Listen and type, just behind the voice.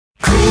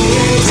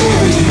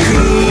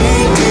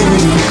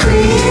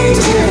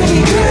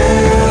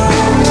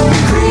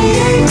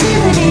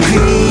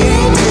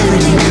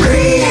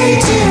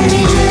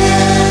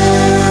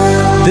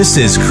This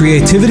is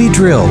Creativity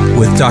Drill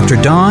with Dr.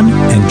 Don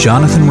and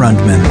Jonathan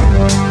Rundman.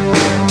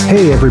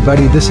 Hey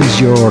everybody, this is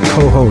your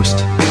co-host,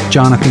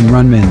 Jonathan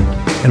Rundman,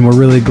 and we're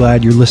really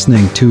glad you're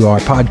listening to our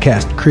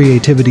podcast,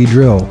 Creativity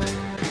Drill,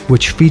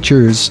 which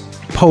features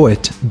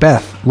poet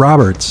Beth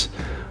Roberts,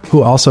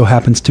 who also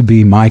happens to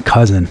be my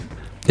cousin.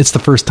 It's the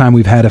first time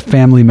we've had a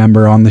family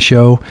member on the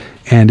show,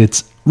 and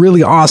it's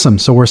really awesome,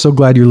 so we're so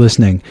glad you're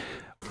listening.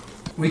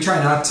 We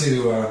try not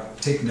to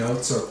take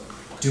notes or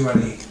do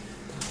any,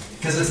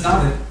 because it's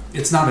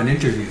not an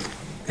interview.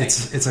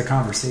 It's a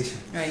conversation.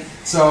 Right.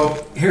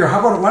 So here,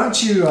 why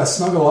don't you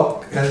snuggle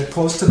up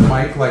close to the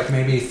mic, like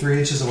maybe 3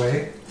 inches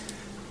away,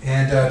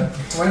 and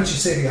why don't you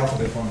say the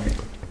alphabet for me?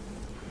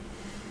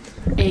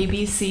 A,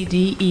 B, C,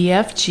 D, E,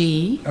 F,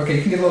 G. Okay,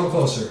 you can get a little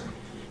closer.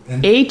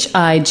 And H,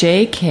 I,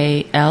 J,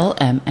 K, L,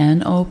 M,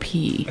 N, O,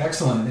 P.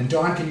 Excellent. And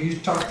Dawn, can you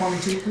talk for me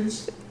too,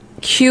 please?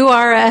 Q,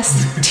 R,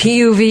 S, T,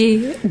 U,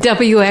 V,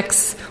 W,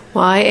 X,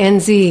 Y,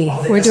 and Z.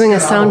 We're doing a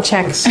sound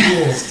check.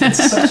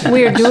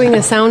 We are doing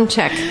a sound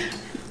check.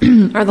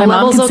 Are the My mom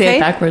levels can okay? say it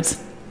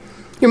backwards.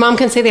 Your mom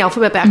can say the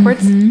alphabet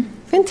backwards? Mm-hmm.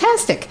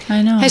 Fantastic.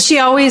 I know. Did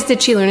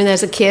she learn it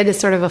as a kid as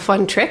sort of a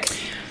fun trick?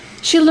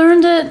 She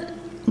learned it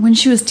when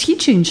she was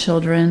teaching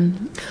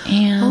children,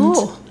 and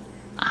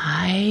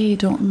I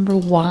don't remember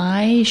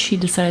why she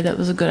decided that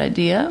was a good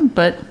idea,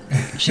 but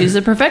she's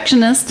a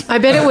perfectionist. I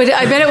bet it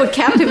would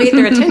captivate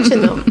their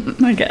attention, though.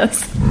 I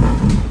guess.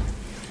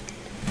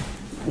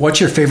 What's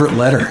your favorite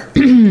letter?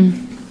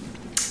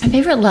 My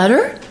favorite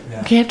letter?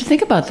 Yeah. Okay, I have to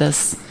think about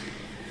this.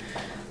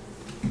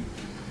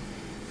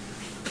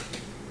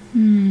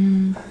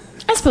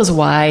 I suppose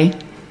Y.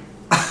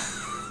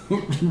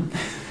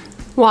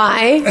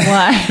 Why?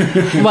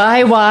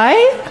 Why?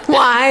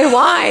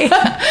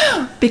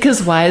 Why?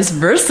 Because Y is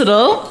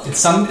versatile.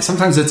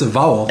 Sometimes it's a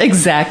vowel.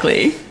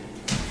 Exactly.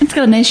 It's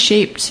got a nice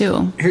shape,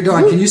 too. Here,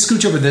 Dawn, can you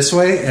scooch over this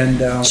way?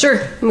 And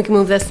Sure, we can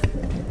move this.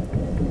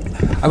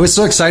 I was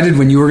so excited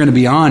when you were going to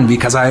be on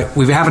because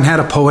we haven't had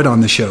a poet on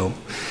the show.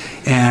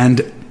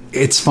 And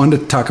it's fun to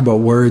talk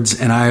about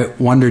words, and I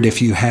wondered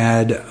if you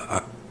had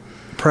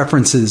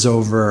preferences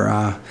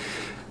over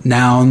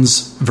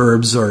nouns,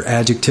 verbs, or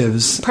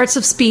adjectives. Parts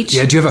of speech.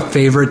 Yeah, do you have a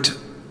favorite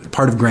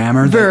part of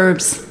grammar?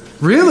 Verbs.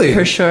 Really?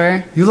 For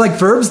sure. You like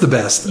verbs the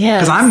best?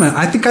 Yes. Because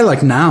I think I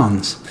like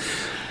nouns.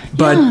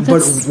 But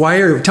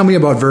tell me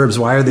about verbs.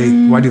 Why do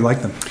you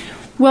like them?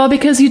 Well,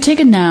 because you take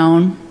a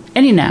noun,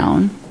 any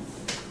noun,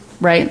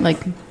 right?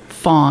 Like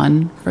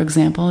fawn, for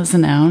example, is a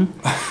noun.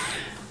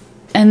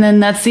 And then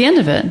that's the end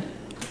of it.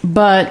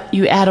 But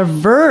you add a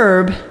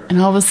verb,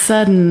 and all of a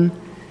sudden,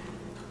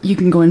 you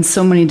can go in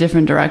so many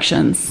different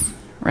directions,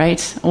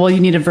 right? Well, you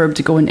need a verb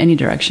to go in any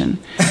direction.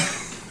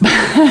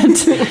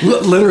 But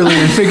literally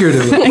and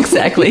figuratively.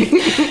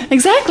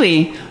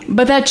 Exactly.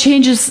 But that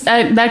changes,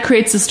 that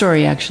creates a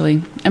story,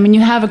 actually. I mean,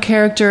 you have a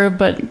character,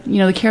 but,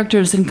 the character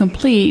is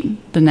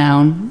incomplete, the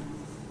noun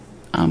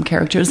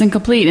character is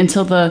incomplete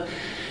until the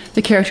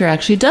character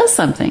actually does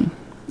something.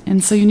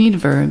 And so you need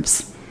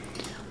verbs.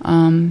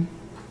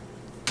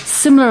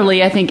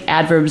 Similarly, I think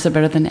adverbs are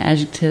better than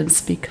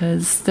adjectives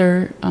because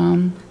they're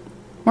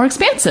more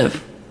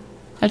expansive.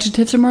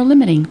 Adjectives are more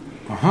limiting.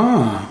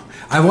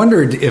 I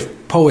wondered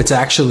if poets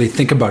actually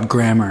think about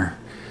grammar,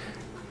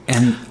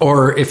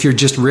 or if you're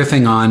just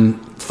riffing on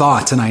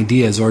thoughts and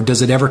ideas, or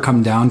does it ever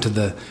come down to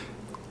the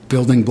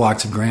building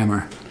blocks of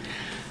grammar?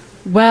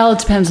 Well, it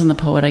depends on the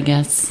poet, I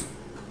guess.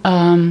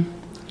 I'm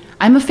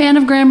a fan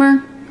of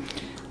grammar.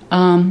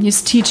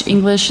 Used to teach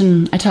English,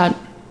 and I taught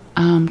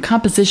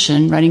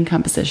writing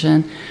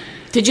composition.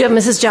 Did you have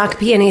Mrs.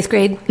 Jacoby in 8th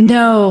grade?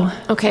 No.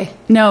 Okay.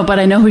 No, but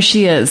I know who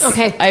she is.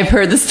 Okay. I've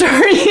heard the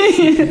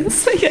story.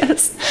 So,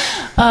 yes.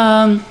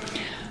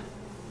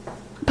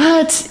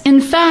 But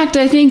in fact,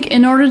 I think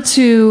in order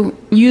to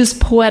use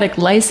poetic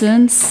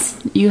license,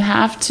 you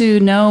have to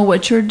know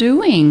what you're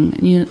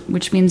doing,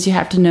 which means you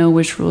have to know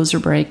which rules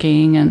you're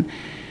breaking. And,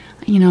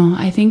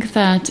 I think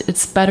that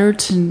it's better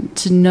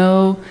to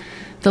know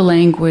the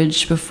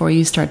language before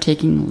you start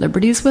taking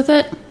liberties with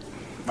it.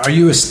 Are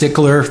you a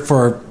stickler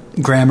for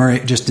grammar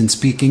just in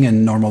speaking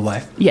in normal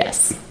life?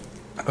 Yes.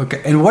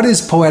 Okay. And what is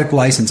poetic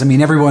license? I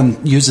mean,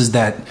 everyone uses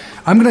that.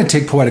 I'm going to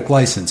take poetic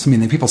license. I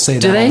mean, people say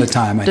that all the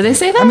time. Do they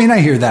say that? I mean, I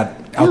hear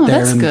that out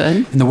there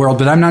in the world,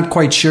 but I'm not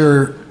quite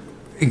sure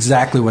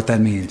exactly what that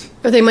means.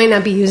 Or they might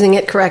not be using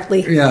it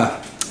correctly.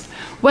 Yeah.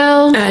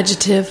 Well,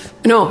 adverb.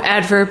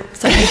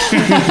 Sorry.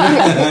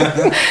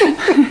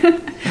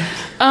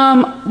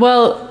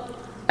 Well,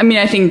 I mean,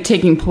 I think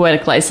taking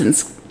poetic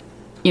license,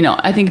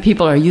 I think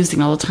people are using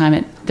it all the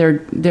time.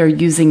 They're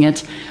using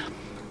it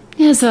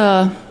as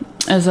a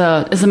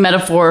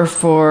metaphor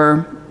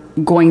for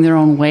going their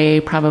own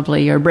way,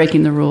 probably, or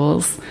breaking the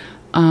rules.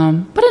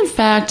 But in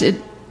fact, it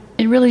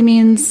really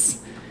means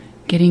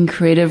getting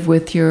creative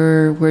with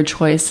your word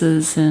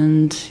choices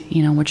and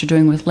what you're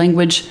doing with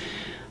language.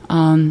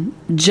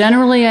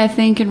 Generally, I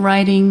think in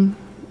writing,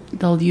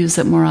 they'll use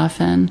it more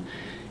often,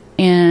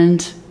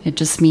 and it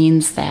just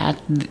means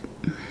that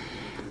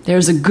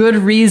there's a good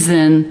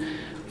reason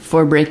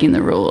for breaking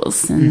the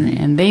rules,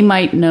 and they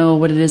might know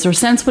what it is or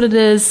sense what it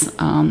is,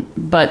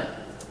 but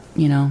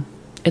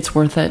it's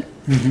worth it.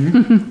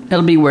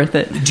 It'll be worth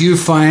it. Do you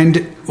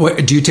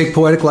take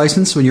poetic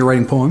license when you're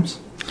writing poems?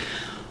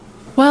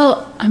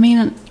 Well, I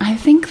mean, I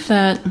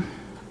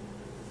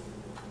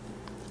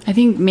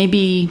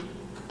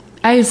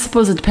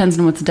suppose it depends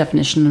on what the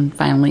definition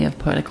finally of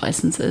poetic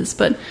license is,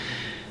 but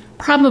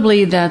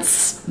probably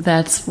that's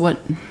the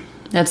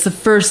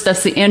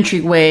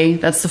entryway,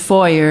 that's the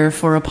foyer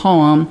for a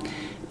poem,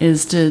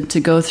 is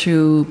to go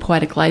through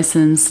poetic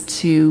license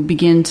to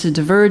begin to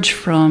diverge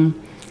from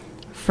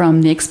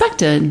the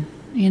expected,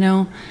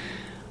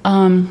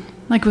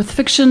 like with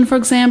fiction, for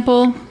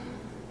example.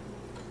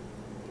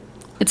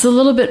 It's a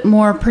little bit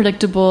more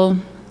predictable.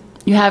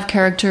 You have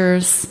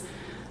characters,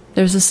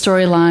 there's a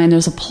storyline,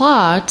 there's a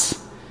plot,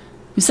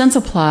 you sense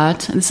a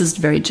plot, and this is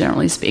very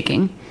generally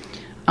speaking.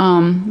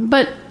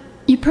 But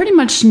you pretty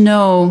much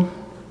know,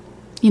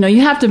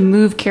 you have to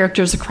move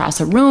characters across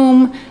a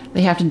room,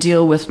 they have to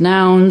deal with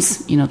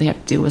nouns, they have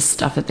to deal with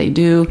stuff that they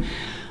do.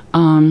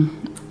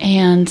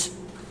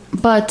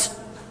 But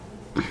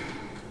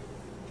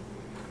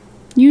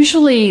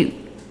usually,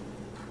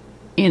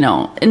 in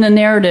the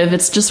narrative,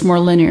 it's just more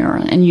linear,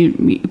 and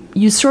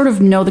you sort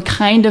of know the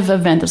kind of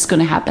event that's going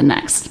to happen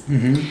next.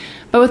 Mm-hmm.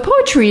 But with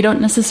poetry, you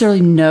don't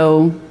necessarily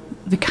know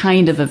the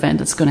kind of event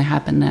that's going to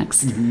happen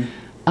next.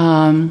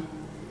 Mm-hmm.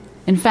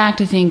 In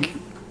fact, I think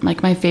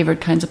like my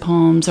favorite kinds of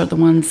poems are the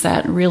ones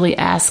that really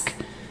ask,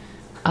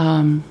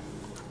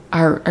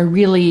 are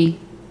really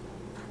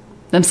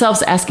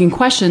themselves asking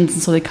questions,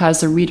 and so they cause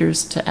the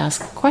readers to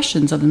ask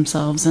questions of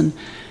themselves. And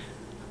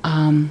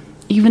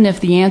even if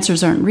the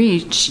answers aren't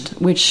reached,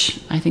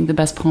 which I think the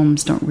best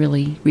poems don't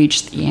really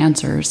reach the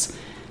answers,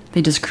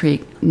 they just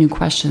create new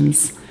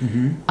questions.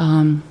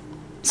 Mm-hmm.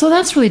 So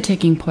that's really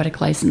taking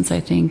poetic license, I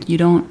think. You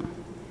don't,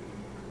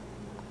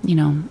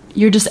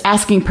 you're just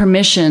asking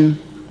permission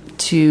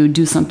to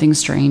do something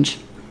strange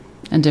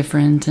and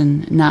different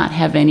and not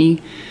have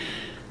any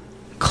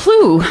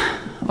clue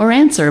or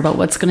answer about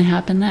what's going to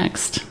happen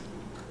next.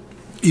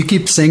 You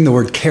keep saying the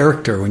word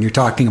character when you're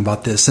talking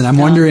about this, and I'm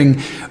wondering,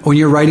 when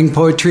you're writing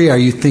poetry, are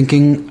you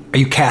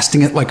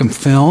casting it like a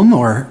film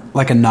or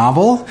like a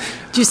novel?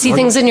 Do you see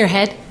things in your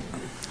head?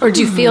 Or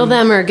do you feel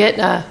them or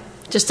get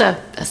just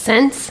a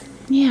sense?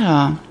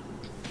 Yeah.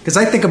 Because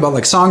I think about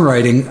like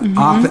songwriting,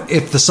 often,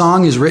 if the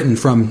song is written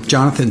from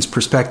Jonathan's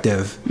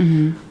perspective,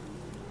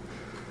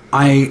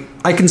 I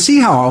can see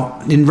how,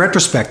 in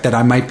retrospect, that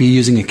I might be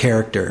using a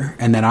character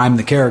and that I'm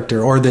the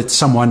character, or that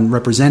someone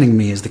representing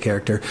me is the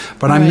character.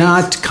 But I'm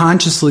not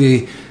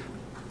consciously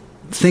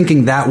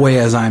thinking that way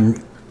as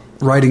I'm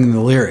writing the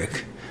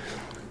lyric.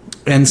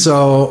 And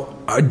so,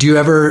 do you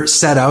ever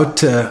set out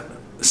to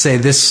say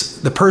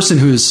the person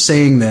who's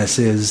saying this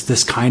is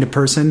this kind of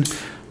person?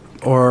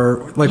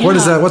 Or, like, what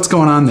is that? What's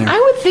going on there? I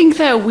would think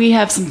that we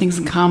have some things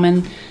in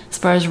common as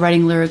far as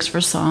writing lyrics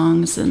for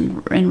songs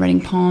and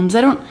writing poems.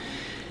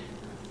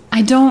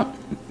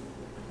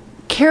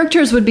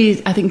 Characters would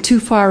be, I think, too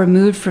far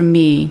removed from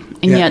me,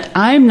 and yet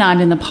I'm not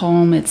in the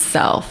poem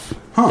itself.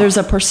 Huh. There's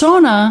a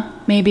persona,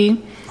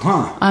 maybe.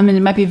 Huh. I mean,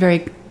 it might be very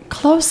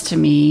close to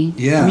me.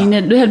 Yeah. I mean,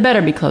 it had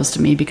better be close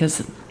to me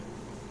because,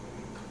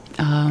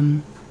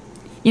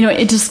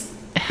 it just,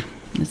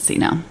 let's see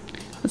now.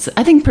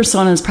 I think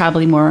persona is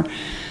probably more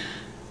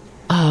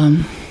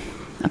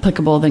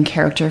applicable than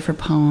character for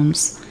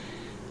poems.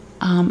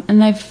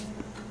 And I've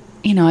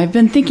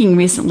been thinking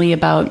recently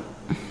about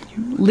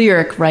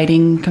lyric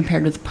writing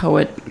compared with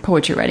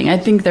poetry writing. I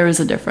think there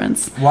is a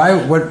difference. Why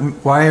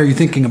are you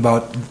thinking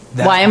about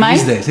that? Why am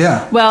these days?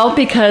 Yeah. Well,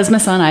 because my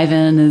son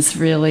Ivan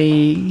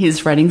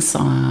he's writing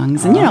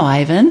songs, and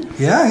Ivan.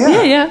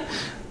 Yeah.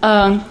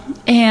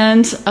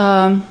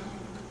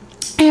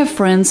 I have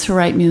friends who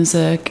write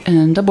music,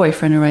 and a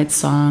boyfriend who writes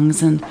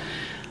songs, and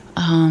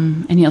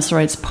he also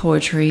writes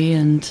poetry.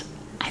 And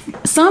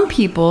some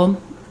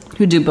people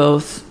who do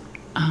both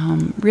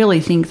really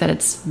think that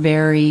it's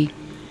very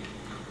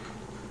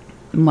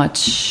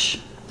much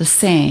the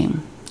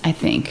same, I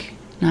think.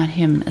 Not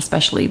him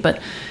especially,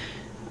 but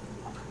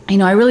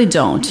I really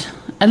don't.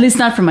 At least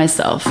not for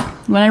myself.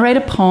 When I write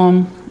a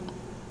poem,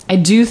 I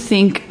do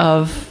think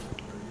of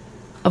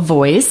a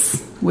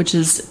voice, which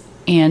is,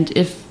 and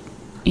if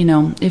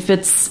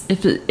it's a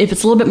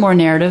little bit more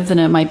narrative, then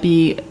it might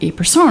be a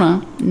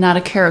persona, not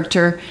a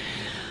character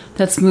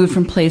that's moved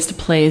from place to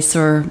place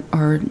or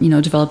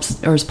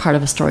develops or is part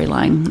of a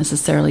storyline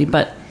necessarily,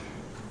 but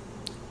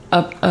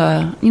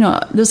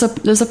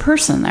there's a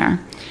person there.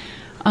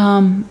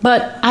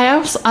 But I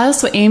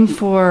also aim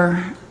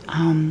for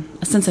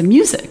a sense of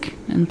music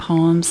in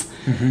poems,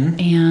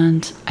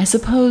 and I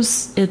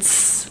suppose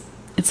it's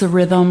a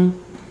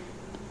rhythm,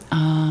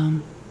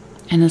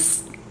 and a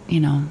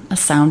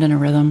sound and a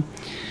rhythm,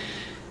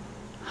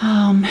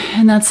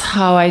 and that's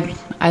how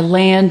I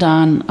land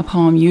on a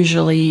poem.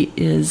 Usually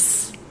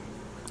is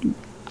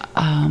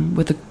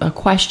with a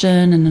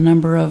question and a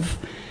number of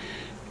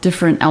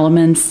different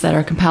elements that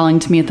are compelling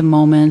to me at the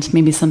moment.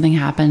 Maybe something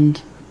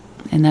happened,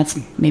 and that's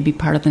maybe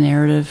part of the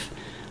narrative.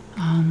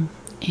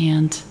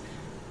 and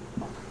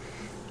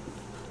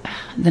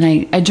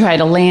then I try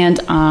to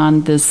land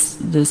on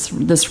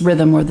this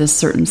rhythm or this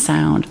certain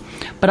sound.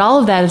 But all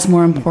of that is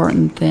more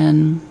important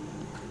than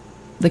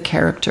the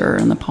character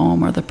in the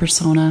poem or the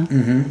persona,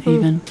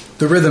 even.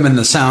 The rhythm and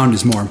the sound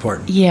is more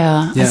important.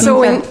 Yeah.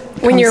 So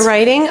when you're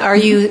writing, are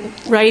you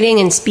writing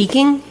and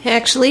speaking,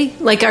 actually?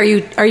 Like, are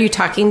you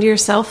talking to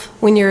yourself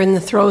when you're in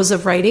the throes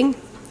of writing?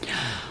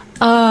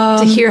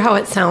 To hear how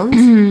it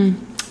sounds?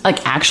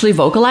 Like actually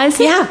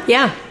vocalizing?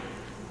 Yeah.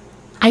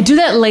 I do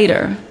that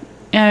later.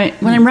 When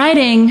I'm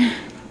writing,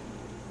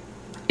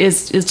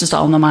 it's just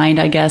all in the mind,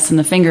 I guess, and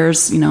the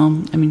fingers,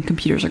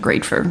 computers are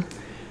great for,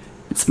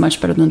 it's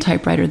much better than a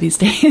typewriter these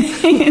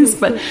days.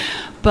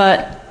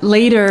 but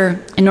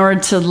later, in order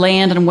to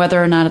land on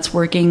whether or not it's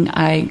working,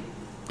 I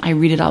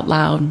read it out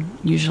loud,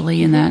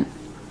 usually, and that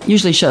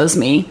usually shows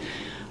me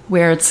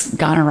where it's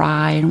gone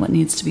awry and what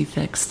needs to be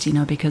fixed,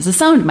 because the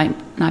sound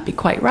might not be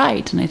quite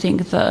right, and I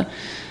think the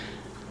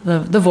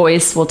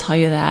voice will tell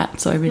you that,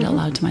 so I read it out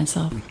loud to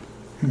myself.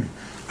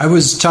 I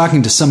was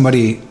talking to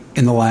somebody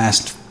in the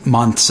last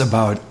months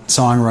about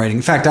songwriting.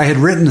 In fact, I had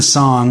written a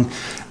song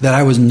that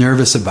I was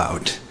nervous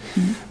about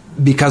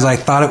because I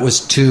thought it was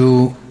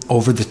too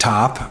over the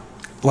top.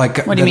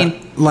 Like, what do you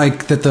mean?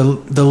 Like that the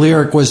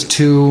lyric was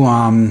too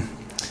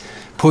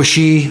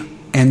pushy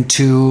and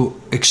too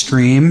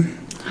extreme.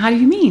 How do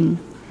you mean?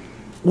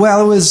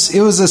 Well, it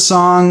was a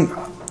song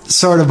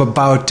sort of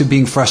about to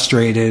being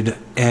frustrated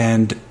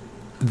and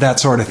that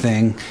sort of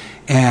thing,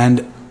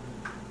 and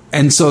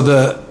so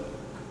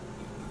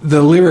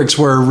the lyrics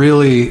were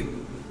really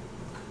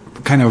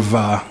kind of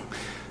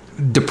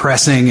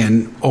depressing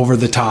and over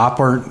the top,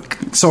 or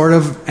sort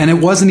of, and it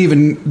wasn't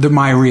even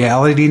my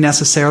reality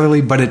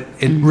necessarily, but it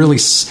really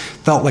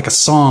felt like a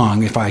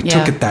song if I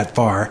took it that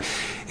far.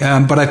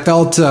 But I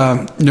felt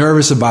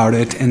nervous about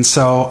it, and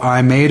so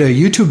I made a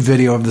YouTube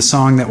video of the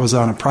song that was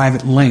on a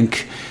private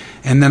link,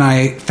 and then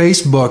I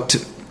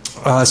Facebooked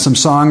some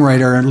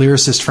songwriter and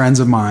lyricist friends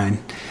of mine,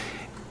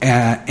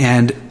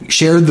 and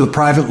shared the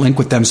private link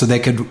with them so they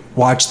could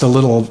watch the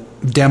little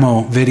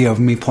demo video of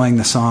me playing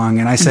the song.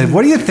 And I said,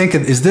 what do you think?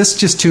 Is this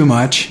just too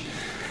much?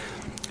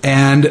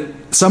 And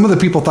some of the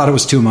people thought it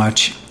was too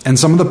much, and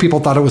some of the people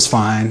thought it was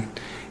fine.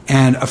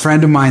 And a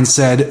friend of mine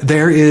said,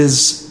 there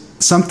is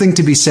something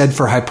to be said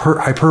for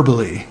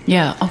hyperbole.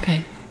 Yeah,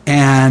 okay.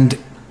 And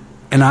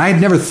I had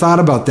never thought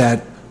about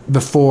that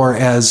before,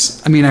 I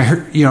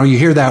heard, you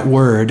hear that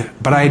word,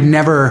 but I had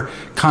never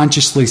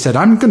consciously said,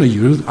 I'm going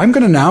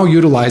to now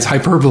utilize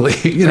hyperbole.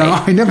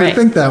 I never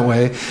think that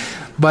way.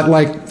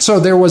 But so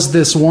there was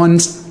this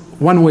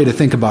one way to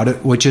think about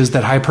it, which is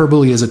that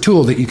hyperbole is a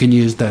tool that you can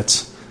use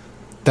that's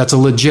a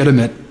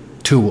legitimate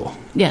tool.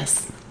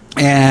 Yes.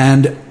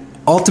 And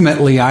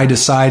ultimately I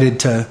decided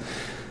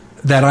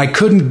that I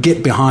couldn't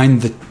get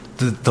behind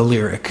the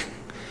lyric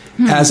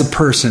as a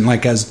person,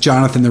 like as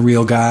Jonathan, the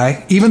real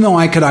guy, even though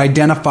I could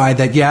identify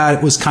that,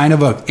 it was kind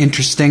of a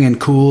interesting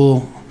and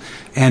cool,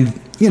 and,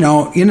 in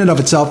and of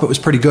itself, it was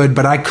pretty good,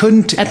 but I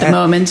couldn't... At the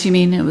moment, you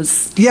mean? It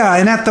was... Yeah,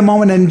 and at the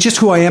moment, and just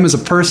who I am as a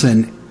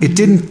person, it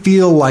didn't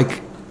feel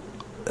like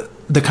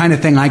the kind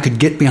of thing I could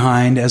get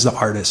behind as the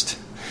artist.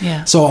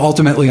 Yeah. So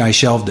ultimately, I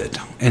shelved it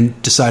and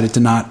decided to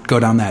not go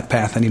down that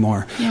path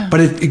anymore. Yeah.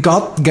 But it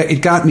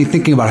got me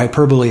thinking about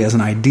hyperbole as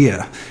an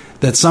idea,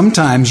 that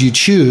sometimes you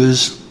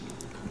choose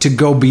to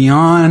go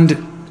beyond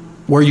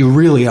where you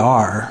really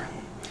are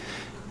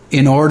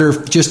in order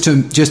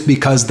just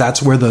because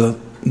that's where the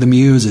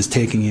muse is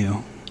taking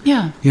you.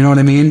 Yeah. You know what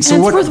I mean? And so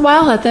it's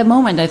worthwhile at that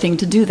moment, I think,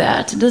 to do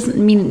that. It doesn't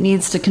mean it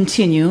needs to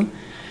continue.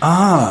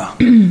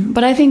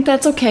 But I think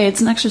that's okay. It's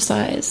an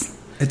exercise.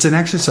 It's an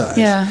exercise.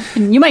 Yeah.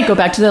 And you might go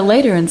back to that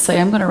later and say,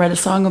 I'm going to write a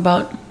song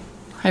about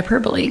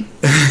hyperbole.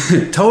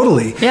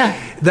 Totally. Yeah.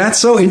 That's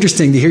so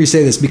interesting to hear you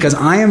say this, because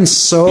I am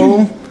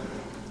so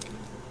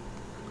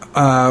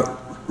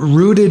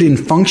rooted in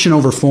function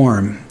over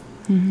form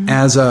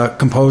as a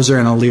composer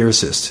and a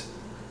lyricist.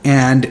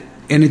 And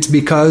it's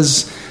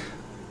because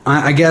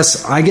I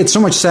guess I get so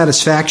much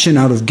satisfaction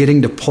out of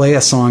getting to play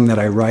a song that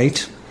I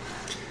write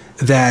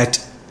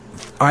that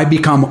I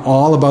become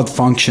all about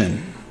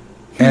function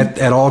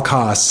at all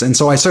costs. And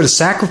so I sort of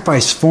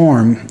sacrifice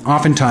form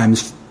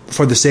oftentimes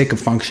for the sake of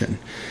function.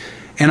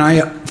 And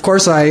of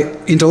course I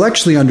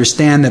intellectually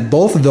understand that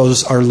both of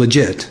those are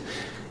legit,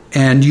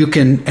 and you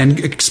can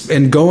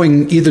and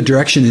going either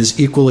direction is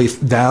equally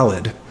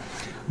valid.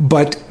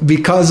 But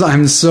because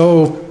I'm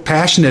so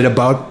passionate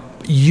about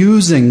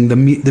using the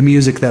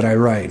music that I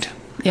write,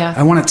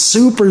 I want it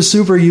super,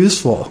 super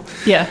useful.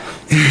 Yeah.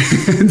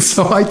 And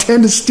so I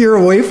tend to steer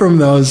away from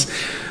those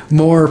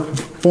more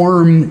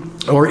form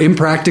or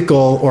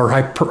impractical or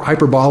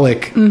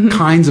hyperbolic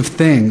kinds of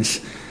things,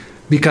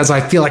 because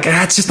I feel like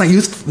it's just not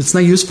useful. It's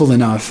not useful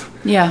enough.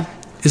 Yeah.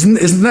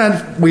 Isn't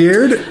that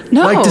weird?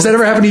 No. Like, does that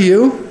ever happen to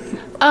you?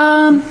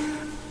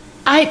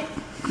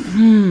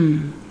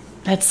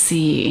 Let's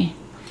see.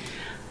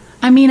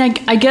 I mean,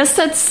 I guess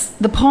that's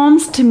the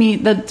poems to me.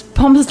 The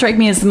poems that strike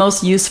me as the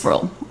most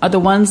useful are the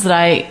ones that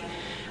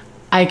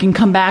I can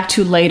come back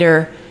to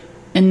later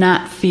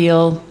not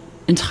feel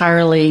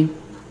entirely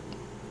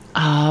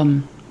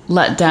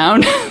let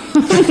down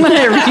when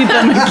I read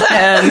them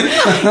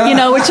again. You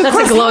know, which of That's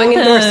course a glowing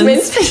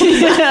happens. endorsement.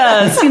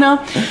 Yes, you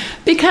know,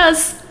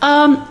 because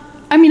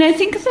I mean, I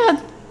think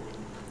that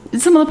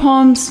some of the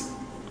poems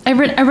I've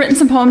written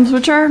some poems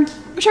which are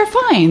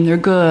fine. They're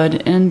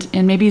good, and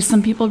maybe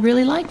some people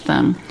really like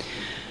them.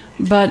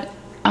 But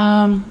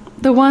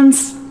the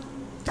ones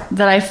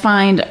that I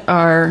find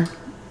are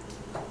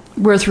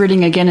worth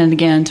reading again and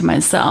again to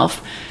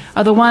myself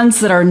are the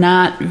ones that are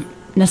not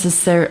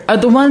necessary. Are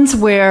the ones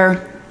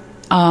where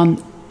I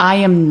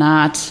am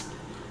not.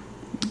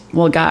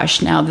 Well,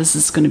 gosh, now this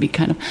is going to be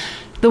kind of.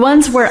 The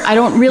ones where I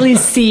don't really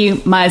see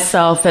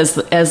myself as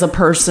a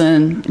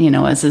person, you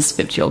know, as this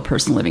 50-year-old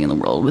person living in the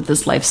world with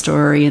this life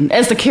story, and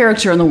as the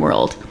character in the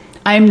world.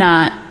 I'm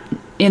not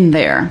in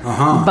there.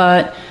 Uh-huh.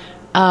 But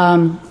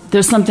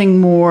there's something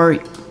more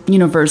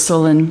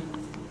universal and,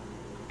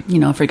 you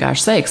know, for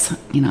gosh sakes,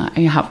 you know,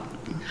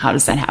 how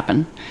does that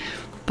happen?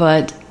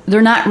 But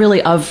they're not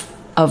really of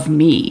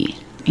me.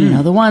 You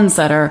know, the ones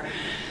that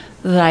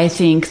I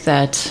think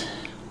that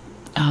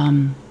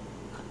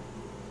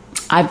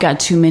I've got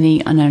too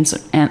many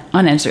unanswered.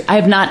 I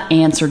have not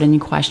answered any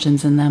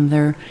questions in them.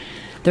 They're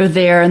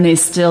there, and they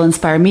still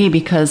inspire me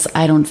because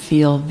I don't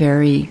feel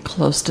very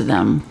close to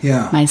them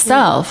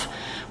myself.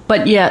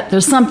 But yet,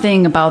 there's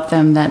something about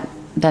them that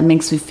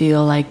makes me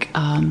feel like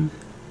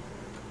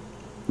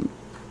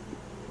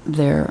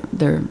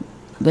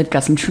they've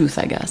got some truth,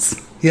 I guess.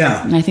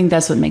 Yeah, and I think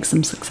that's what makes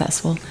them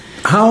successful.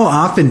 How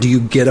often do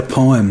you get a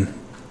poem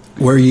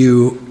where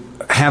you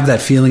have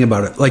that feeling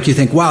about it? Like you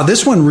think, wow,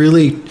 this one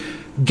really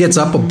gets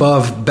up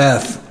above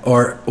Beth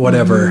or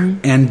whatever,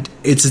 and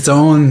it's its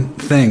own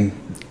thing.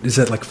 Is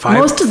it like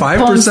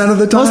 5% of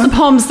the time? Most of the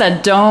poems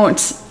that don't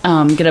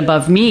get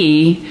above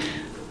me,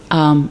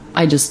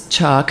 I just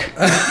chuck.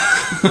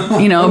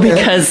 You know, okay.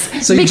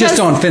 because you just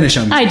don't finish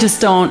them. I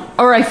just don't,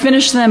 or I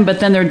finish them, but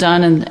then they're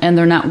done and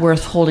they're not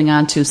worth holding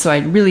on to. So I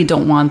really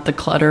don't want the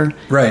clutter,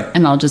 right?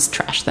 And I'll just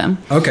trash them.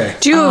 Okay.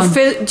 Do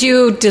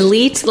you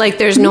delete? Like,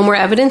 there's no more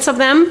evidence of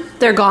them?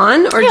 They're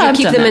gone, or do you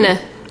keep them in a?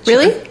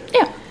 Really? Sure.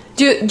 Yeah.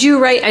 Do you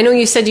write? I know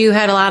you said you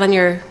had a lot on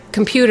your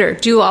computer.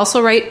 Do you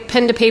also write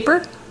pen to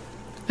paper?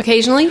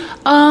 Occasionally?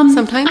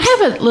 Sometimes? I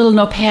have a little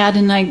notepad,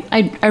 and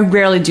I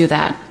rarely do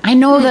that. I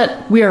know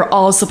that we are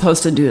all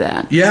supposed to do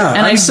that. Yeah.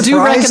 And I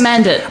do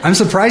recommend it. I'm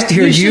surprised to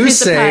hear you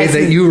say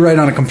that you write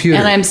on a computer.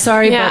 And I'm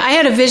sorry, yeah, but I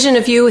had a vision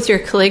of you with your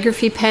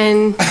calligraphy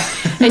pen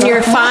and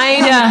your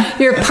fine,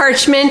 your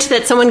parchment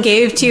that someone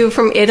gave to you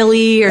from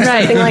Italy or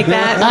something like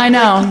that. I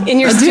know. In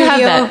your I do studio,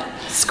 have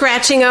that.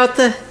 scratching out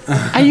the...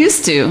 I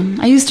used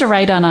to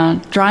write on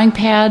a drawing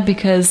pad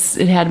because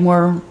it had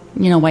more,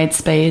 you know, white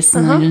space,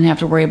 and I didn't have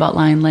to worry about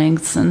line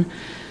lengths and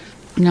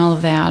all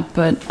of that.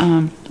 But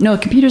no,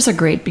 computers are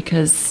great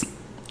because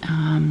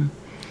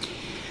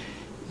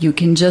you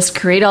can just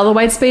create all the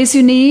white space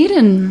you need,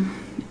 and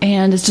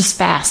it's just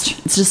fast.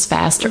 It's just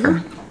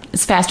faster.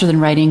 It's faster than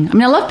writing. I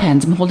mean, I love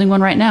pens. I'm holding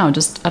one right now,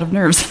 just out of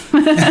nerves.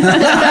 You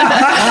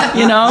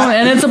know,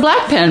 and it's a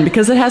black pen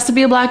because it has to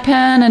be a black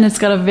pen, and it's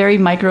got a very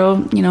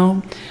micro, you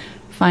know,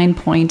 fine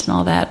point and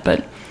all that.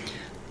 But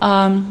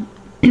no,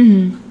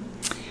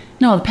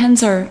 the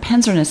pens are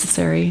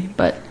necessary.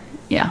 But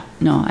yeah,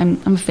 no,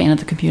 I'm a fan of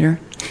the computer.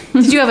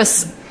 Did you have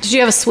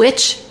a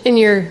switch in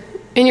your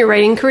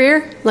writing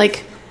career,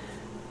 like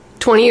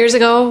 20 years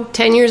ago,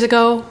 10 years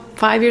ago,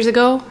 5 years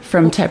ago?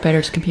 From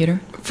typewriter to computer?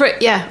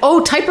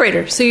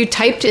 Typewriter. So you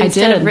typed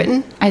instead of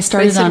written? I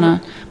started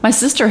my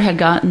sister had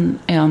gotten,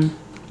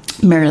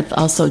 Meredith,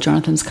 also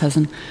Jonathan's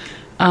cousin,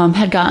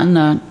 had gotten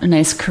a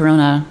nice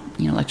Corona,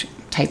 you know, electric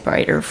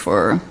typewriter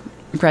for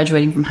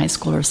graduating from high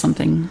school or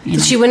something.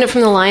 Did she win it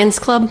from the Lions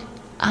Club?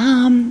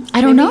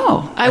 I don't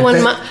know. I won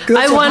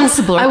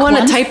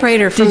a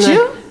typewriter from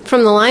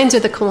the Lions or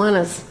the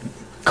Kiwanis.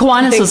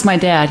 Kiwanis was my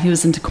dad. He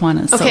was into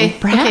Kiwanis. Okay, so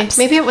perhaps.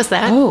 Okay. Maybe it was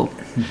that. Oh.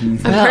 I'm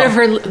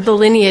part of the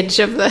lineage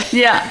of the...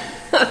 Yeah.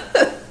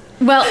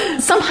 Well,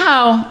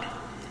 somehow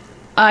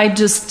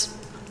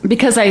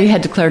because I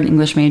had declared an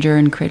English major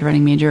and creative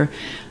writing major,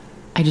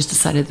 I just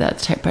decided that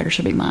the typewriter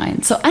should be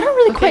mine. So I don't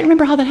really quite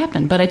remember how that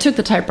happened, but I took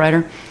the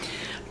typewriter.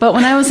 But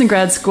when I was in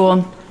grad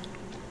school,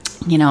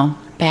 you know,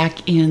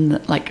 back in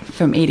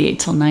from 88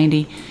 till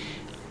 90,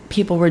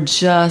 people were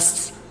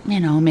just, you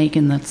know,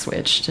 making the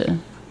switch to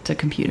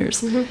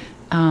computers.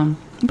 Mm-hmm.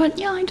 But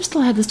yeah, I just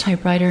still had this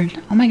typewriter.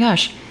 Oh my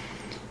gosh.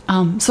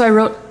 So I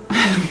wrote...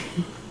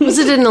 Was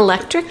it an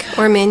electric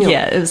or a manual?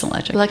 Yeah, it was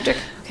electric. Electric?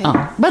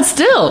 Okay. But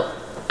still,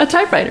 a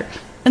typewriter.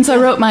 And so I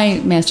wrote my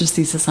master's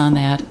thesis on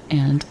that.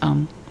 And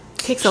it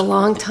takes a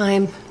long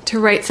time to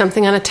write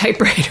something on a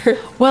typewriter.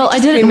 Well, I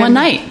did it in one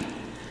night.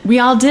 We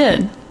all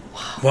did.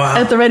 Wow.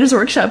 At the writer's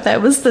workshop,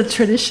 that was the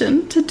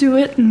tradition, to do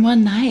it in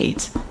one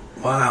night.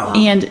 Wow.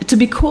 And to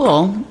be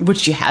cool,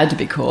 which you had to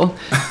be cool,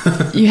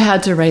 you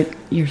had to write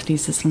your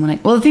thesis in one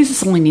night. Well, the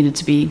thesis only needed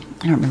to be,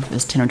 I don't remember if it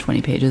was 10 or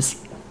 20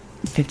 pages,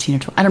 15 or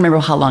 12. I don't remember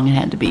how long it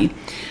had to be.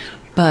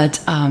 But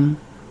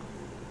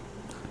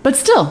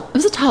still, it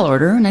was a tall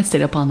order, and I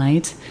stayed up all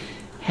night.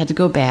 had to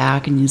go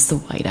back and use the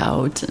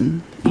whiteout,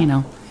 and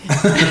no.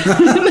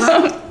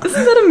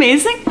 Isn't that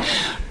amazing?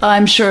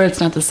 I'm sure it's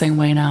not the same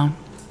way now,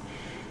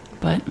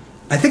 but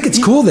I think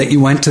it's cool that you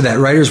went to that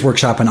writer's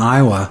workshop in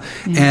Iowa,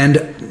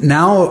 and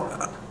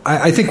now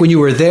I think when you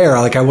were there,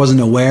 like, I wasn't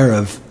aware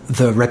of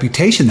the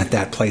reputation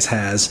that place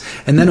has,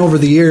 and then over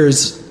the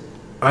years,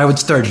 I would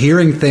start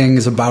hearing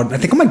things about. I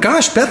think, oh my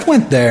gosh, Beth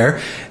went there.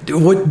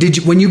 What did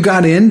you, when you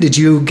got in? Did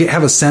you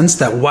have a sense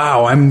that,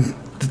 wow, I'm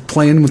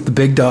playing with the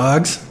big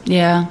dogs?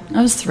 Yeah,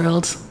 I was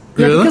thrilled.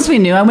 Really? Yeah, because we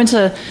knew. I went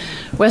to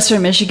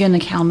Western Michigan to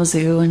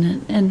Kalamazoo,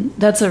 and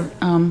that's a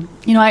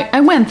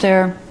I went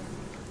there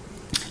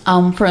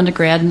for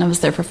undergrad, and I was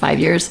there for 5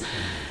 years.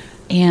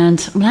 And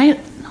when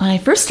I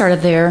first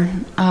started there,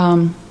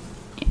 I'm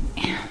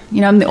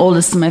the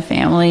oldest in my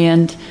family,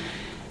 and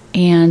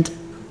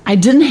I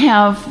didn't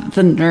have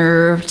the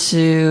nerve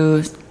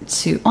to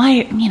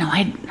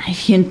I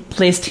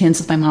placed hints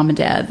with my mom and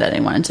dad that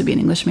I wanted to be an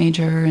English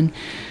major, and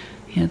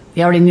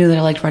they already knew that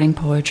I liked writing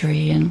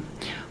poetry,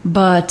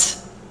 but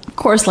of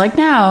course, like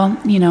now,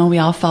 we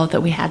all felt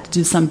that we had to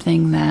do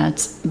something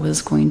that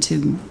was going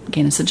to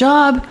gain us a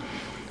job,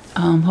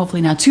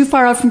 hopefully not too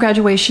far out from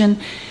graduation.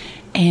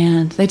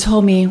 And they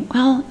told me,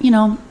 well,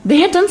 they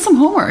had done some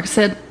homework,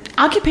 said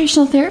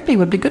occupational therapy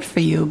would be good for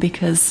you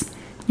because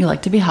you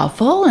like to be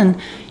helpful and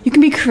you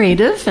can be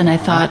creative. And I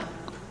thought,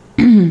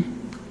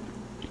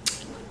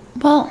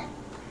 well,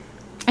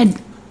 I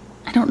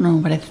don't know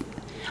what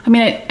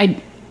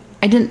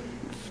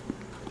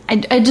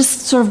I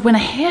just sort of went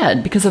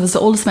ahead because I was the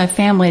oldest in my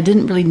family. I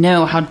didn't really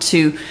know how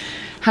to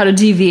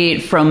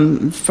deviate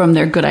from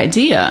their good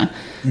idea.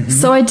 Mm-hmm.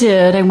 So I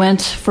did. I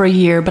went for a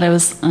year, but I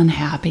was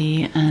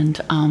unhappy. And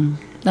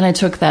then I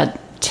took that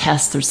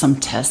test. There's some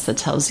test that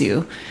tells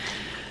you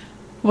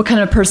what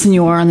kind of person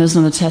you are, and there's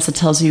another test that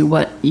tells you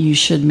what you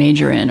should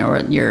major in or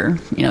what your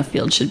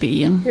field should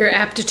be in. Your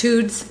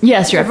aptitudes?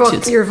 Yes, your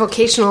aptitudes. Your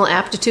vocational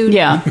aptitude?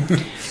 Yeah.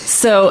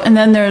 So, and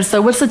then there's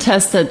what's the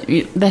test that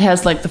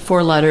has like the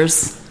 4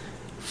 letters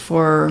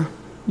for,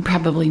 you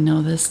probably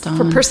know this, Dawn.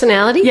 For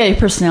personality? Yeah, your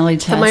personality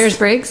test. The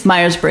Myers-Briggs?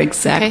 Myers-Briggs,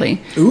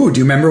 exactly. Okay. Ooh, do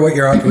you remember what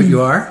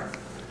you are?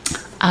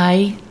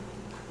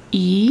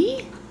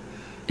 I-E?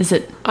 Is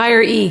it? I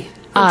or E?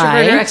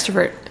 Introvert or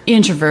extrovert?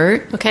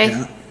 Introvert. Okay.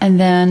 Yeah. And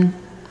then...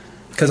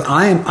 Because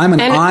I'm an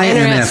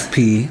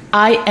INFP.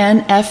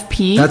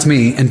 INFP? That's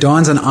me. And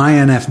Dawn's an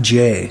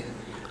INFJ.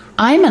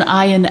 I'm an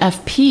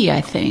INFP,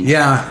 I think.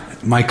 Yeah.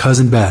 My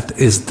cousin Beth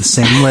is the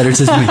same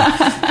letters as me.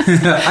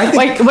 I think,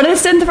 Wait, what did it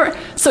stand for?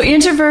 So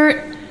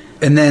introvert...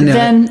 And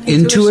then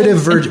intuitive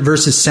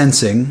versus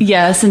sensing.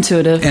 Yes,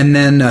 intuitive. And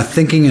then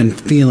thinking and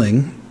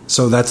feeling.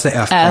 So that's the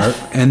F part.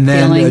 And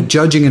then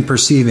judging and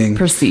perceiving.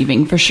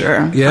 Perceiving, for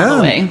sure. Yeah. All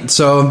the way.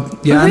 So,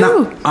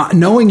 yeah,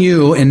 knowing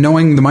you and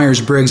knowing the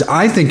Myers-Briggs,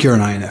 I think you're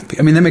an INFP.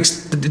 I mean,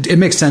 it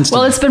makes sense to me.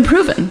 Well, it's been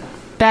proven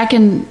back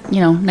in,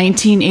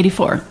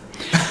 1984.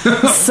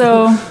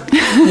 So...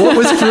 What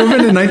was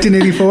proven in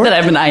 1984?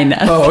 That I'm an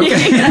INFP. Oh,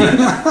 okay.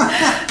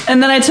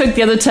 And then I took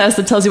the other test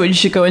that tells you what you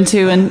should go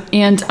into, and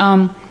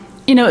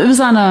it was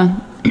on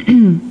a...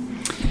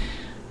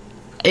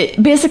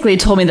 It basically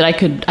told me that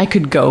I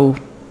could go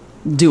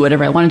do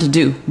whatever I wanted to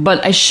do,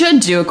 but I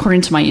should do,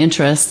 according to my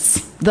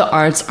interests, the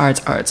arts, or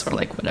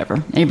like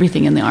whatever,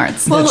 everything in the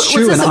arts. Well, that's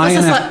true, and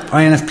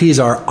INFPs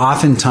are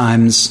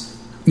oftentimes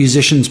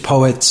musicians,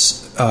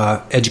 poets,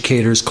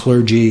 educators,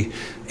 clergy,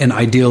 and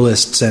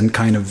idealists, and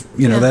kind of,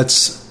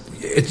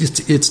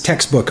 it's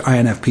textbook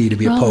INFP to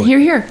be a poet.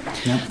 Here.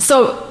 Yeah.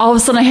 So all of a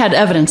sudden I had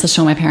evidence to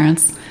show my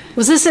parents.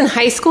 Was this in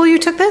high school you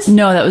took this?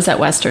 No, that was at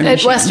Western.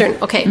 At Western,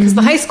 okay, because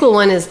the high school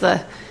one is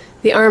the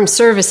armed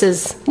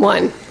services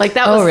one. Like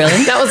that was,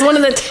 really? That was one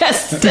of the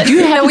tests. Did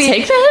you have to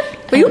take that?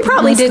 Well, you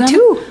probably did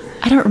too.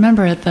 I don't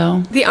remember it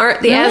though. The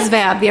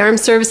ASVAB, the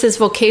Armed Services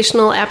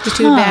Vocational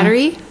Aptitude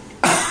Battery.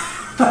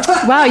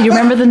 Wow, you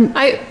remember the...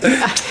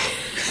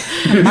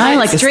 Mine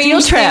like a steel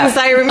trap. Things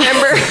I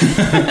remember.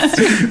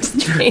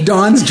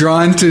 Dawn's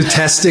drawn to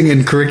testing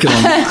and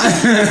curriculum.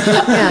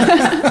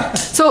 Yeah.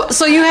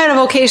 So you had a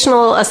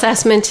vocational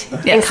assessment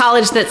in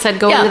college that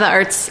said go into the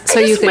arts. So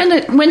I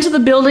went to the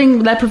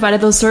building that provided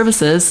those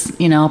services,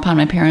 upon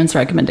my parents'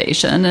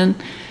 recommendation,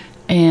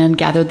 and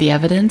gathered the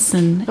evidence,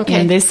 and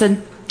they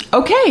said,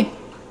 okay,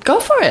 go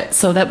for it.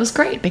 So that was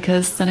great,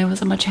 because then I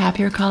was a much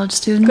happier college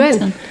student.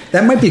 Good.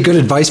 That might be good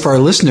advice for our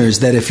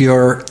listeners, that if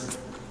you're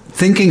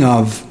thinking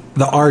of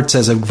the arts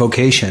as a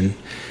vocation,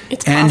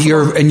 and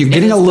you're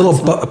getting a little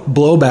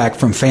blowback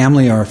from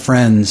family or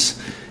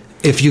friends,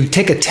 if you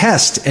take a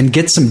test and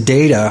get some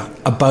data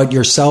about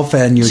yourself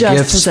and your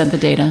gifts, present the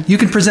data. You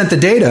can present the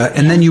data,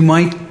 and then you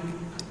might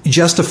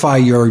justify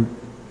your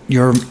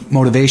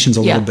motivations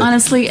a little bit.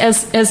 Honestly,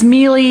 as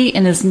mealy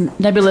and as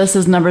nebulous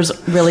as numbers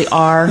really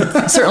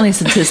are, certainly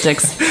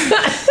statistics.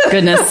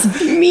 Goodness,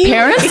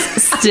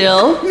 parents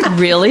still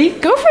really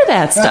go for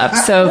that stuff.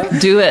 So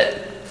do it.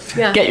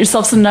 Yeah. Get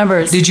yourself some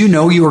numbers. Did you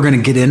know you were going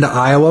to get into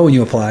Iowa when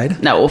you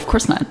applied? No, of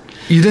course not.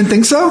 You didn't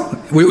think so?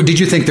 Did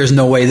you think there's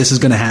no way this is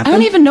going to happen? I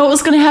don't even know what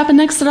was going to happen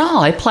next at all.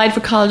 I applied for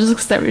colleges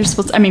because that you're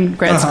supposed to,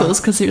 grad schools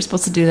because you're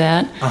supposed to do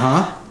that.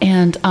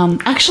 And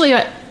actually,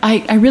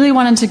 I really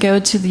wanted to go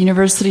to the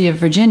University of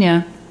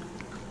Virginia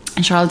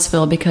in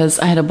Charlottesville because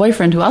I had a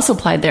boyfriend who also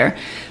applied there.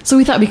 So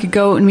we thought we could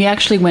go, and we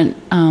actually went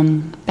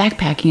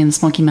backpacking in the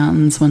Smoky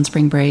Mountains one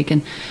spring break.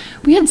 And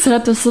we had set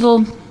up this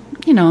little,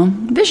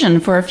 vision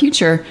for our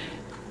future.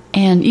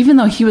 And even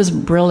though he was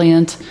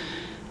brilliant,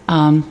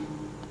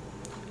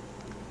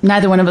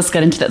 neither one of us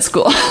got into that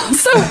school.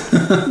 So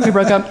we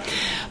broke up.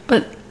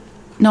 But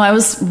no, I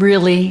was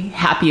really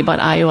happy about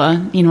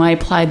Iowa. I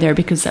applied there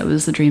because that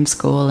was the dream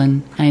school,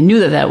 and I knew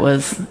that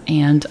was.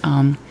 And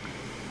a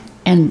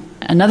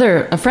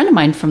friend of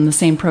mine from the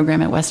same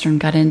program at Western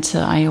got into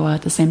Iowa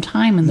at the same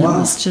time, and that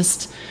was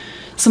just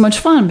so much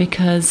fun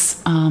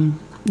because,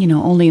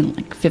 only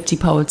like 50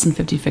 poets and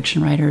 50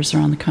 fiction writers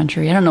around the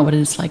country. I don't know what it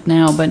is like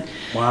now, but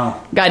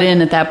got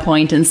in at that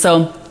point. And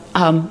so,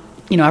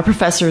 our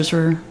professors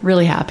were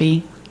really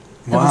happy.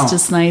 It was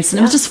just nice, and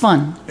it was just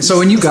fun. So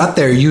when you got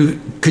there,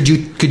 could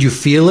you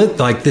feel it?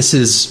 Like, this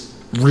is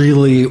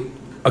really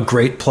a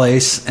great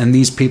place, and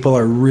these people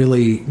are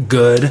really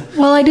good?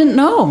 Well, I didn't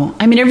know.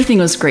 Everything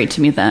was great to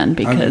me then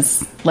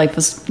because life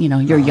was,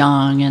 you're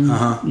young, and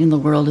the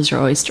world is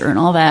your oyster and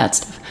all that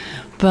stuff.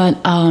 But,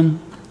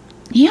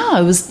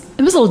 it was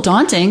a little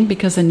daunting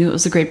because I knew it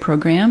was a great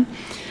program.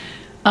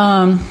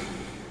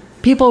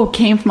 People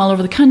came from all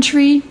over the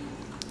country,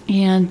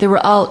 and they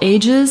were all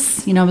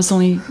ages. I was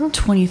only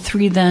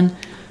 23 then,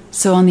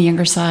 so on the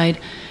younger side.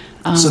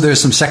 So there's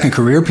some second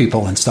career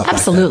people and stuff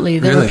absolutely.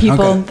 like that. There were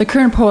people. The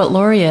current poet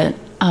laureate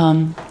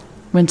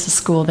went to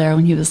school there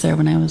when he was there,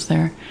 when I was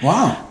there.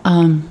 Wow.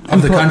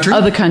 Of the country?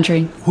 Of the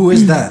country. Who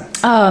is that?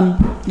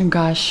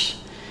 Gosh.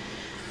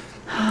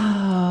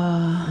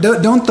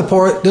 Doesn't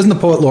the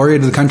poet laureate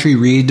of the country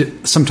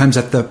read sometimes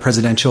at the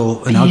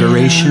presidential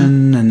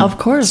inauguration and of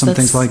course, some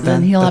things like that?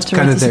 Then he'll have to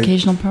write these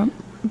occasional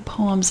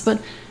poems.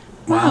 But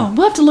wow,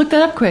 we'll have to look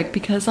that up quick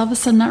because all of a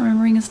sudden not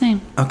remembering his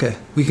name. Okay,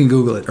 we can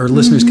Google it, or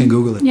listeners can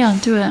Google it. Yeah,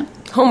 do it.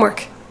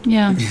 Homework.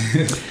 Yeah.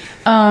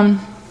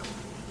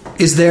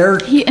 Is there?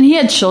 He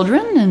had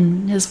children,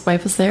 and his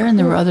wife was there, and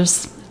there were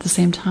others at the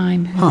same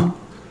time who,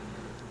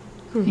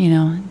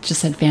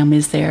 just had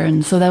families there,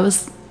 and so that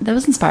was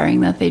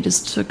inspiring that they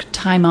just took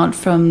time out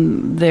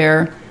from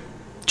their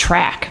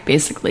track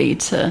basically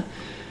to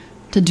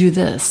do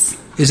this.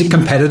 Is it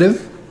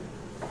competitive?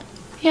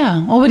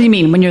 Yeah. Well, what do you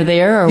mean? When you're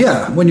there?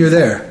 When you're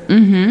there.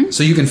 Mm-hmm.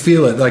 So you can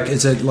feel it. Like,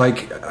 is it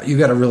like you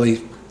got to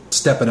really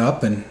step it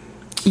up and?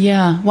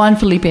 Yeah. Juan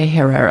Felipe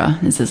Herrera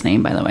is his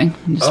name, by the way.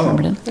 I just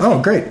remembered it.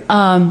 Oh, great.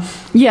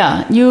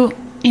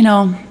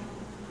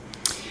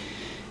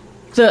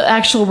 The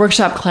actual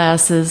workshop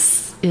class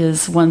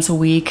is once a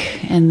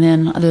week, and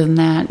then other than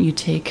that, you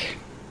take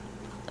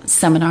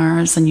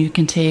seminars, and you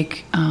can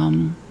take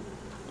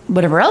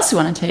whatever else you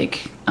want to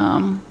take.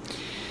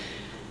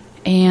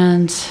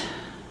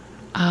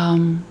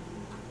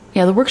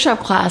 The workshop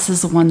class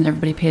is the one that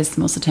everybody pays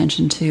the most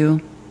attention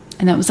to,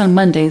 and that was on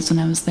Mondays when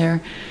I was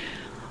there.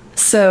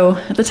 So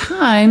at the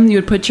time, you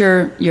would put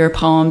your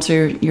poems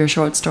or your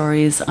short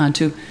stories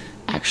onto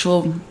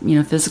actual,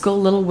 physical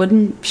little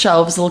wooden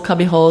shelves, little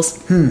cubby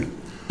holes,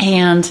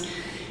 and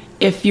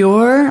if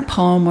your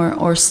poem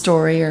or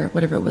story or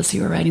whatever it was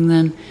you were writing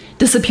then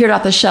disappeared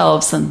off the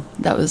shelves, then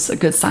that was a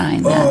good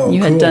sign that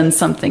you had done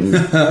something,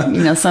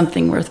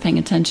 something worth paying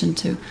attention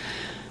to.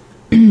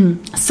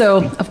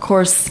 So, of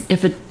course,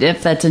 if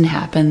that didn't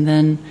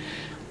happen,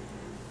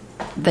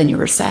 then you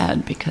were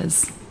sad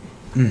because,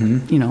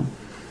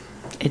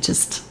 it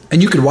just...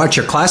 And you could watch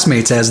your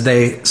classmates as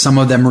some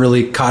of them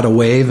really caught a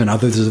wave and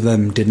others of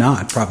them did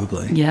not,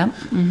 probably. Yeah.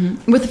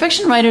 Mm-hmm. With the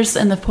fiction writers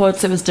and the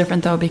poets, it was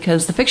different, though,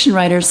 because the fiction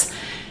writers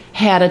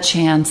had a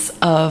chance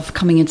of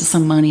coming into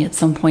some money at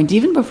some point,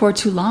 even before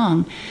too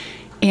long.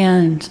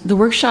 And the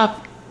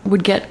workshop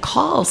would get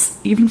calls,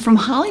 even from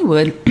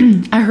Hollywood.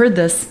 I heard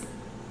this,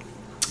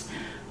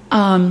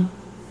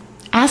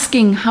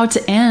 asking how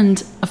to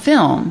end a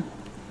film.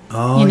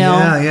 Oh,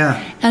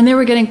 yeah. And they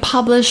were getting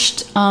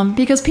published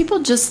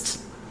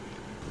because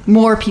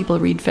more people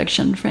read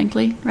fiction,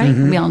 frankly, right?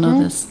 Mm-hmm. We all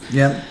know this.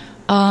 Yeah.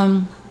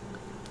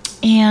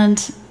 And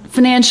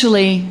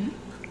financially,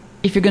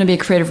 if you're going to be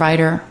a creative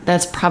writer,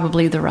 that's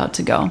probably the route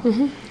to go.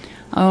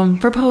 Mm-hmm.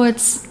 For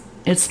poets,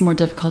 it's more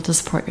difficult to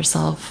support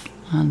yourself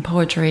on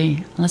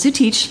poetry, unless you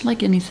teach,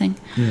 like anything.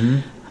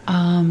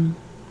 Mm-hmm.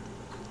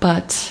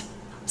 But,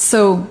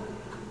 so,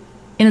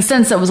 in a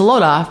sense, that was a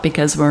load off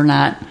because we're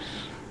not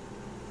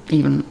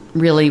even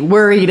really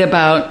worried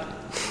about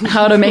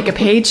how to make a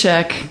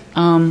paycheck,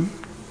 on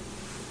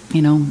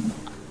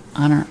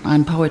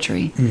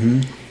poetry.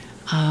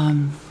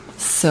 Mm-hmm.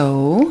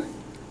 So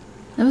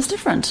it was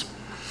different.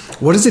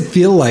 What does it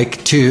feel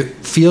like to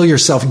feel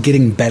yourself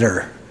getting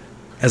better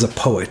as a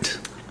poet?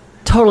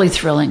 Totally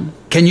thrilling.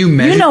 Can you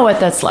measure? You know what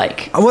that's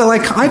like. Well,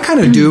 I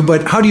kind of do,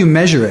 but how do you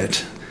measure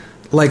it?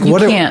 Like, you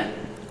can't.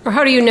 Or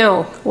how do you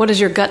know? What does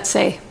your gut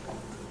say?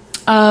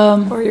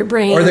 or your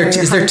brain? Or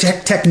is there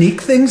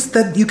technique things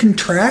that you can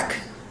track?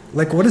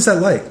 Like, what is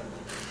that like?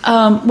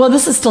 Well,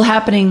 this is still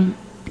happening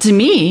to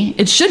me.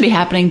 It should be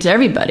happening to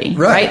everybody,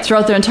 right?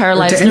 Throughout their entire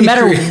lives, no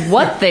matter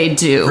what they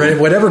do. Right,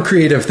 whatever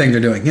creative thing they're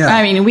doing, yeah.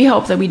 I mean, we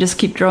hope that we just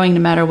keep growing no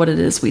matter what it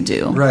is we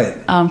do. Right.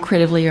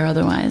 Creatively or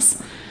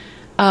otherwise.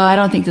 I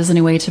don't think there's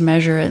any way to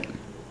measure it,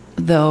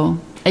 though.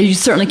 You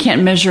certainly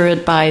can't measure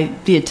it by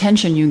the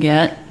attention you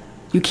get.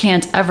 You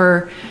can't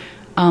ever...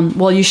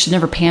 you should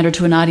never pander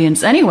to an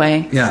audience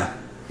anyway. Yeah.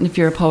 If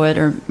you're a poet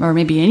or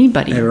maybe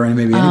anybody.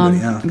 Maybe anybody,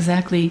 yeah.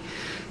 Exactly.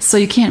 So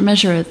you can't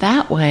measure it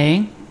that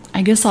way.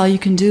 I guess all you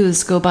can do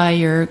is go by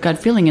your gut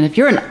feeling. And if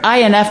you're an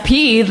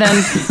INFP,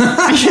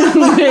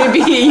 then maybe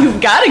you've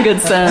got a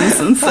good sense.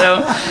 And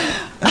so...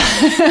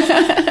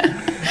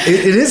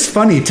 it is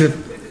funny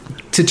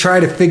to try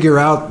to figure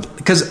out,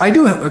 because I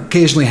do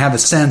occasionally have a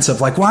sense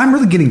of like, well, I'm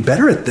really getting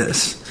better at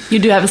this. You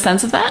do have a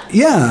sense of that?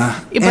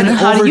 Yeah. But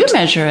how do you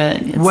measure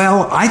it?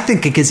 Well, I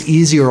think it gets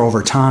easier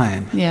over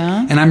time.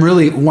 Yeah. And I'm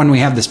really, when we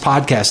have this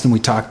podcast and we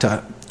talk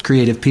to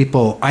creative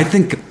people, I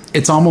think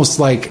it's almost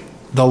like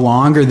the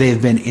longer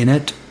they've been in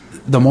it,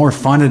 the more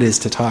fun it is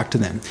to talk to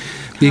them.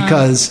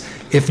 Because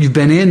if you've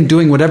been in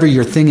doing whatever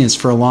your thing is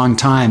for a long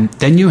time,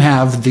 then you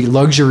have the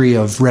luxury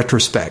of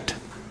retrospect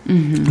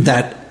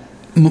that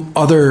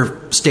other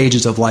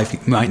stages of life you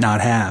might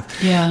not have.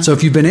 Yeah. So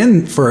if you've been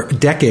in for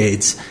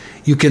decades,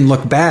 you can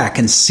look back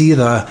and see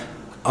the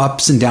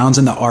ups and downs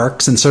and the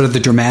arcs and sort of the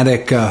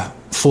dramatic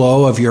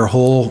flow of your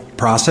whole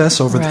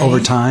process over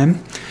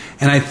time.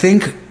 And I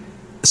think,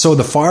 so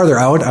the farther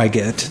out I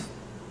get,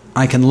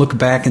 I can look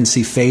back and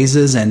see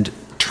phases and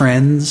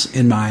trends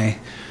in my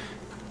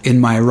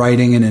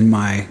writing and in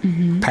my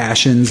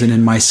passions and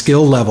in my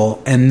skill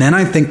level. And then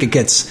I think it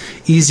gets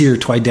easier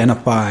to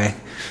identify,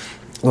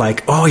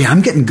 like, oh yeah,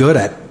 I'm getting good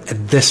at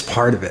this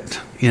part of it,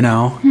 you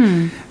know?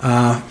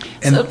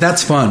 And so,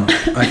 that's fun,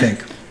 I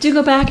think. Do you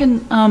go back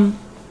and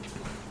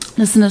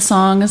listen to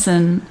songs,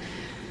 and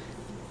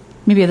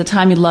maybe at the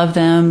time you love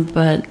them,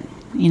 but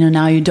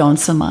now you don't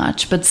so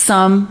much, but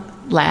some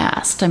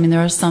last? I mean,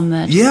 there are some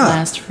that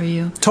last for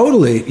you.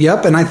 Totally.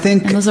 Yep. And I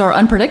think... And those are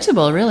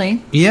unpredictable,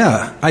 really.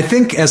 Yeah. I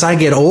think as I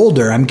get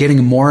older, I'm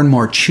getting more and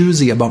more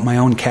choosy about my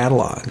own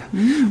catalog,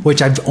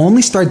 which I've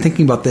only started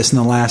thinking about this in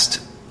the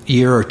last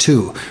year or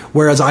two.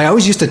 Whereas I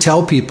always used to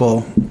tell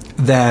people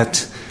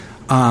that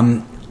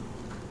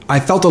I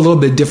felt a little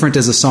bit different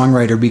as a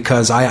songwriter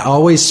because I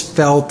always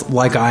felt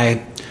like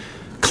I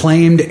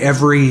claimed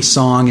every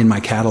song in my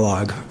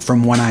catalog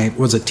from when I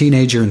was a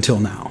teenager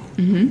until now.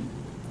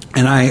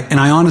 And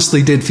I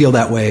honestly did feel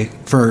that way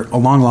for a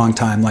long, long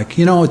time. Like,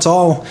 it's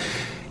all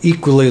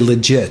equally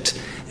legit.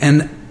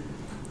 And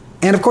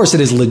of course it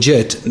is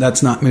legit.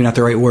 That's maybe not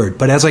the right word.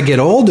 But as I get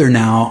older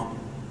now,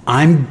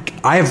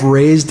 I've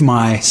raised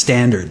my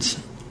standards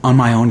on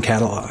my own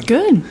catalog.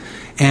 Good.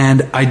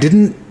 And I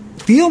didn't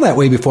feel that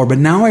way before, but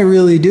now I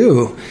really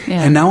do.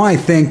 Yeah. And now I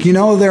think,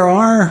 there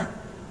are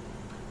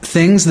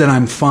things that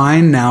I'm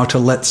fine now to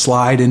let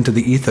slide into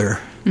the ether.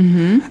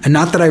 And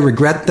not that I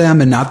regret them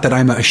and not that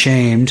I'm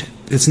ashamed.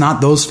 It's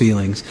not those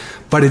feelings.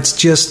 But it's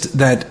just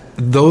that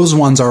those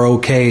ones are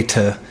okay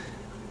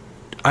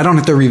I don't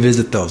have to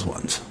revisit those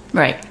ones.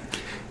 Right.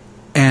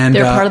 And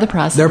they're part of the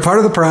process. They're part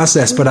of the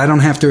process, but I don't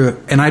have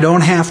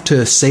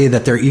to say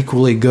that they're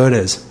equally good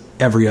as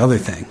every other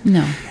thing.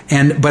 No.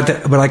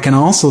 But I can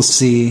also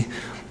see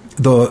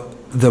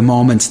the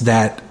moments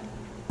that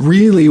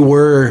really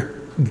were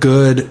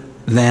good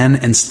then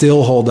and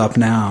still hold up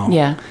now.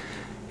 Yeah.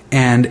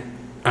 And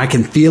I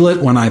can feel it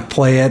when I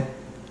play it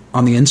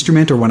on the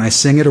instrument or when I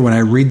sing it or when I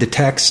read the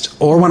text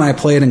or when I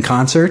play it in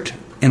concert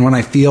and when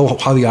I feel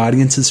how the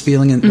audience is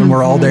feeling and when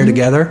we're all there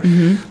together.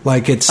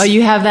 Like it's... Oh,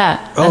 you have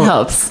that. That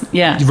helps.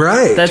 Yeah.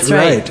 Right. That's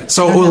right.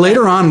 So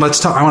later on,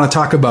 I want to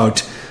talk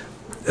about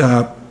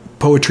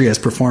poetry as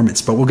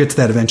performance, but we'll get to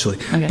that eventually.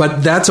 Okay.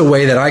 But that's a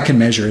way that I can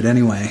measure it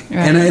anyway.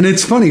 Right. And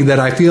it's funny that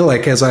I feel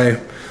like as I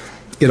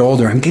get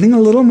older, I'm getting a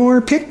little more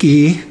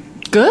picky.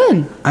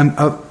 Good.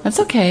 That's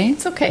okay.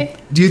 It's okay.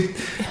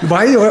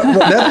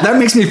 That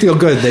makes me feel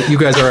good that you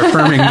guys are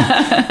affirming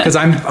because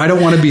I don't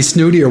want to be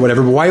snooty or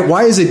whatever. But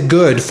why is it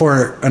good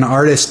for an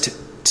artist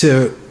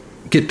to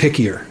get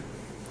pickier?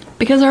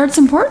 Because art's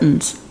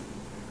important.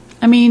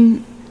 I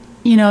mean,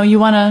 you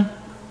want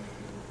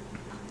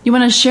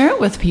to share it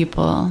with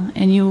people,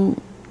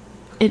 and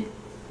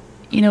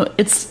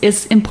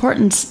it's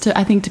important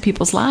to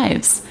people's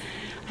lives.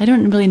 I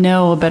don't really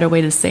know a better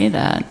way to say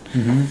that.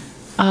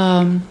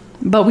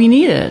 But we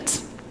need it.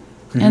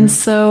 And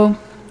so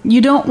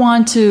you don't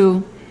want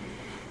to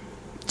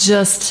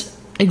just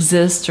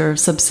exist or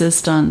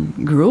subsist on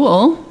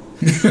gruel.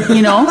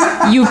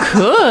 You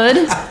could,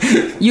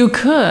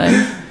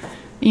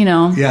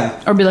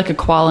 yeah. Or be like a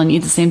koala and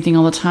eat the same thing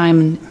all the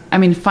time. I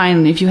mean,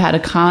 fine, if you had a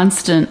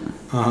constant,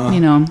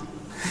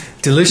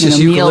 delicious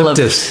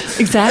eucalyptus.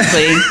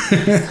 Exactly.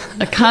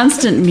 A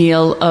constant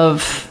meal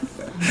of,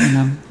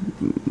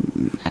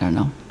 I don't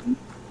know,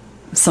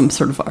 some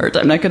sort of art.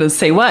 I'm not going to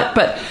say what,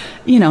 but,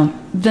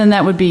 then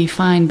that would be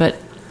fine. But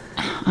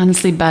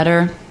honestly,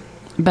 better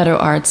better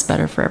art's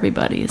better for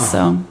everybody.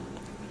 So,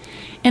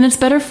 and it's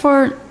better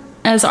for,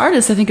 as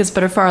artists, I think it's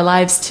better for our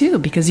lives too,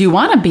 because you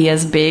want to be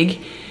as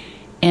big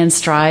and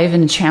strive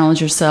and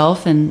challenge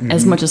yourself and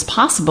as much as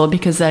possible,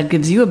 because that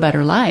gives you a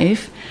better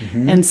life.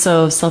 And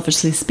so,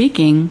 selfishly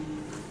speaking,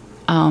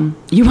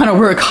 you want to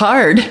work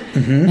hard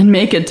and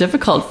make it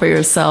difficult for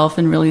yourself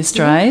and really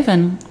strive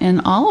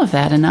and all of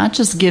that, and not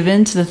just give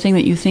in to the thing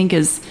that you think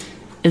is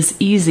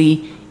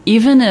easy,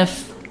 even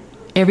if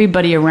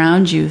everybody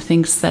around you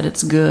thinks that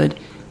it's good.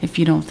 If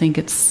you don't think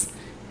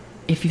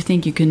if you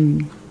think you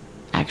can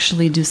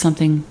actually do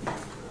something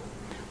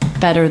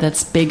better,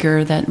 that's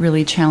bigger, that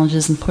really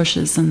challenges and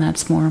pushes, and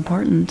that's more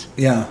important.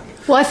 Yeah.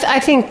 Well, I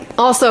think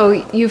also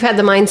you've had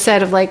the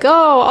mindset of like, oh,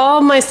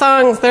 all my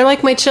songs, they're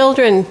like my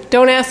children.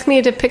 Don't ask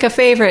me to pick a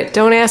favorite.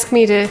 Don't ask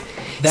me to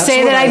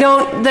say that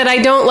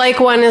I don't like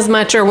one as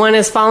much, or one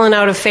has fallen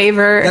out of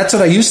favor. That's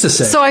what I used to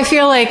say. So I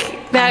feel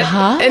like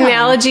that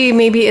analogy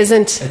maybe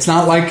isn't. It's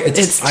not like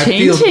it's I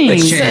changing. feel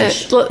it's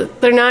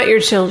changed. They're not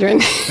your children.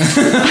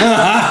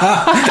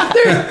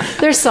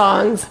 they're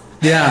songs.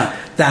 Yeah,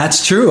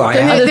 that's true.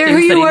 They're who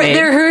you were.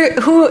 They're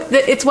who.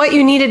 It's what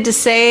you needed to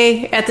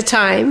say at the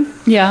time.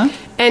 Yeah.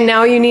 And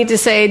now you need to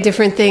say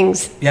different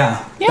things.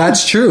 Yeah,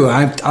 that's true.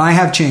 I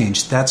have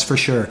changed. That's for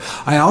sure.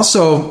 I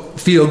also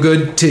feel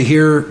good to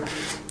hear.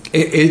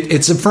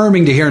 It's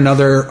affirming to hear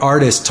another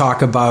artist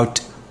talk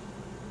about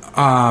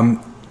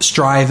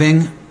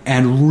striving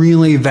and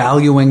really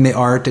valuing the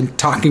art, and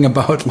talking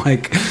about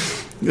like,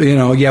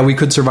 we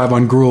could survive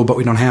on gruel, but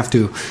we don't have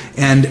to.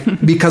 And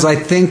because I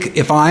think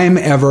if I'm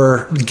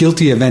ever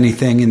guilty of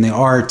anything in the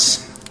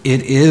arts,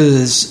 it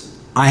is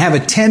I have a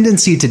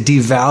tendency to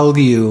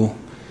devalue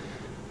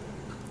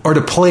or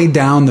to play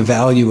down the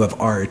value of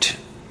art,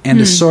 and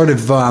to sort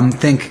of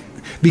think,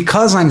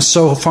 because I'm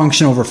so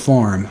function over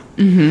form,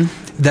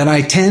 that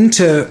I tend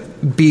to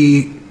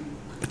be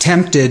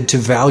tempted to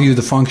value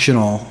the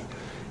functional.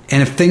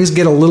 And if things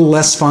get a little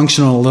less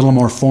functional, a little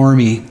more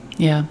formy,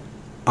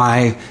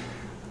 I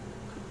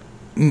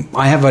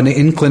have an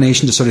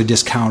inclination to sort of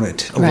discount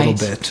it a little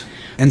bit.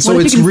 And so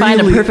what if it's you can really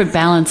find a perfect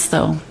balance,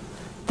 though?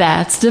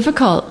 That's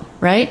difficult,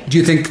 right? Do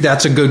you think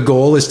that's a good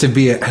goal? Is to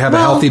have a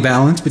healthy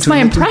balance between? It's my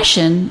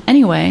impression,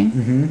 anyway.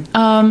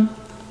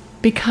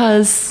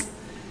 Because,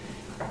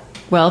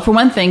 well, for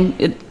one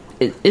thing,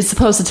 it's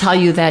supposed to tell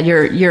you that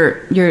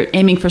you're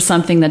aiming for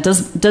something that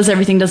does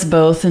everything, does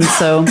both, and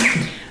so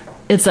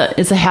it's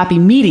a happy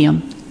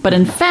medium. But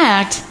in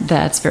fact,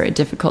 that's very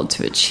difficult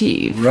to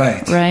achieve.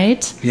 Right.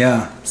 Right?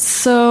 Yeah.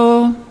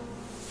 So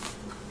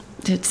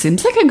it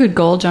seems like a good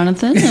goal,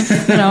 Jonathan.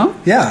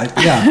 Yeah,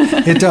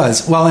 it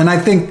does. Well, and I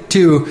think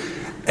too,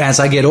 as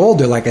I get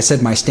older, like I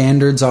said, my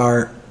standards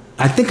I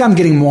think I'm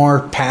getting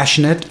more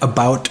passionate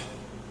about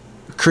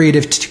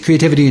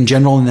creativity in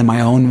general and then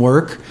my own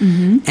work.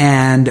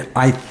 And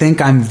I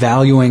think I'm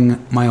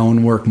valuing my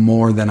own work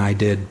more than I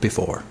did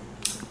before.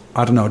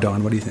 I don't know,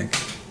 Dawn, what do you think?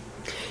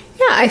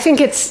 Yeah, I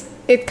think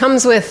it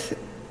comes with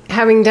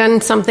having done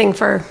something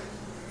for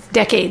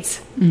decades.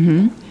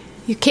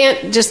 You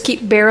can't just keep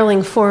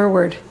barreling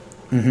forward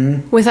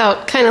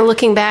without kind of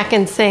looking back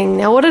and saying,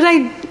 now what did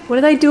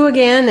I do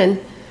again? And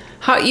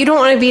how you don't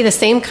want to be the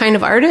same kind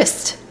of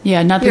artist.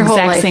 Yeah, not the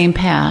exact same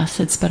path.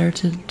 It's better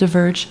to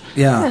diverge.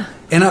 Yeah.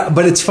 And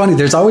but it's funny.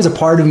 There's always a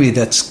part of me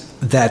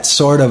that's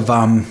sort of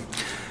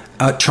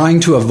trying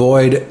to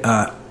avoid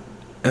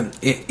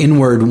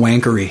inward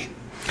wankery.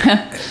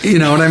 You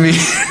know what I mean?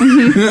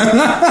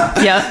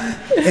 Yeah.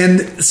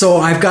 And so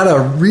I've got a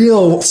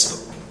real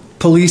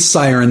police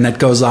siren that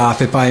goes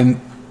off if I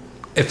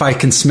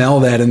can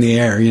smell that in the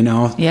air,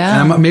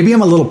 Yeah. And maybe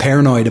I'm a little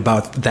paranoid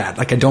about that.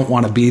 Like I don't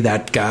want to be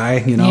that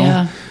guy,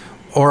 Yeah.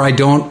 Or I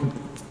don't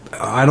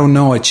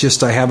know. It's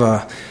just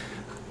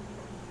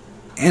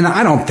and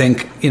I don't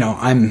think,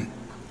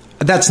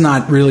 that's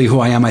not really who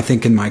I am, I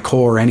think, in my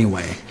core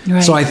anyway.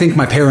 Right. So I think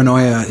my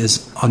paranoia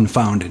is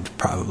unfounded,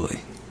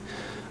 probably.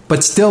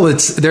 But still,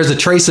 there's a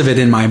trace of it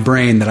in my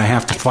brain that I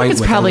have to fight with.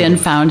 It's probably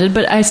unfounded,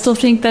 but I still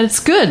think that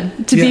it's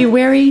good to be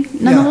wary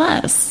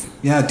nonetheless.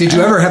 Yeah. Did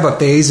you ever have a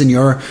phase in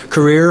your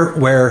career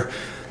where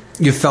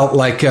you felt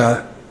like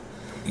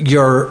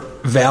your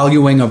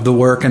valuing of the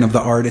work and of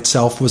the art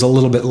itself was a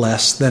little bit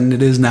less than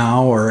it is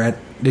now? Or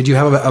did you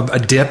have a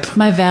dip?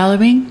 My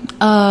valuing?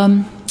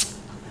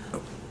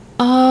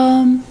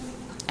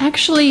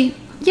 Actually,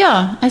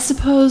 yeah, I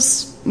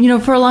suppose,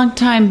 for a long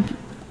time,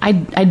 I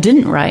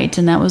didn't write,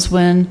 and that was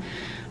when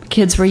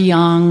kids were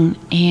young,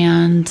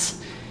 and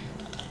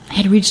I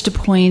had reached a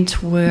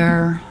point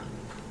where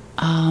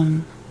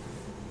I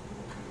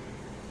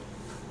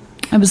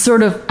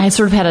sort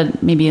of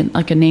had maybe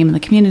a name in the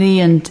community,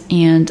 and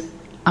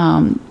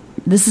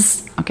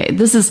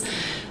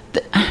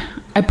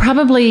I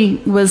probably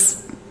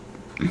was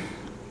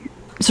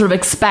sort of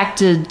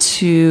expected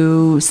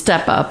to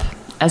step up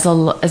as a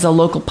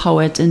local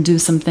poet and do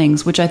some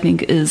things, which I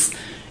think is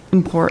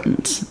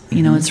important.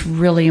 It's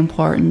really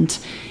important,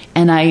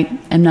 and I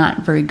am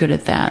not very good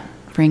at that,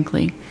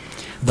 frankly.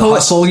 The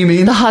hustle, you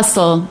mean? The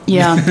hustle,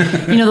 yeah.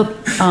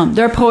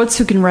 There are poets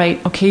who can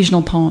write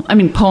occasional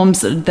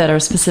poems that are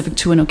specific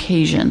to an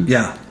occasion.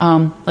 Yeah.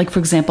 Like, for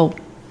example,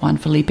 Juan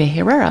Felipe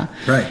Herrera.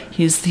 Right.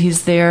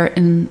 He's there,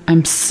 and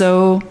I'm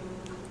so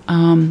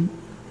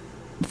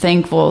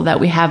thankful that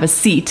we have a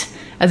seat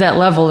at that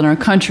level in our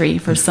country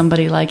for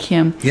somebody like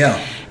him.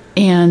 Yeah.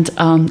 And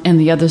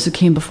the others who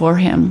came before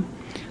him.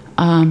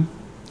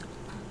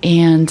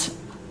 And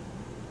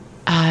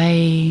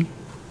I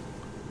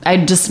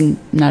just am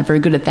not very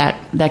good at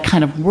that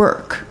kind of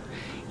work,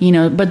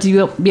 but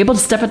to be able to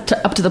step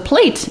up to the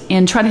plate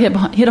and try to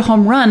hit a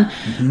home run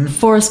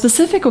for a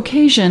specific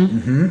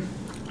occasion,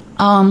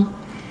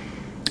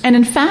 and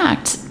in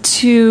fact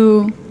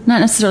to not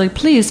necessarily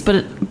please,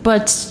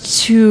 but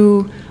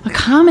to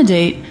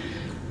accommodate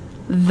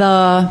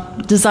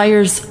the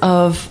desires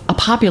of a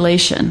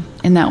population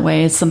in that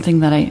way is something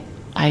that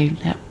I'm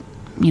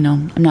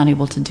not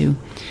able to do.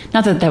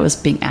 Not that was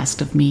being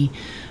asked of me.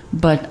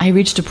 But I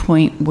reached a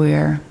point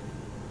where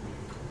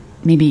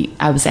maybe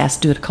I was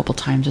asked to do it a couple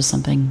times or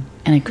something,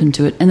 and I couldn't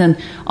do it. And then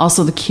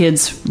also the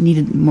kids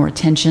needed more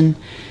attention.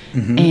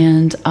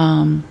 And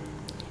I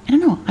don't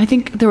know. I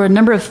think there were a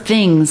number of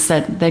things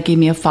that gave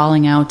me a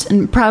falling out.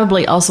 And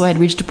probably also I had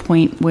reached a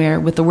point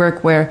with the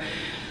work where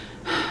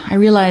I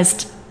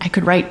realized I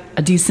could write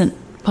a decent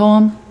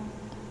poem.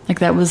 Like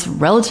that was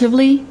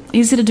relatively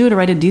easy to do, to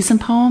write a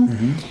decent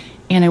poem.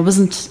 And I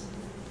wasn't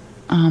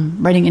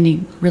writing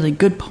any really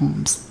good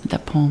poems at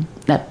that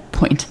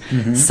point.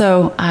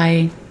 So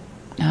I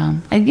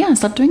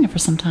stopped doing it for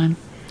some time.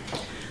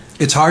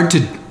 It's hard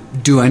to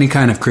do any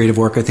kind of creative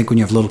work, I think, when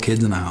you have little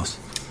kids in the house.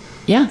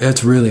 Yeah.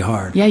 It's really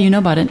hard. Yeah, you know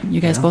about it.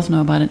 You guys both know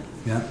about it.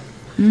 Yeah.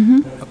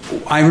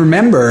 I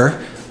remember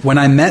when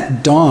I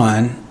met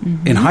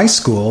Dawn in high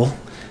school,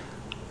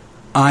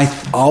 I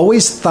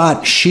always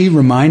thought she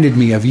reminded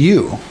me of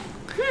you.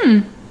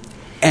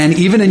 And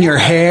even in your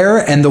hair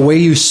and the way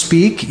you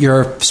speak,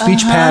 your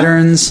speech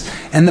patterns,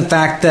 and the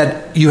fact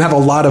that you have a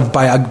lot of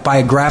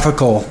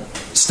biographical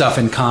stuff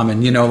in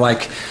common,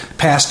 like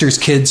pastors'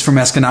 kids from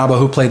Escanaba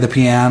who play the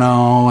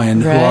piano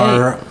and who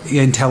are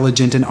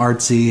intelligent and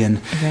artsy.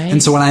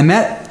 And so when I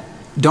met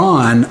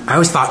Dawn, I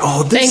always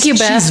thought, thank you,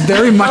 Beth. She's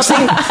very much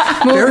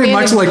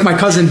like my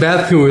cousin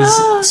Beth, who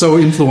is so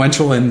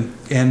influential and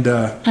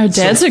our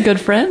dads are good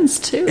friends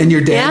too. And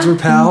your dads were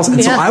pals.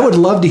 And so I would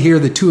love to hear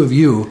the two of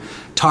you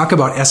talk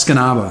about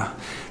Escanaba,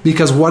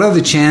 because what are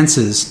the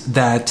chances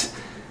that,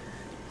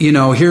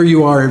 here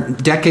you are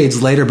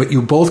decades later, but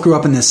you both grew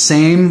up in the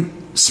same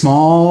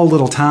small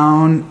little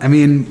town? I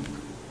mean,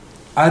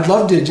 I'd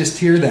love to just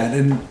hear that.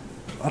 And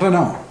I don't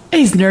know.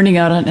 He's nerding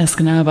out on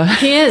Escanaba.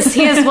 He is.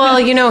 Well,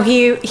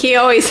 he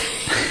always,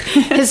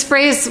 his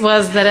phrase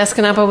was that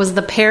Escanaba was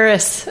the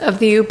Paris of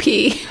the UP.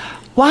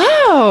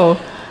 Wow.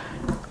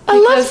 I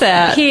love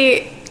that.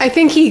 I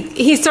think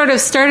he sort of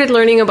started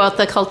learning about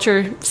the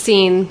culture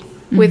scene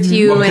with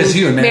you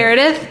and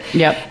Meredith.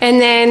 Yep.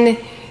 And then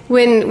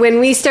when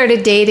we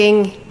started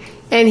dating,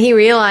 and he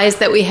realized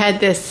that we had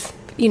this,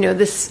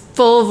 this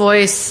full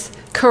voice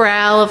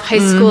chorale of high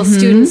school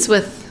students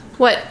with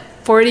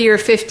 40 or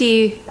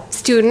 50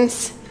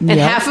 students, and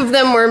half of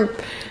them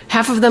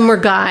were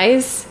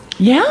guys.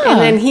 Yeah. And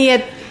then he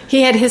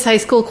had his high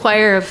school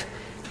choir of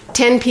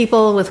 10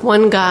 people with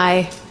one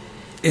guy.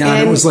 Yeah,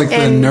 and it was like the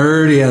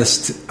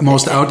nerdiest,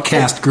 most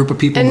outcast group of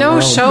people in the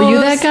world. Were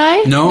you that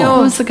guy? No.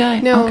 Who was the guy?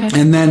 No. Okay.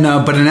 And then,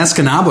 but in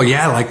Escanaba,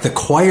 like the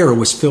choir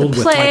was filled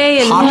with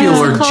like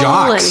popular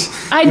jocks.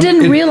 I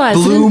didn't realize.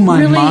 It blew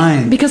my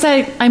mind. Because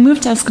I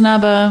moved to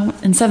Escanaba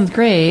in 7th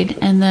grade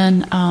and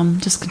then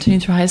just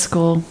continued through high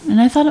school.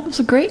 And I thought it was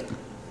a great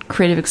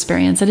creative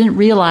experience. I didn't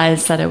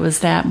realize that it was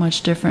that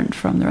much different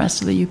from the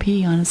rest of the UP,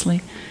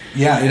 honestly.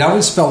 Yeah, it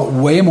always felt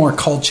way more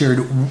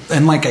cultured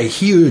and like a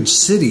huge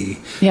city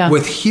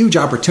with huge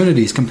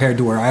opportunities compared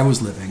to where I was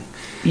living.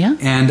 Yeah.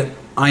 And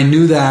I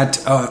knew that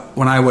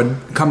when I would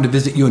come to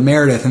visit you and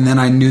Meredith, and then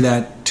I knew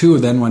that too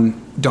then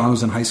when Dawn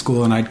was in high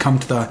school and I'd come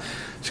to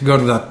go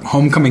to the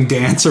homecoming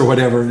dance or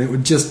whatever. It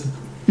would just,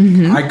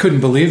 I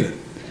couldn't believe it.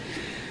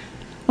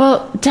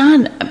 Well,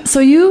 Dawn, so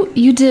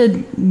you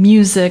did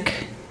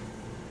music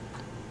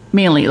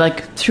mainly,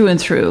 like through and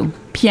through,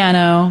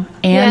 piano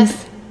and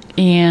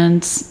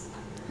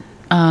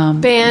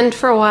band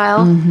for a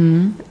while,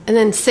 and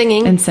then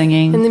singing in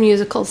the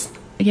musicals.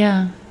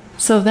 Yeah,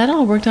 so that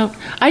all worked out.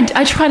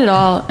 I tried it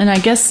all, and I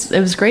guess it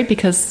was great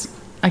because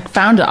I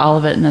found all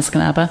of it in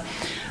Escanaba.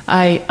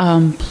 I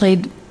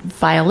played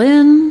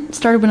violin,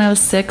 started when I was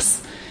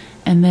 6,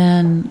 and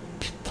then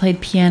played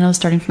piano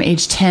starting from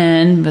age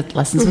 10 with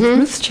lessons with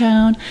Ruth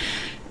Chown,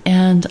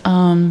 and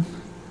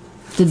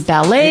did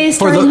ballet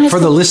for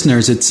the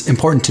listeners. It's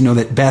important to know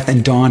that Beth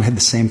and Dawn had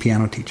the same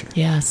piano teacher.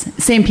 Yes,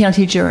 same piano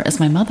teacher as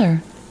my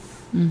mother.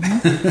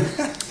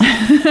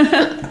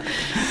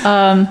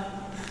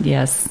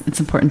 Yes,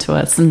 it's important to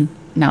us, and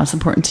now it's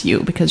important to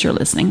you because you're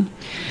listening.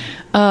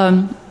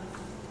 And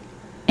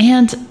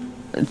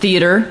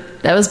theater,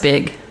 that was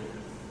big.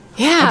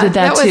 Yeah, I did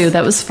that too.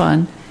 That was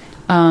fun.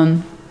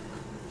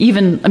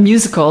 Even a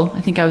musical. I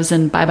think I was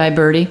in Bye Bye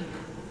Birdie.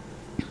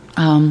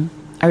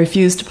 I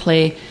refused to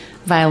play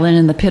violin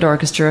in the pit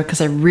orchestra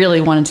because I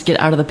really wanted to get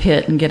out of the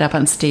pit and get up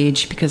on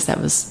stage because that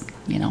was,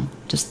 I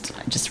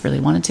just really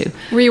wanted to.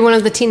 Were you one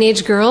of the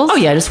teenage girls? Oh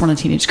yeah, I just one of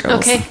the teenage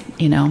girls. Okay.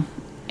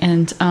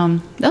 And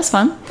that was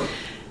fun.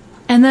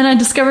 And then I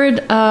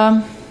discovered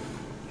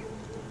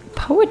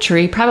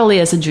poetry probably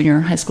as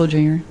a high school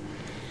junior.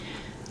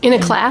 In a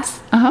class?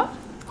 Uh-huh.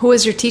 Who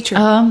was your teacher?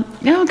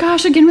 Oh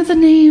gosh, again with the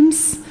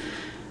names.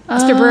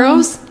 Mr.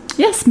 Burroughs?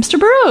 Yes, Mr.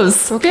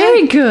 Burroughs. Okay.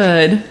 Very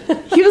good.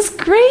 He was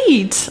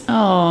great.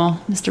 Oh,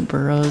 Mr.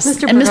 Burroughs.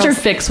 Mr. And Burroughs. Mr.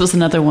 Fix was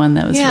another one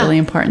that was Yeah. really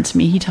important to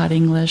me. He taught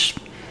English.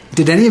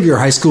 Did any of your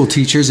high school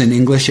teachers in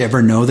English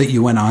ever know that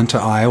you went on to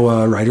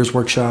Iowa Writers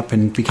Workshop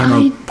and became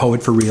a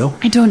poet for real?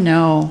 I don't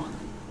know.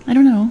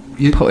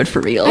 Poet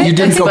for real. You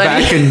didn't go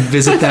Everybody. back and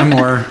visit them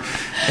or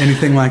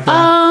anything like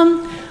that?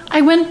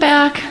 I went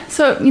back.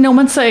 So, when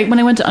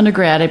I went to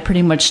undergrad, I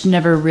pretty much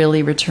never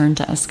really returned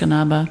to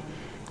Escanaba.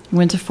 I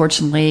went to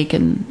Fortune Lake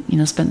and,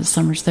 spent the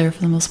summers there for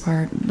the most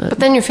part. But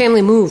then your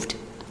family moved.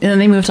 And then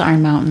they moved to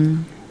Iron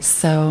Mountain.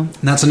 So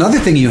And that's another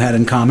thing you had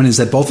in common is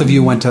that both of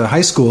you went to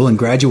high school and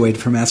graduated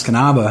from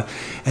Escanaba,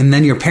 and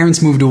then your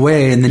parents moved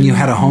away, and then you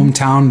had a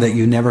hometown that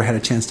you never had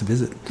a chance to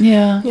visit.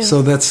 yeah.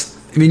 So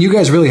you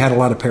guys really had a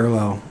lot of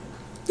parallel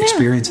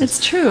experiences.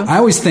 It's true. I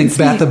always think,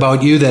 Beth,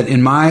 about you that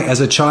as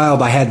a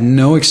child, I had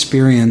no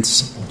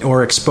experience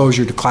or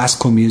exposure to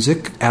classical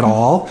music at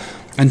all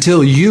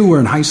until you were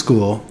in high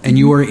school and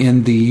you were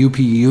in the UP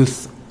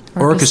Youth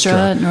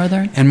Orchestra at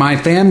Northern. And my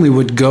family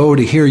would go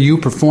to hear you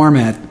perform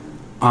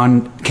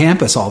on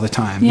campus all the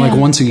time, Yeah. like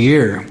once a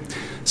year.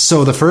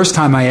 So the first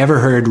time I ever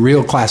heard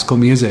real classical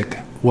music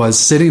was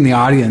sitting in the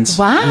audience,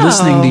 Wow.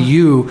 listening to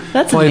you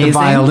That's play the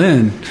amazing.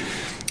 violin.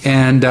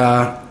 And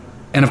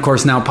of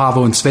course now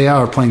Pavo and Svea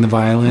are playing the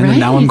violin, and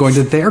now I'm Right. going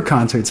to their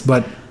concerts.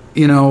 But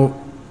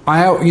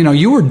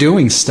you were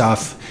doing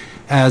stuff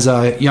as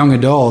a young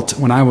adult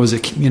when I was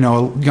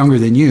younger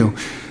than you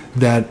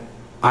that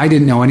I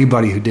didn't know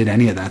anybody who did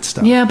any of that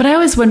stuff. Yeah, but I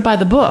always went by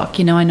the book.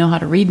 I know how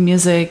to read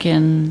music,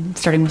 and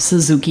starting with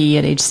Suzuki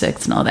at age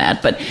 6 and all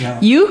that. But Yeah.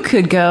 you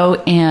could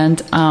go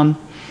and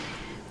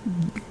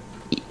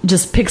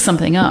just pick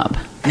something up.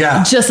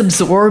 Yeah. Just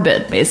absorb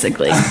it,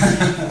 basically.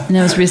 And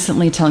I was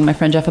recently telling my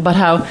friend Jeff about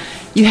how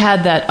you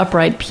had that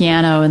upright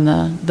piano in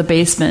the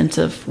basement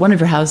of one of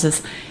your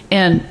houses.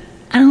 And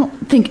I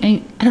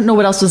don't know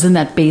what else was in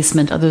that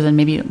basement other than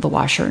maybe the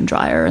washer and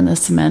dryer and the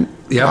cement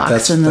Yep, blocks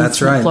that's- in the that's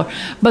cement right. floor.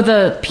 But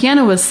the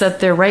piano was set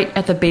there right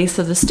at the base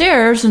of the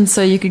stairs, and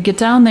so you could get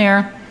down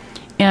there,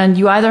 and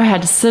you either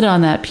had to sit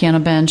on that piano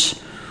bench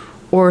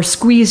or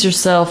squeeze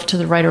yourself to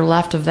the right or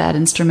left of that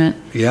instrument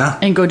Yeah.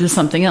 and go do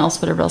something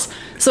else, whatever else.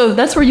 So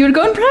that's where you would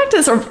go and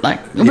practice, or it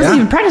wasn't Yeah.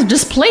 even practice,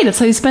 just play. That's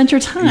how you spent your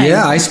time.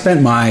 Yeah, I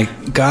spent my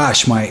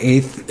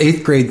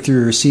eighth grade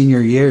through senior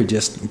year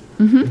just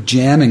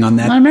jamming on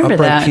that I remember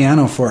upright that.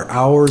 piano for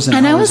hours and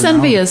And I hours. was and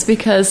envious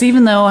because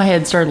even though I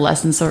had started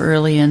lessons so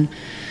early and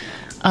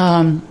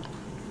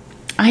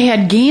I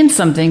had gained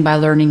something by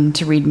learning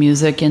to read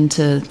music and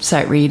to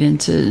sight read and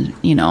to,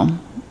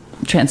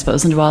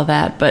 transpose and do all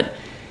that, but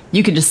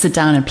you could just sit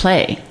down and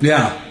play.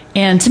 Yeah.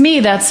 And to me,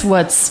 that's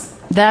what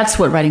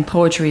writing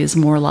poetry is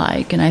more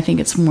like, and I think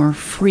it's more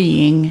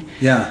freeing.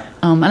 Yeah.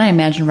 And I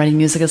imagine writing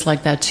music is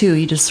like that too.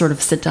 You just sort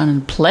of sit down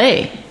and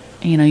play.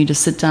 You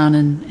just sit down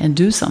and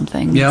do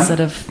something Yeah. instead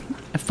of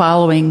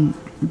following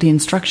the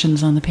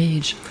instructions on the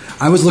page.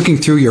 I was looking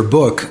through your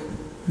book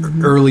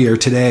earlier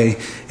today,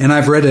 and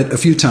I've read it a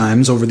few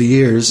times over the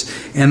years,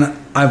 and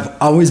I've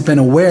always been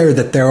aware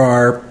that there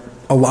are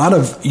a lot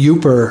of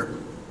Uper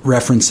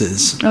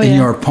references in yeah.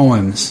 your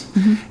poems.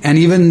 And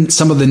even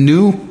some of the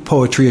new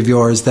poetry of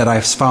yours that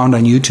I've found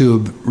on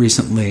YouTube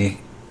recently,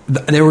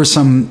 there were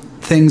some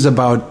things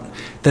about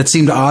that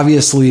seemed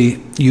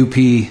obviously UP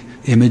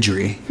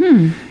imagery.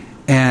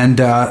 And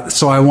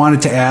so I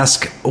wanted to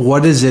ask,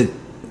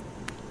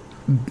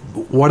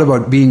 what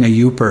about being a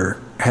Uper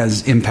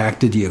has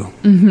impacted you?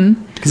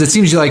 Because it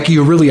seems like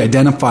you really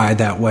identify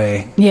that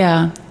way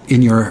Yeah,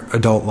 in your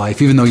adult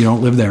life, even though you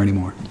don't live there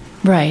anymore.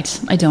 right.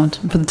 I don't,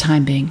 for the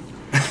time being.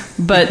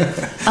 But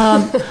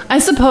I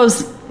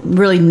suppose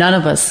really none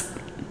of us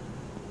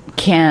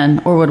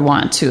can or would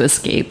want to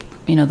escape,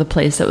 the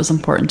place that was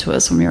important to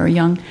us when we were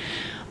young.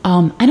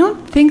 I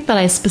don't think that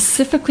I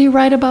specifically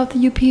write about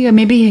the UP. I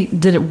maybe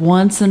did it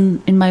once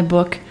in my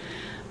book.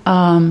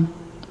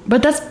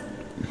 But that's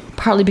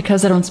partly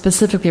because I don't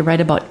specifically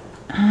write about,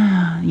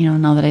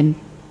 now that I'm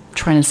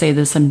trying to say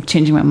this, I'm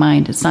changing my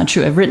mind. It's not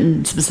true. I've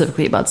written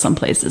specifically about some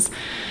places.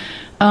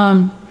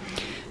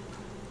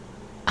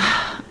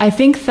 I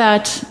think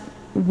that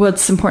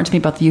what's important to me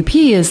about the UP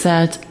is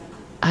that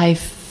I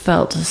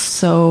felt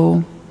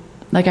so,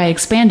 like I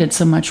expanded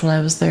so much while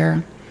I was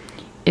there.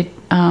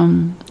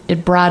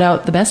 It brought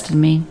out the best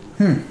in me.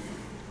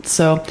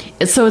 So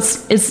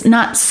it's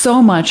not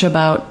so much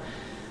about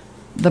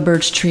the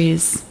birch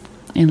trees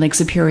in Lake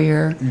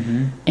Superior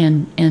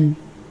and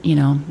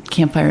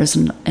campfires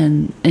and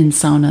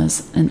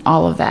saunas and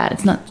all of that.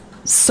 It's not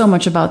so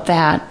much about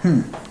that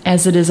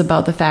as it is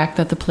about the fact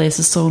that the place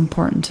is so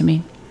important to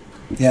me.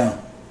 Yeah.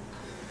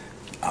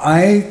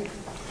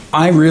 I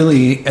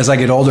really, as I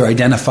get older,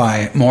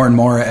 identify more and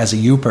more as a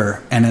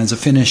Yooper and as a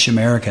Finnish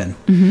American.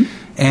 Mm-hmm.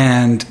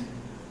 And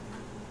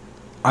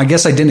I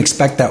guess I didn't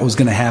expect that was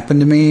going to happen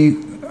to me.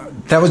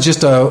 That was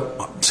just a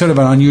sort of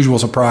an unusual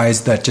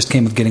surprise that just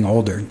came with getting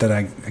older that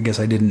I guess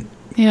I didn't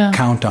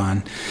count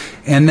on.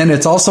 And then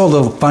it's also a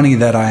little funny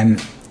that I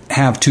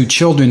have two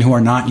children who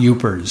are not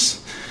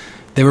Yoopers.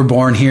 They were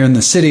born here in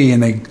the city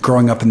and they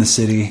growing up in the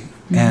city.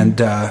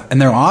 Mm-hmm.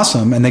 And they're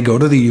awesome, and they go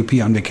to the UP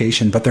on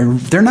vacation, but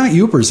they're not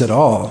Yoopers at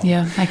all.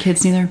 Yeah, my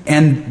kids neither.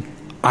 And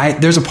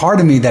there's a part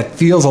of me that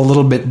feels a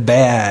little bit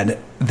bad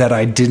that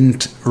I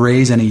didn't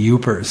raise any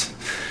Yoopers.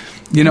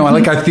 You know,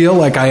 mm-hmm. I feel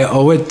like I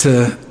owe it to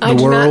the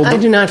world. I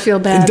do not feel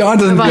bad. Dawn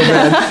doesn't feel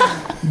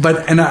bad.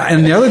 But and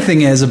the other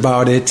thing is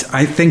about it,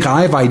 I think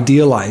I've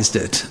idealized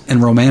it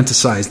and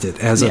romanticized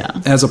it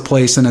as a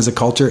place and as a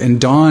culture. And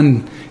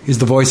Dawn is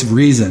the voice of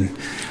reason,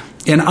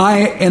 and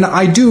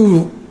I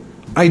do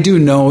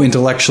know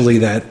intellectually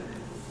that,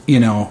 you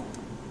know,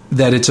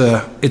 that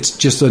it's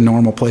just a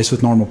normal place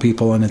with normal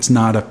people and it's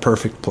not a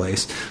perfect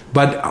place.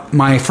 But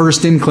my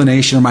first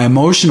inclination or my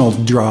emotional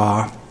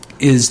draw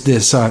is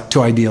this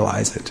to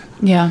idealize it.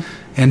 Yeah.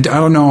 And I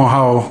don't know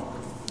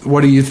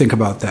what do you think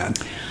about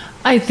that?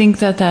 I think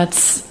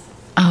that's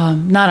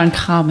not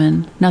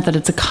uncommon. Not that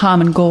it's a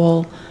common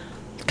goal.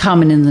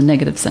 Common in the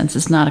negative sense.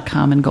 It's not a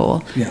common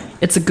goal. Yeah.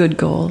 It's a good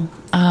goal.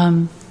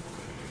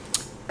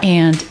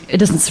 And it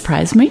doesn't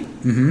surprise me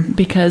mm-hmm.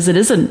 because it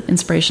is an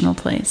inspirational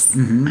place.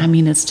 Mm-hmm. I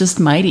mean, it's just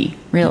mighty,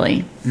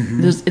 really.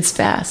 Mm-hmm. It's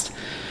vast.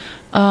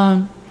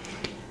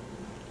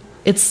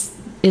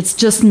 It's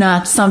just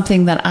not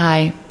something that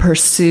I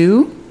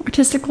pursue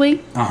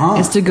artistically. Uh-huh.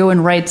 Is to go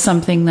and write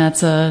something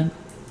that's about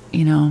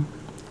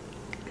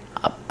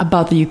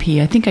the UP.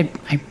 I think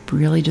I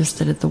really just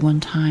did it the one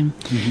time.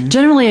 Mm-hmm.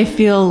 Generally, I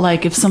feel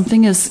like if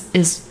something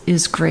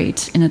is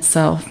great in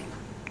itself,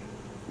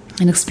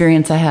 an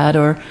experience I had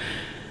or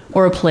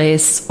a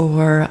place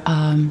or,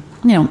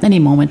 any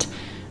moment,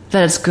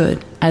 that it's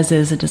good as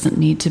is. It doesn't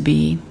need to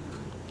be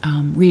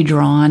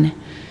redrawn,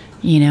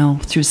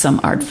 through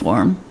some art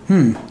form.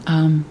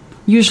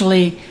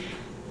 Usually,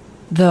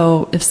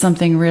 though, if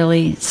something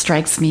really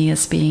strikes me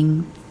as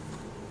being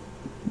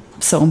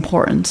so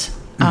important,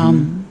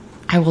 mm-hmm.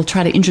 I will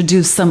try to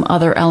introduce some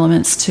other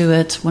elements to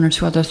it, one or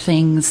two other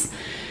things,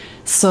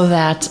 so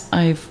that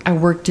I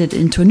worked it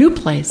into a new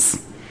place.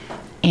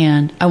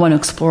 And I want to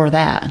explore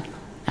that.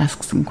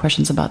 Ask some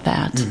questions about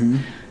that.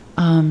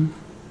 Mm-hmm.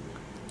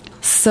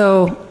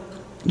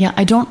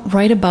 I don't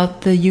write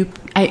about the UP.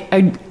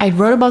 I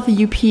wrote about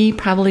the UP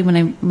probably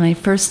when I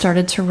first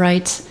started to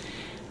write,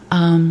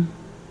 poems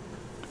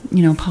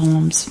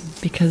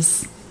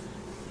because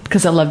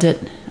I loved it.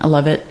 I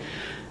love it.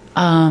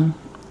 And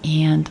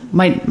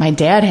my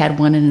dad had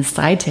one in his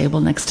side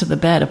table next to the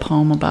bed, a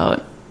poem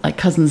about like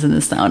cousins in the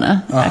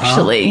sauna. Uh-huh.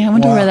 Actually, I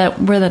wonder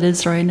where that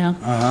is right now.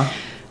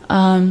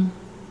 Uh-huh.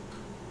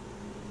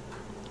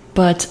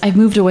 But I've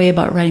moved away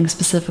about writing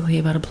specifically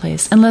about a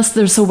place, unless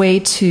there's a way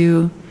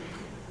to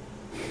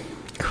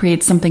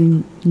create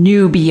something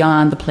new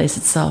beyond the place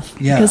itself.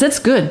 Yeah. Because it's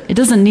good. It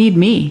doesn't need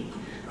me.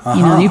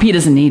 Uh-huh. The UP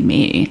doesn't need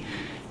me.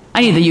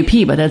 I need the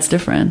UP, but that's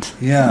different.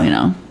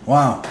 Yeah.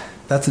 Wow.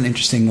 That's an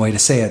interesting way to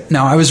say it.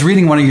 Now, I was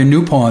reading one of your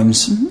new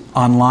poems mm-hmm.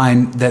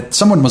 online that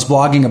someone was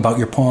blogging about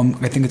your poem.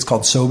 I think it's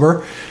called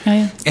Sober. Oh,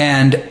 yeah.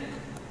 And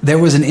there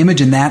was an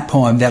image in that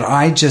poem that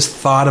I just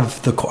thought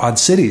of the Quad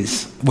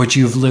Cities, which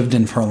you've lived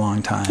in for a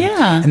long time.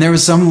 Yeah. And there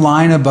was some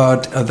line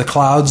about the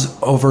clouds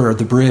over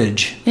the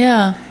bridge.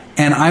 Yeah.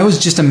 And I was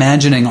just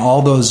imagining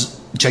all those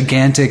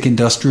gigantic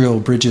industrial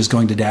bridges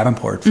going to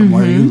Davenport from mm-hmm.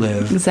 where you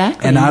live.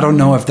 Exactly. And I don't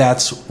know if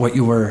that's what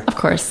you were... Of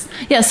course.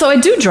 Yeah, so I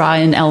do draw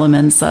in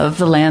elements of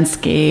the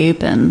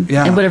landscape and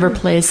whatever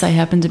place I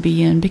happen to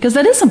be in, because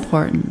that is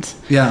important.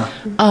 Yeah.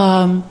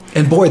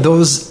 And boy,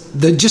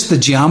 just the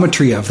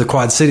geometry of the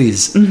Quad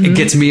Cities, mm-hmm. it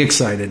gets me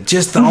excited.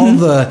 Just mm-hmm. all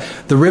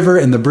the river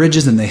and the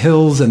bridges and the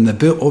hills and the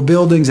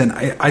buildings, and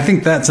I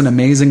think that's an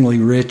amazingly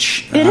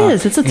rich... It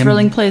is. It's a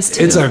thrilling place,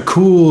 too. It's a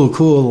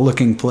cool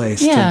looking place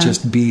to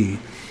just be.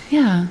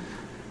 Yeah.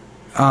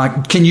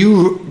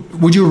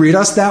 Would you read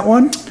us that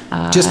one?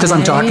 Just because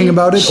I'm talking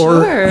about it?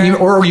 Sure.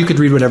 Or you could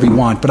read whatever you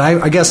want. But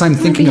I guess I'm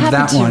thinking of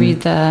that one. I'd be happy to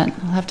read that.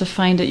 I'll have to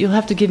find it. You'll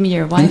have to give me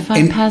your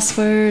Wi-Fi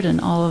password and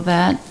all of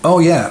that. Oh,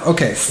 yeah.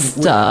 Okay.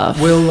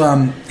 Stuff.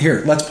 We'll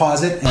here, let's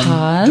pause it. And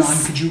pause.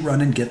 John, could you run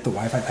and get the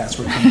Wi-Fi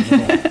password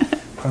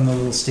from the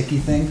little sticky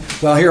thing?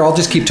 Well, here, I'll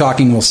just keep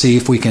talking. We'll see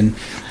if we can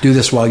do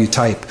this while you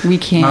type. We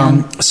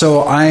can.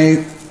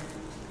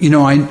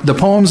 The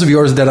poems of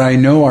yours that I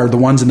know are the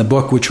ones in the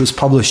book, which was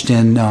published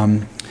in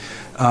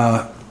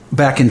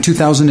back in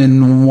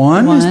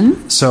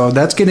 2001. So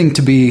that's getting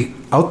to be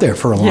out there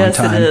for a long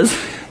time. Yes, it is.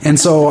 And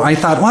so I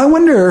thought, I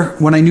wonder,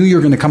 when I knew you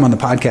were going to come on the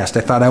podcast,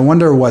 I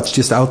wonder what's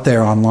just out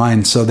there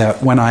online so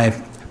that when I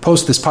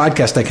post this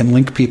podcast, I can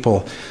link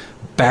people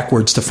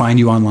backwards to find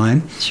you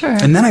online. Sure.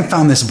 And then I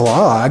found this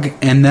blog,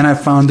 and then I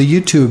found the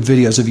YouTube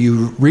videos of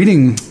you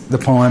reading the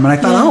poem, and I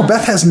thought, oh,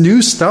 Beth has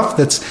new stuff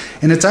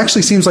and it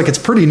actually seems like it's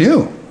pretty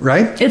new,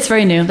 right? It's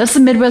very new. That's the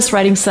Midwest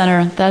Writing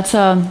Center.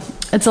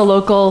 It's a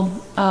local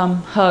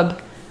hub.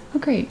 Oh,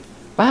 great.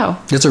 Wow.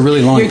 It's a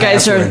really long You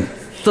guys password. are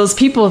those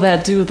people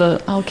that do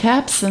the all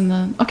caps and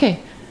the... Okay.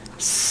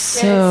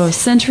 So,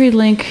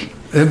 CenturyLink...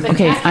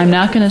 Okay, I'm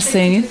not going to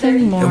say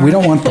anything more. We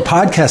don't want the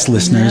podcast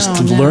listeners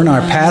to learn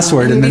our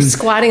password and and be then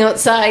squatting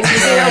outside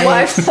using our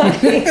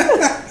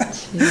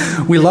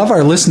Wi-Fi. we love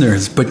our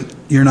listeners, but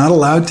you're not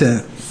allowed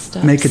to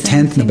make a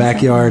tent in the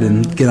backyard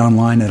and get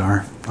online on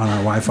our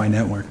Wi-Fi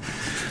network.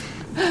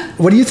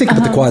 What do you think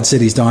about the Quad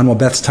Cities, Dawn, while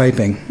Beth's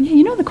typing? Yeah,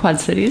 you know the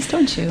Quad Cities,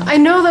 don't you? I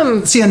know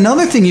them. See,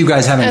 another thing you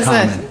guys have in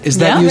common is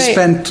that you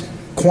spent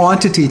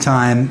quantity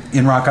time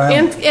in Rock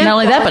Island. And not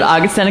only that, but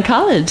Augustana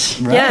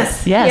College. Right.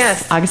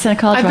 Yes. Augustana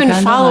College. I've Rock been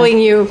Island, following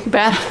you,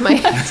 Beth, my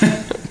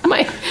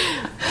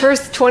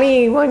first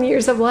 21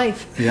 years of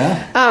life.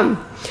 Yeah.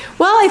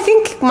 Well, I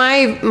think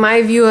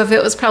my view of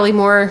it was probably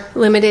more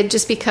limited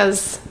just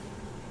because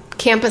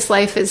campus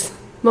life is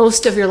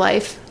most of your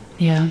life.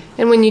 Yeah.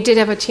 And when you did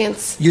have a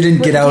chance... You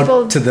didn't get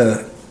out to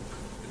the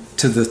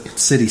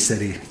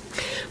city.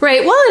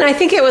 Right. Well, and I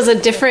think it was a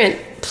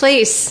different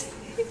place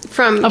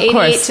from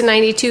 88 to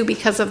 92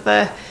 because of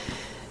the,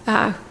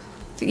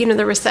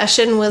 the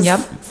recession was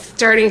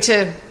starting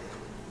to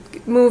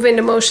move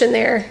into motion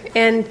there.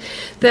 And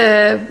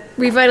the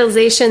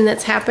revitalization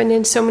that's happened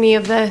in so many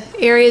of the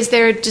areas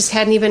there just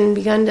hadn't even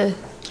begun to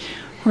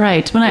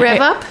rev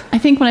up. I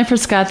think when I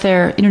first got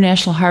there,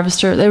 International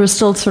Harvester, they were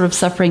still sort of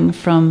suffering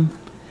from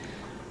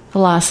the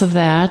loss of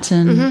that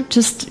and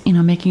just,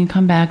 making a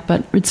comeback.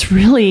 But it's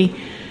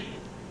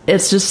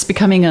just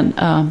becoming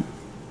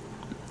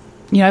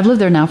I've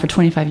lived there now for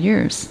 25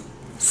 years,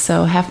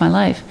 so half my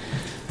life.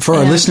 For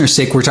our listeners'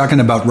 sake, we're talking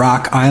about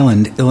Rock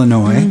Island,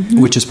 Illinois,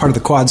 which is part of the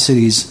Quad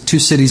Cities, 2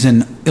 cities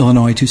in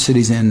Illinois, 2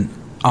 cities in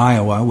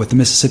Iowa, with the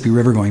Mississippi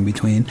River going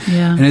between.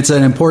 Yeah. And it's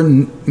an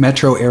important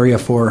metro area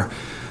for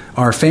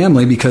our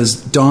family because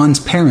Dawn's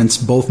parents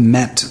both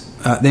met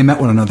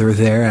one another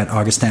there at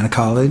Augustana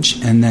College,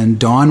 and then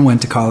Dawn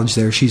went to college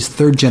there. She's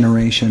 3rd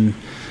generation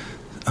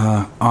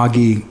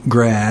Augie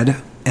grad,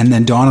 and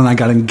then Dawn and I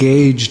got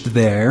engaged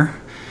there.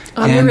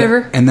 On the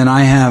river. And then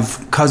I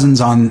have cousins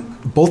on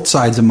both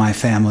sides of my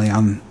family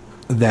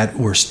that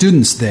were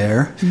students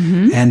there.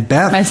 And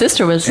Beth... My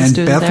sister was a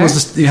student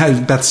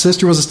there. Beth's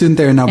sister was a student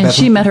there. And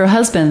she met her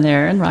husband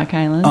there in Rock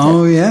Island.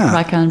 Oh, yeah.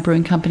 Rock Island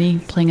Brewing Company,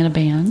 playing in a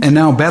band. And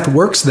now Beth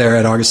works there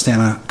at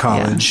Augustana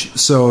College. Yeah.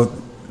 So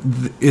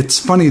it's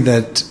funny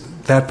that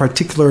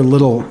particular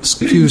little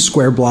few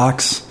square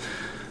blocks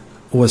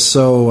was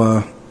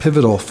so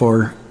pivotal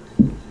for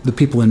the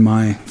people in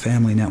my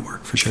family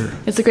network, for sure.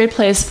 It's a great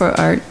place for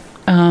art.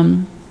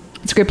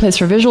 It's a great place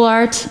for visual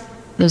art.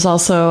 There's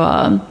also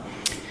a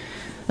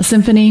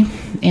symphony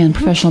and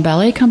professional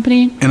ballet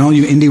company. And all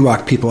you indie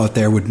rock people out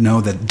there would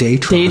know that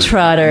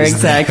Daytrotter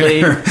exactly.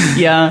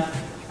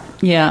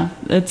 Yeah.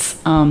 It's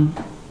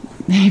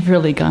they've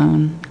really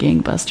gone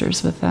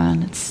gangbusters with that.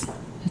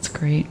 It's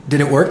great.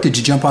 Did it work? Did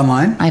you jump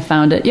online? I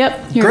found it.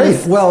 Yep. Here Great. it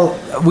is. Well,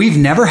 we've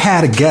never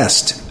had a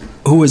guest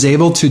who was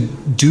able to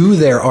do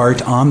their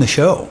art on the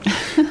show,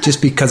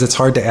 just because it's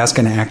hard to ask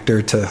an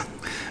actor to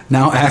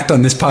now act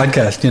on this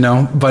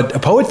podcast, But a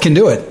poet can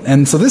do it,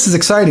 and so this is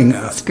exciting.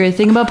 It's a great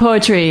thing about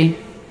poetry.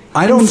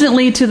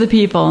 Instantly to the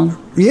people.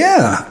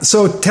 Yeah.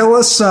 So tell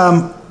us.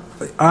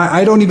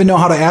 I don't even know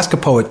how to ask a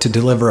poet to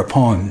deliver a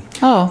poem.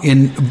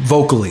 In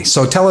vocally.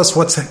 So tell us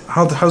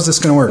how's this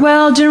going to work?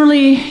 Well,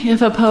 generally,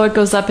 if a poet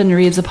goes up and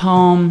reads a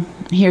poem,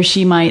 he or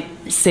she might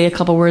say a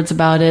couple words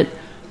about it,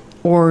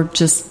 or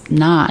just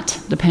not,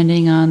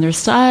 depending on their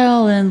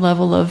style and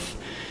level of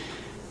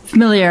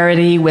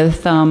familiarity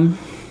with,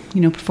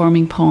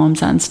 performing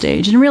poems on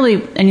stage. And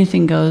really,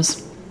 anything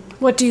goes.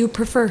 What do you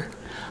prefer?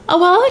 Oh,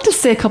 well, I like to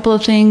say a couple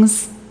of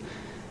things.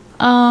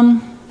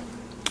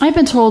 I've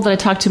been told that I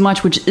talk too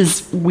much, which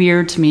is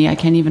weird to me. I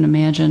can't even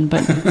imagine.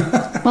 But,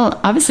 well,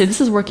 obviously, this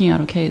is working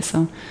out okay,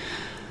 so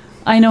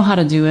I know how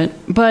to do it.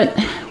 But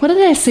what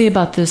did I say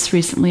about this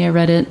recently? I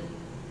read it.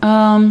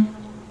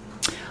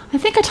 I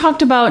think I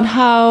talked about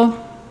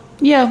how,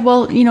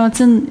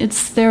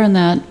 it's there in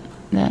that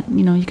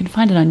you can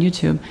find it on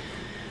YouTube.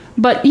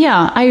 But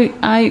yeah,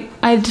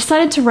 I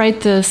decided to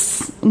write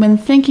this when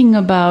thinking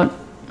about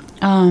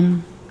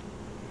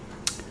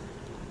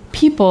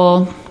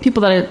people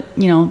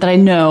that I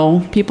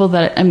know, people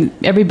that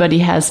everybody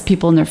has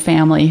people in their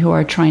family who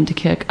are trying to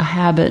kick a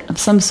habit of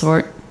some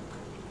sort,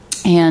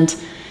 and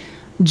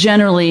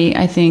generally,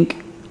 I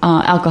think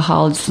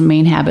alcohol is the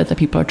main habit that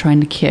people are trying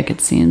to kick.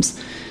 It seems.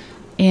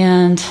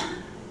 And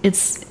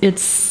it's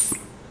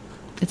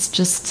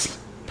just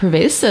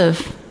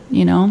pervasive,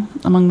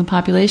 among the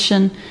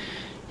population.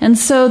 And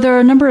so there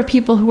are a number of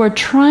people who are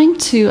trying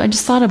to, I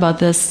just thought about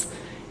this,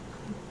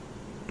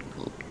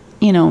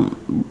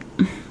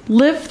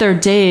 live their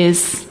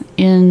days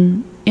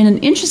in an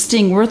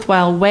interesting,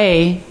 worthwhile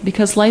way,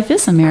 because life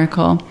is a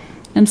miracle.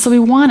 And so we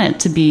want it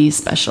to be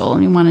special,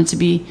 and we want it to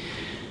be,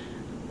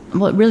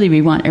 well, really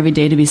we want every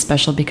day to be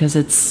special because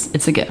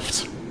it's a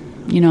gift,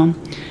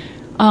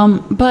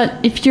 But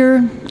if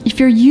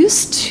you're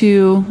used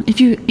to,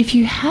 if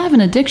you have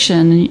an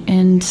addiction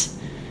and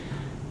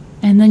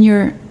then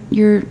you're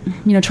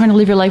trying to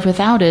live your life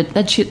without it,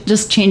 that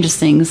just changes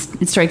things.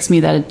 It strikes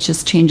me that it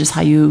just changes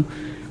how you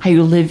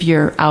live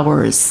your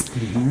hours,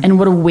 and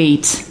what a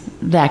weight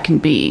that can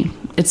be.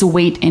 It's a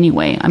weight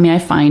anyway. I mean, I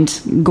find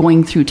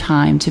going through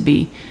time to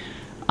be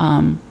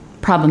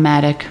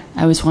problematic.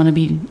 I always want to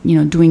be,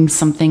 doing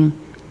something,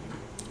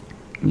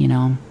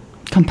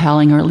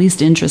 compelling or at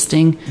least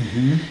interesting,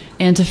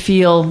 and to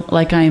feel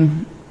like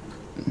I'm,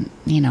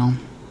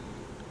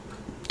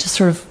 just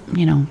sort of,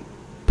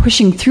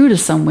 pushing through to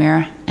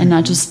somewhere and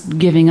not just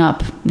giving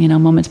up,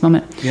 moment to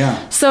moment.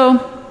 Yeah. So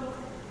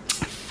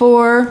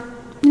for,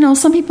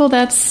 some people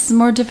that's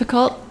more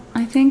difficult,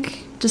 I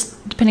think, just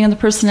depending on the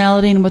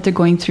personality and what they're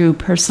going through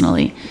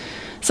personally.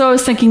 So I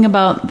was thinking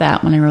about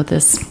that when I wrote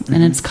this,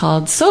 and it's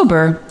called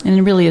Sober,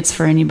 and really it's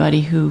for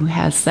anybody who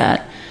has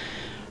that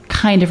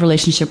kind of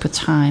relationship with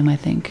time, I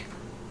think.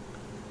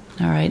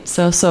 All right,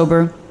 so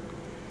sober.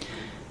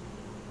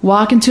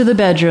 Walk into the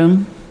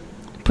bedroom,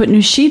 put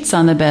new sheets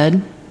on the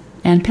bed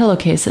and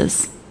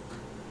pillowcases.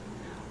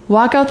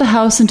 Walk out the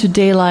house into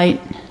daylight,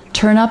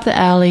 turn up the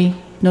alley,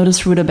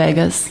 notice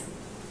rutabagas.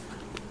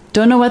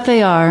 Don't know what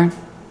they are,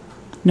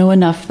 know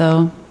enough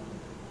though.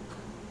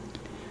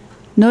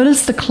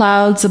 Notice the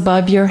clouds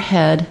above your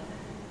head,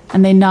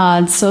 and they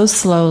nod so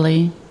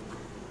slowly.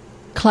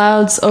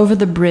 Clouds over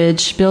the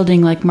bridge,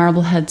 building like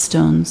marble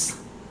headstones.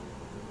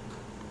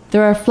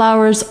 There are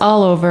flowers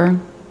all over.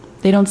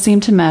 They don't seem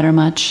to matter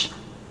much.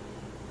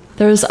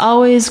 There is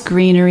always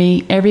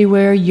greenery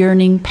everywhere,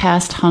 yearning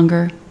past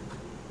hunger.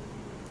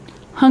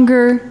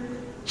 Hunger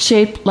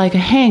shaped like a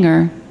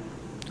hanger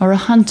or a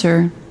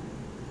hunter.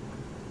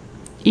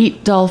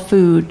 Eat dull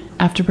food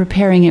after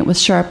preparing it with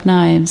sharp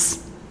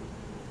knives.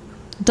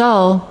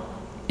 Dull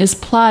is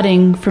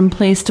plodding from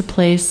place to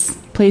place,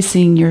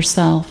 placing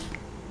yourself.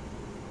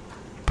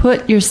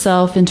 Put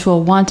yourself into a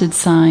wanted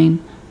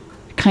sign,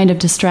 kind of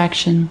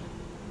distraction.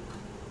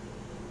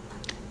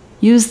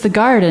 Use the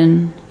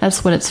garden,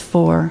 that's what it's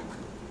for.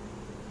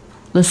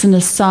 Listen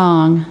to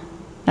song,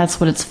 that's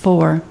what it's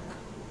for.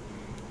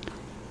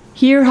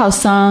 Hear how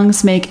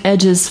songs make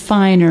edges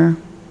finer.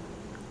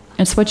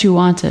 It's what you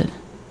wanted.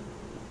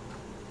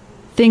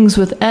 Things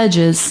with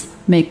edges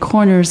make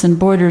corners and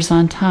borders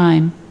on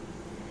time.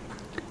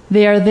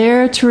 They are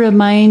there to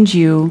remind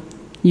you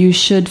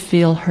should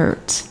feel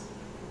hurt.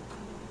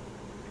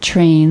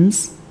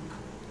 Trains,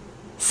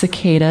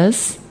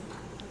 cicadas,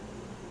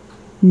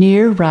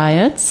 near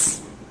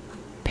riots,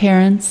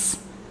 parents,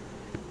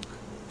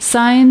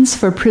 signs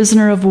for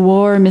prisoner of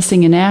war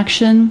missing in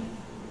action,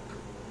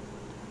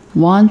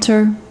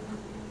 wanter,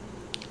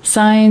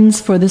 signs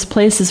for this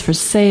place is for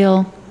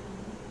sale,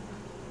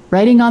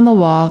 writing on the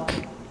walk,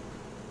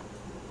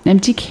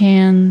 empty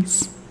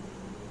cans,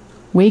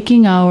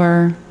 waking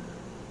hour,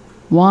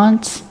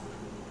 want,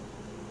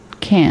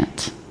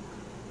 can't.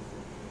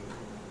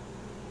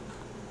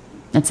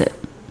 That's it.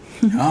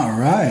 All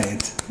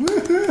right.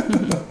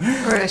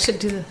 Or I should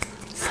do the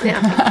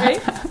snapping, right?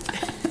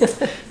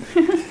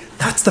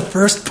 That's the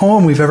first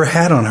poem we've ever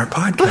had on our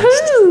podcast.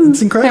 Woohoo!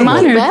 It's incredible. I'm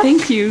honored. Beth?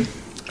 Thank you.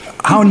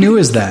 How new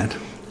is that?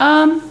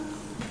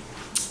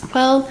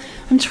 Well,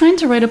 I'm trying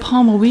to write a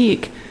poem a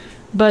week,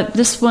 but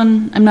this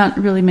one, I'm not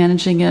really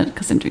managing it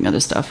because I'm doing other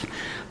stuff.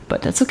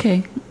 But that's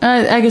okay.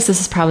 I guess this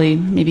is probably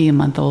maybe a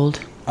month old.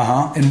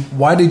 Uh-huh. And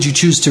why did you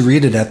choose to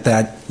read it at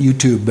that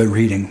YouTube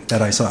reading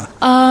that I saw?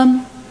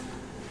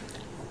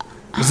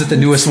 Was it the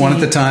newest one at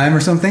the time or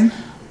something?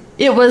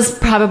 It was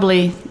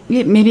probably,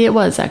 maybe it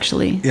was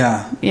actually.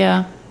 Yeah.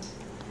 Yeah.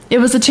 It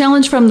was a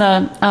challenge from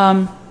the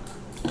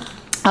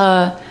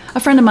a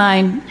friend of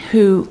mine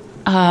who,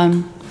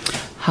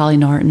 Holly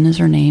Norton is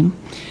her name,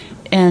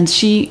 and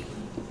she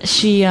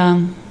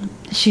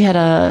had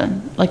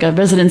a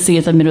residency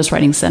at the Midwest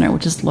Writing Center,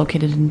 which is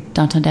located in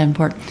downtown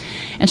Davenport,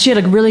 and she had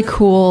a really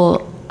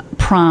cool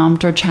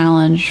prompt or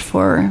challenge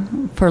for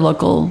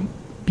local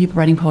people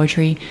writing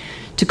poetry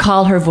to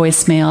call her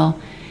voicemail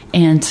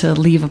and to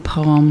leave a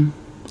poem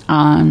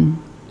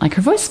on like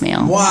her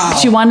voicemail. Wow!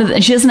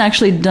 She hasn't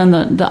actually done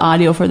the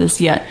audio for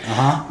this yet,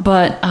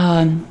 but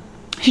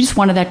she just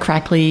wanted that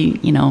crackly,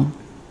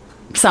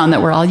 sound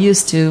that we're all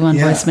used to on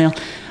voicemail.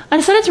 I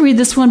decided to read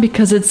this one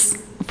because it's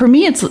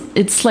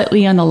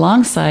slightly on the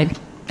long side,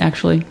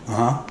 actually.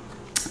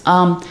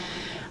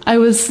 I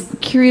was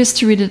curious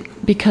to read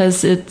it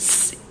because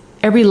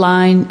every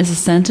line is a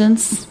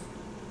sentence.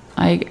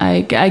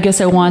 I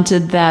guess I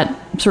wanted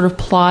that sort of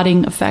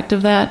plodding effect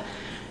of that.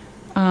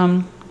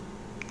 And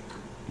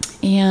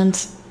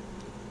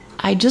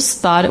I just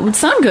thought it would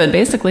sound good,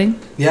 basically.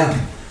 Yeah.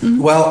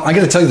 Mm-hmm. Well, I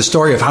got to tell you the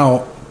story of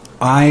how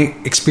I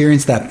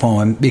experienced that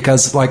poem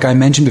because, like I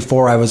mentioned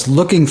before, I was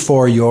looking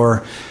for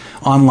your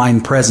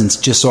online presence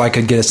just so I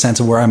could get a sense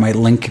of where I might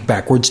link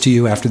backwards to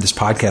you after this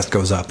podcast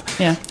goes up.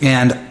 Yeah.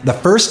 And the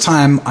first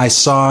time I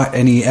saw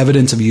any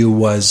evidence of you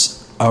was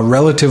a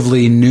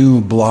relatively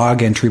new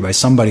blog entry by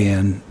somebody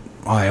in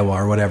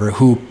Iowa or whatever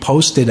who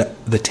posted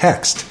the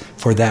text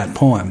for that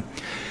poem.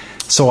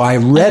 So I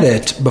read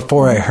it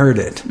before I heard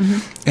it.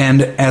 Mm-hmm.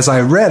 And as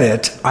I read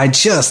it, I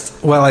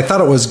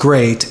thought it was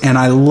great. And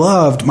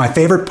my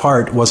favorite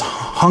part was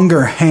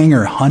Hunger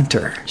Hanger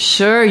Hunter.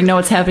 Sure, you know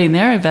what's happening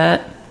there, I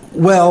bet.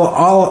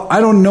 Well, I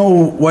don't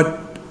know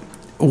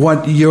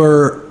what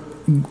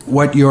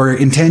your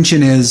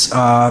intention is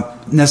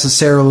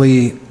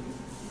necessarily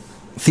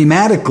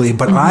thematically,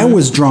 but I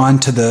was drawn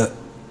to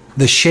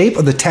the shape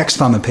of the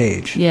text on the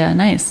page. Yeah,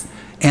 nice.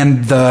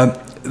 And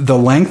the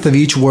length of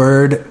each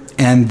word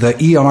and the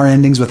ER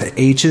endings with the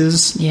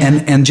H's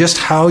and just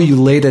how you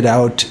laid it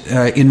out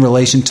in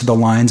relation to the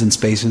lines and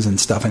spaces and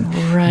stuff. And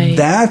right.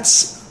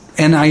 That's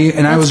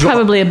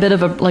probably a bit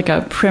of a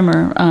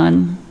primer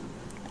on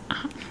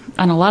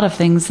a lot of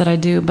things that I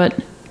do, but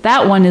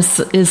that one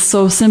is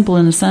so simple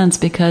in a sense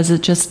because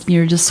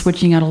you're just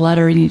switching out a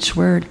letter in each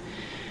word.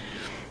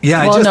 Yeah,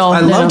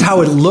 I loved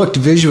how it looked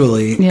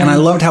visually, and I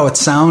loved how it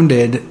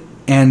sounded,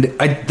 and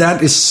I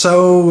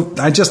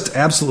just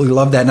absolutely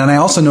love that. And I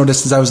also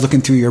noticed as I was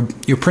looking through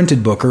your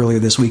printed book earlier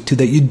this week too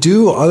that you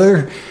do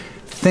other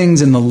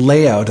things in the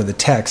layout of the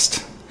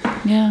text.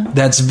 Yeah,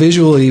 that's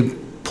visually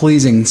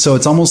pleasing. So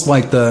it's almost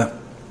like the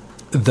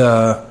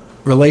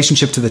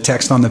relationship to the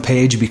text on the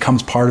page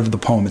becomes part of the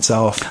poem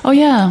itself. Oh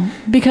yeah,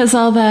 because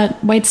all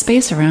that white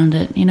space around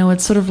it,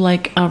 it's sort of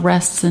like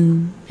rests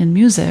in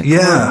music.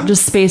 Yeah, or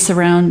just space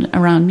around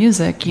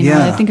music.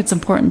 I think it's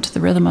important to the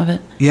rhythm of it.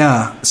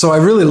 Yeah, so I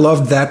really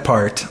loved that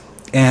part,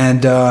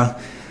 and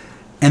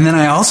then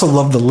I also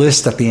love the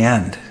list at the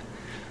end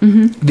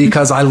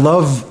because I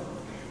love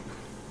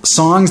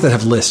songs that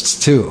have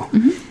lists too,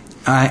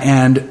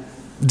 and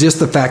just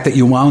the fact that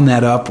you wound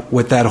that up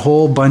with that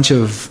whole bunch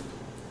of.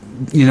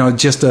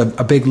 Just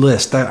a big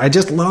list. I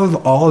just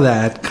love all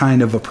that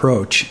kind of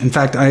approach. In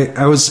fact,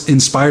 I was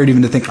inspired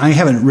even to think I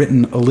haven't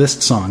written a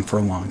list song for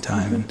a long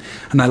time,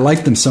 and I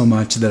like them so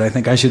much that I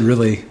think I should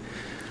really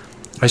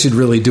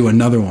do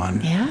another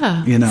one.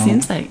 Yeah,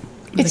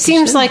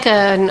 seems like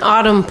an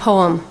autumn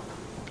poem.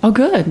 Oh,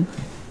 good.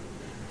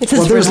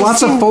 There's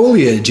lots of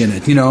foliage in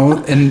it,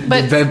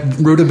 and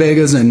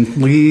rutabagas and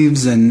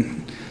leaves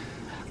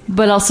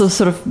but also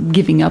sort of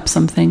giving up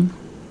something.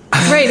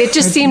 Right. It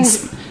just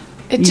seems.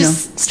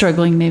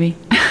 Struggling maybe.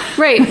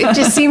 Right. It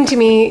just seemed to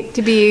me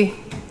to be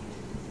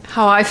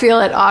how I feel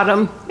at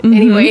autumn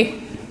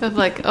anyway. Of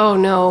like, oh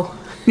no.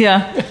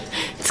 Yeah.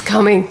 It's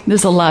coming.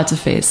 There's a lot to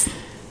face.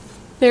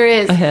 There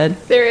is. Ahead.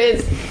 There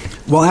is.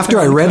 Well, after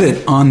I read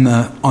it on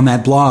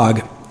that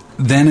blog,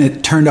 then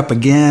it turned up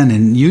again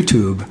in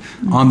YouTube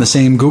on the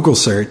same Google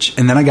search.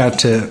 And then I got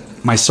to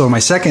my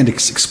second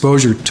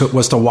exposure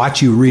was to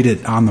watch you read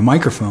it on the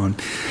microphone.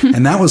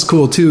 And that was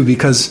cool too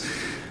because,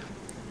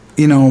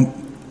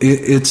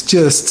 it's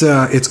just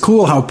it's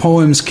cool how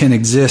poems can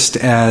exist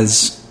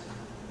as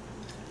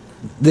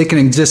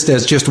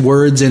just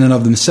words in and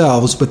of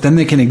themselves, but then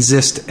they can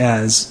exist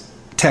as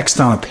text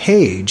on a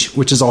page,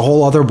 which is a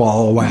whole other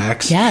ball of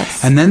wax.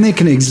 Yes. And then they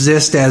can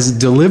exist as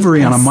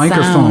delivery on a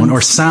microphone or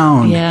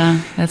sound.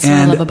 Yeah, that's what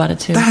I love about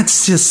it too.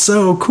 That's just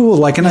so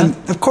cool.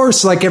 Of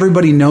course,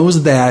 everybody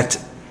knows that.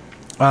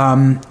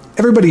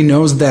 Everybody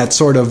knows that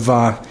sort of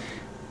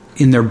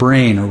in their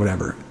brain or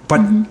whatever, but.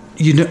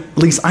 At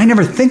least I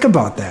never think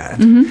about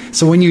that.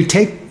 So when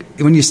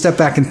you step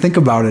back and think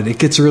about it, it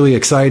gets really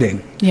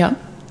exciting. Yeah.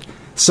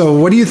 So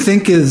what do you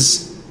think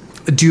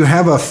do you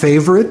have a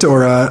favorite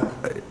or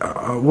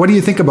what do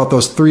you think about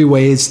those three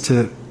ways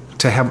to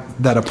have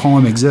that a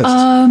poem exists?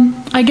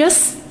 I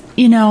guess,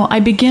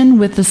 I begin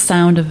with the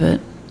sound of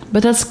it,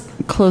 but that's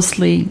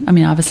closely,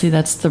 obviously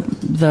that's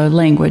the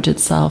language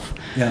itself.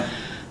 Yeah.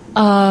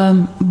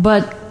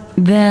 But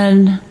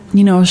then,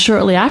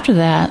 shortly after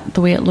that, the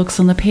way it looks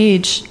on the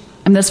page,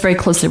 that's very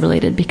closely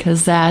related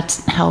because that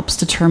helps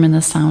determine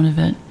the sound of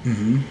it.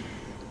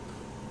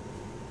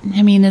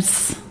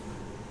 It's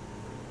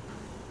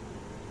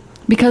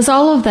because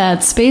all of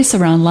that space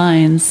around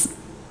lines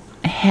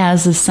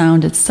has a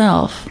sound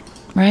itself,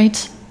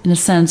 right? In a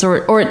sense,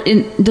 or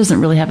it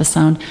doesn't really have a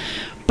sound,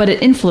 but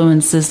it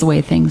influences the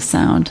way things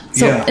sound.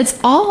 So it's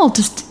all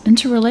just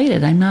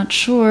interrelated. I'm not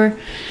sure.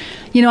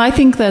 I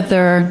think that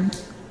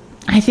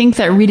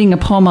reading a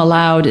poem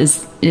aloud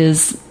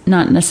is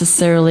not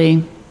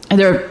necessarily.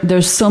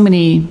 There's so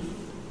many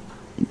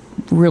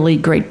really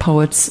great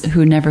poets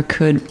who never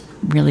could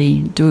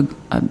really do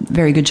a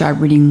very good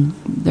job reading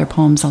their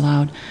poems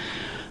aloud.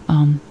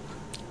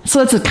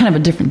 So it's a kind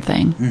of a different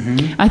thing.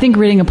 I think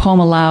reading a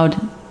poem aloud,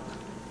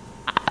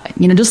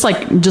 just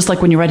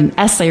like when you write an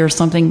essay or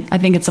something, I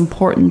think it's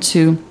important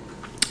to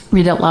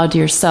read it out loud to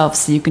yourself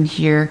so you can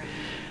hear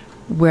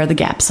where the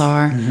gaps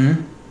are,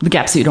 the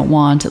gaps that you don't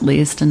want at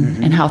least,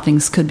 and how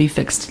things could be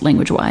fixed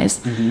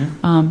language-wise.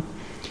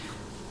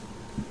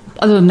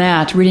 Other than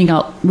that, reading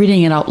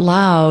it out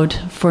loud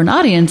for an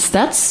audience,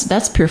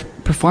 that's pure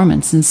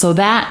performance. And so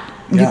that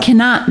you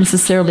cannot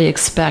necessarily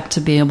expect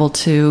to be able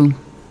to,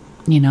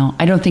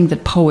 I don't think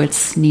that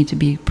poets need to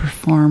be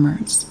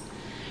performers,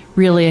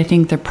 really, I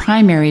think their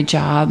primary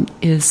job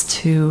is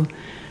to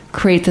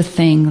create the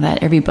thing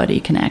that everybody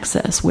can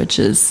access, which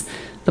is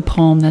the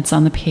poem that's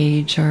on the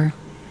page or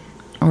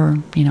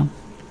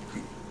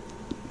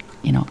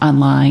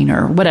online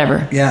or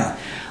whatever. Yeah.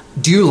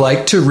 Do you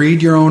like to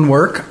read your own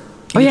work?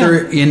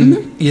 Either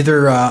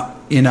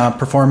in a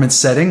performance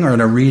setting or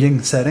in a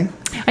reading setting?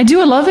 I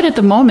do. I love it at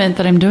the moment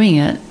that I'm doing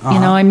it.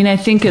 I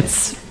think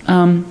it's,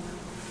 I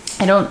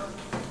don't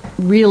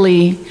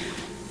really,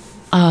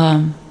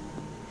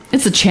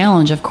 it's a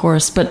challenge, of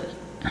course, but,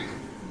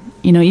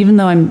 even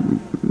though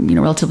I'm,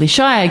 relatively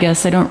shy, I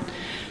guess, I don't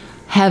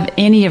have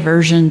any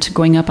aversion to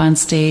going up on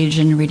stage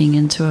and reading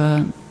into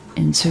a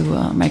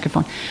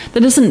microphone. That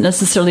doesn't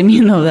necessarily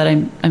mean, though, that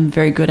I'm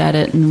very good at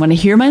it. And when I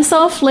hear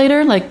myself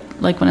later, like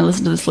when I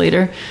listen to this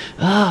later,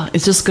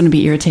 it's just going to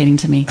be irritating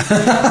to me.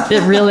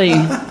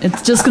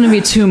 It's just going to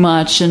be too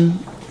much. And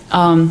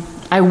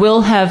I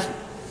will have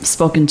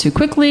spoken too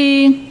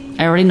quickly.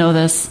 I already know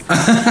this.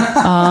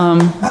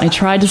 I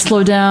tried to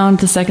slow down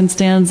the second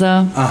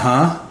stanza.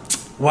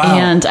 Wow.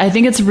 And I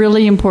think it's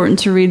really important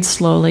to read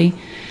slowly.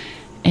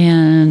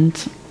 And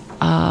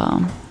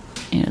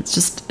that's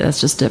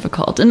just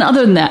difficult. And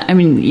other than that,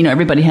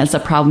 everybody has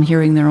that problem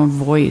hearing their own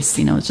voice.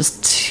 It's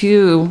just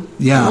too.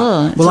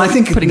 Yeah. Well, I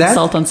think putting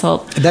salt on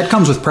salt. That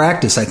comes with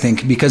practice, I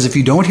think, because if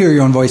you don't hear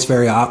your own voice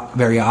very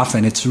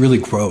often, it's really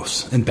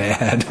gross and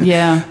bad.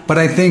 Yeah. But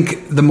I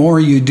think the more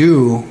you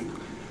do,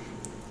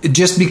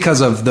 just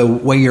because of the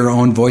way your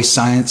own voice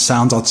sounds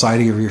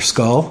outside of your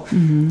skull,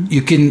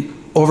 you can,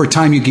 over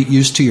time, you get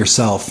used to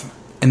yourself.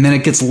 And then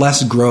it gets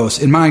less gross.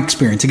 In my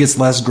experience, it gets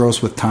less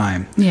gross with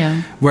time.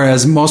 Yeah.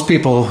 Whereas most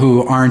people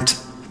who aren't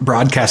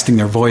broadcasting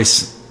their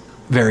voice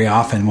very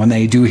often, when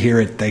they do hear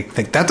it, they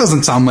think, that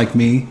doesn't sound like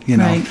me,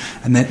 Right.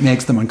 And that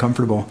makes them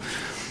uncomfortable.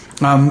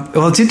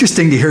 Well, it's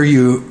interesting to hear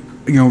you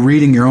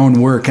reading your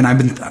own work. And I've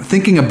been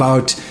thinking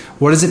about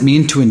what does it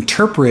mean to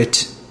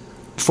interpret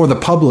for the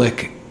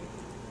public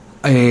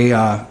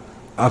a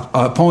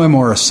poem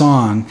or a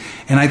song.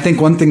 And I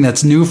think one thing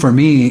that's new for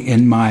me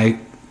in my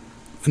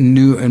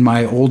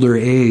older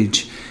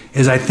age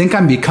is I think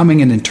I'm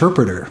becoming an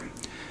interpreter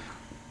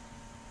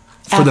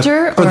for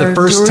the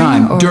first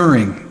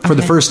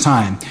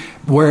time.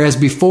 Whereas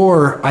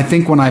before, I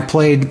think when I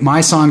played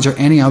my songs or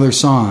any other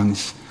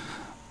songs,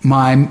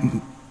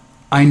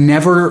 I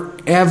never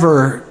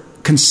ever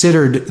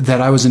considered that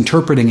I was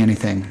interpreting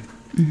anything.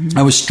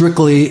 I was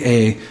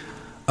strictly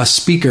a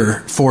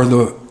speaker for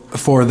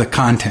the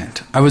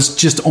content. I was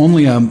just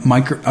only a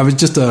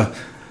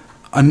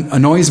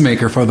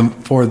noisemaker for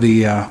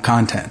the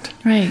content.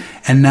 Right.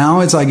 And now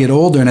as I get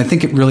older, and I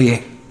think it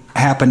really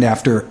happened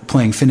after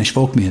playing Finnish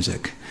folk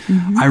music,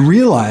 I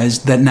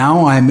realized that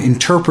now I'm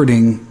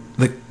interpreting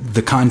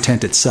the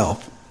content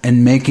itself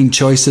and making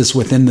choices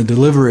within the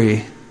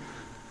delivery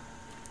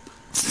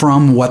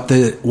from what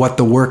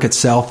the work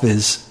itself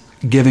is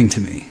giving to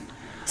me.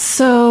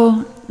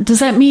 So does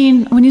that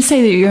mean, when you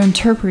say that you're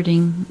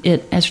interpreting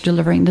it as you're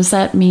delivering, does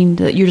that mean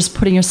that you're just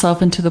putting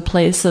yourself into the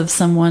place of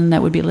someone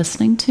that would be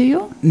listening to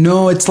you?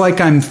 No, it's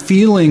like I'm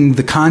feeling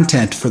the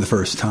content for the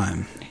first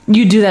time.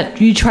 You do that,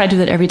 you try to do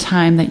that every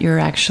time that you're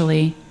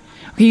actually,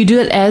 you do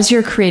it as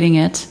you're creating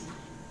it.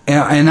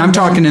 And I'm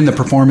talking in the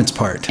performance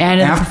part. And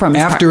in the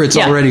performance part. After it's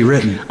already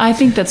written. I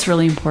think that's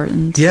really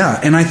important. Yeah,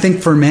 and I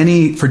think for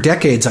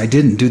decades I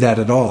didn't do that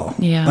at all.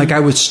 Yeah. Like I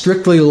was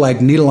strictly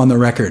like needle on the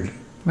record.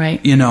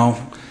 Right.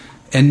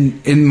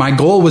 And my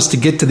goal was to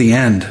get to the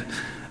end.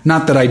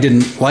 Not that I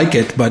didn't like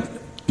it, but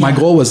my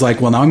goal was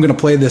like, well, now I'm going to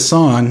play this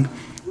song,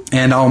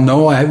 and I'll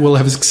know I will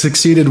have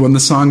succeeded when the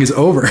song is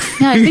over.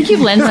 Yeah, I think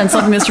you've landed on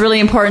something that's really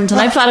important,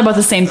 and I've thought about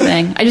the same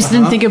thing. I just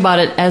didn't think about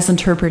it as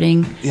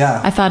interpreting.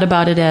 Yeah. I thought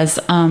about it as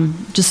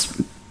just,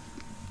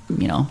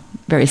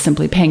 very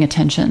simply paying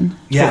attention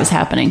to what was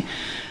happening.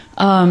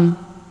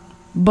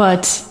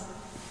 But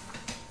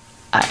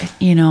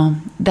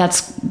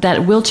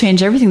that will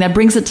change everything. That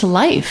brings it to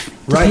life.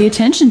 To pay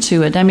attention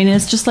to it. I mean,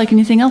 it's just like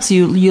anything else.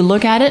 You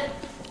look at it,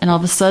 and all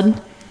of a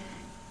sudden,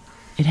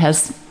 it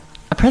has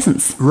a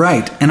presence.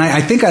 Right. And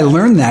I think I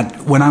learned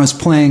that when I was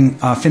playing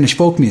Finnish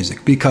folk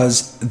music,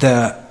 because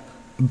the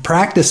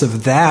practice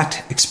of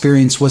that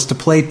experience was to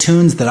play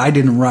tunes that I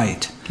didn't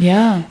write.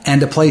 Yeah.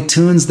 And to play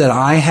tunes that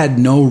I had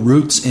no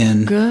roots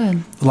in.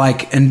 Good.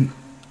 And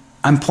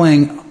I'm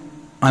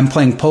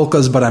playing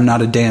polkas, but I'm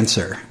not a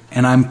dancer.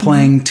 And I'm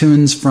playing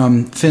tunes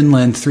from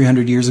Finland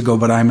 300 years ago,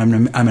 but I'm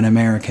an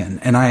American.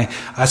 And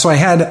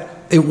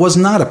it was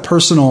not a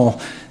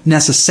personal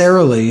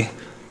necessarily.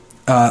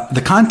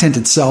 The content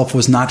itself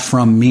was not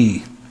from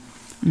me,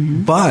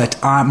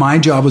 but my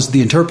job was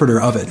the interpreter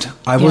of it.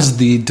 I was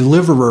the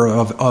deliverer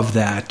of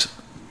that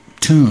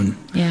tune.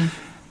 Yeah.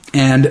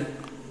 And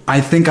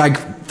I think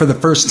for the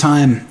first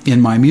time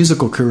in my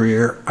musical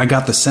career, I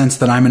got the sense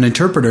that I'm an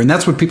interpreter. And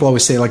that's what people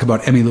always say, like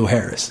about Emmylou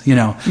Harris.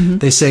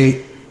 They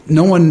say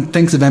no one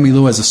thinks of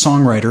Emmylou as a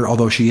songwriter,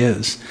 although she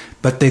is,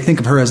 but they think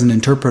of her as an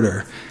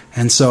interpreter.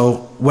 And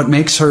so what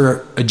makes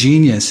her a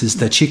genius is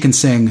that she can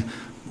sing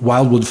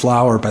Wildwood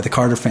Flower by the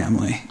Carter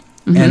Family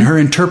and her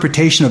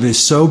interpretation of it is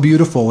so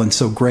beautiful and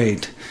so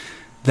great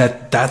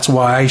that's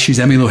why she's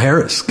Emmylou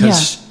Harris,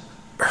 because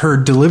her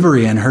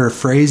delivery and her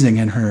phrasing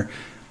and her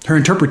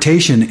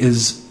interpretation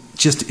is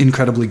just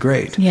incredibly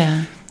great.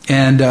 Yeah.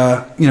 And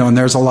and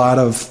there's a lot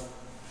of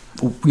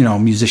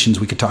musicians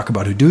we could talk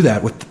about who do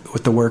that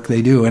with the work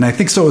they do. And I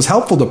think so it was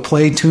helpful to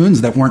play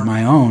tunes that weren't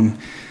my own,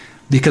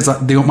 because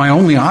my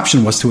only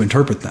option was to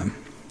interpret them.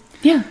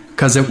 Yeah.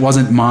 Because it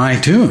wasn't my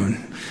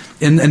tune.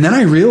 And then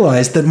I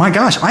realized that, my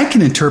gosh, I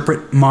can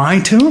interpret my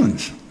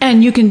tunes.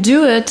 And you can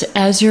do it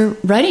as you're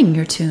writing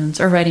your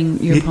tunes or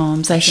writing your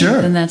poems, I think. Sure.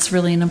 And that's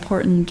really an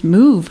important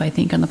move, I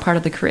think, on the part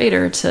of the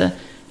creator to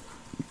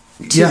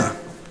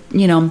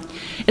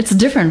it's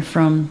different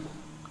from,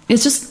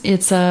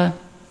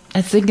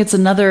 I think it's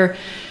another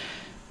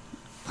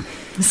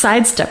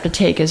sidestep to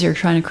take as you're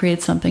trying to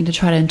create something, to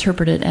try to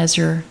interpret it as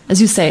you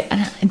say,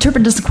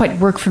 interpret doesn't quite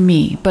work for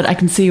me, but I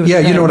can see you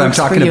know what I'm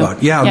talking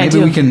about. Yeah, maybe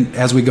we can,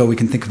 as we go, we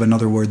can think of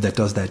another word that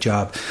does that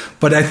job.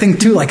 But I think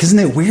too, isn't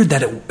it weird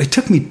that it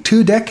took me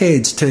 2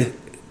 decades to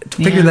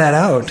figure that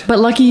out? But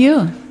lucky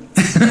you.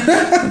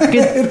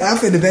 It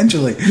happened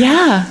eventually.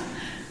 Yeah.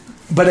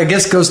 But I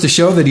guess goes to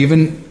show that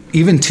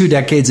even 2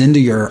 decades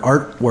into your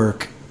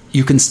artwork,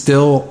 you can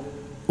still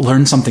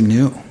learn something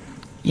new.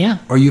 Yeah.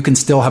 Or you can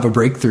still have a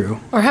breakthrough.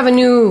 Or have a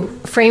new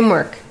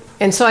framework.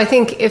 And so I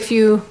think if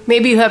you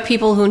have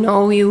people who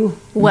know you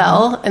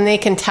well, and they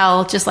can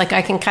tell, just like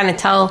I can kind of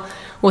tell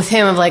with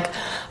him of like,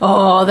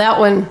 oh, that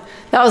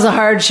was a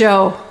hard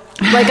show.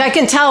 Like I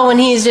can tell when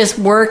he's just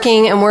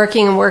working and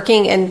working and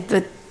working, and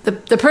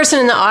the person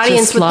in the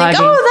audience would think,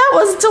 oh, that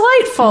was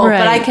delightful. Right.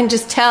 But I can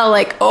just tell,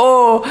 like,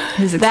 oh,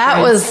 that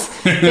was,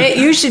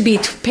 you should be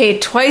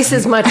paid twice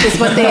as much as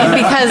what they,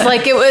 because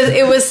like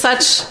it was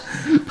such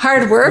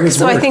hard work.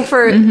 So I think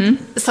for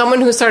someone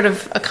who sort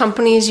of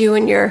accompanies you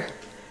in your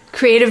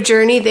creative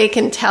journey, they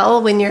can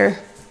tell when you're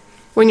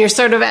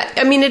sort of at,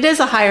 it is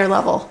a higher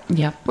level.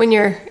 Yep. When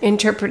you're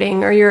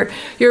interpreting, or you're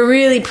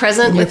really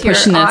present with your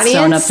pushing audience. That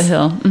stone up the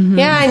hill. Mm-hmm.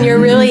 Yeah, and you're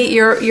really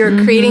you're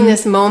creating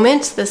this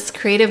moment, this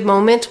creative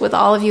moment with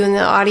all of you in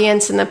the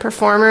audience and the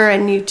performer,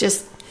 and you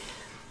just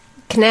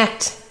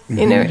connect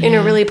in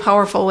a really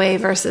powerful way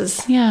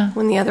versus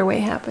when the other way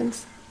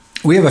happens.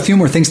 We have a few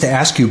more things to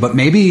ask you, but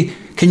maybe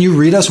can you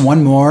read us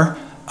one more?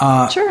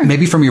 Sure.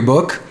 Maybe from your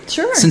book?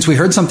 Sure. Since we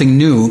heard something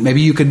new,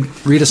 maybe you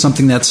could read us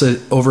something that's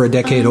over a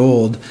decade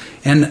old.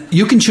 And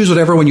you can choose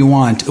whatever one you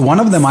want. One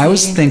of them I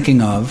was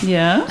thinking of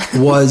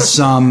was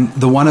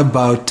the one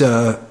about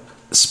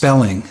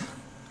spelling.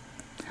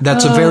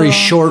 That's a very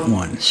short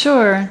one.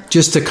 Sure.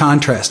 Just to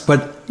contrast.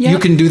 But you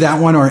can do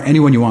that one or any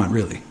one you want,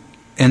 really.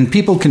 And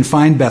people can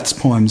find Beth's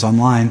poems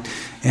online,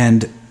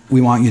 and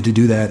we want you to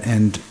do that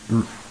and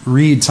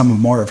read some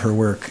more of her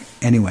work.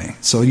 Anyway,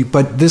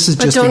 but this is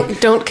just...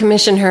 Don't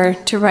commission her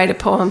to write a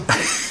poem,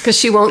 because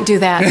she won't do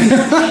that.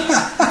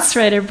 That's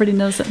right, everybody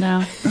knows it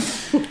now.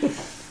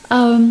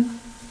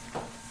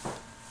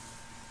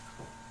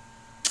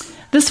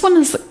 This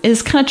one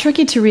is kind of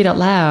tricky to read out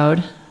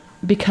loud,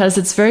 because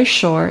it's very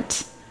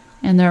short,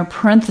 and there are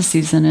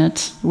parentheses in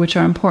it, which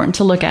are important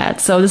to look at.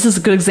 So this is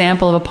a good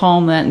example of a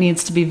poem that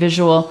needs to be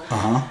visual.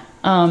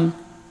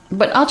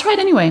 But I'll try it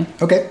anyway.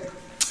 Okay.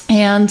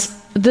 And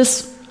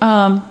this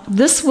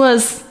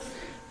was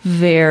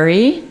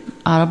very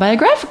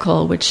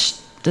autobiographical, which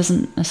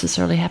doesn't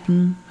necessarily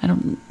happen. I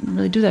don't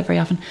really do that very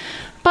often.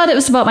 But it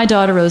was about my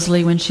daughter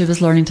Rosalie when she was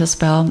learning to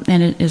spell,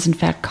 and it is in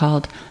fact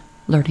called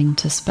Learning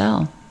to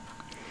Spell.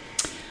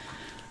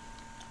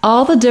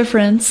 All the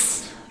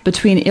difference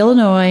between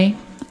Illinois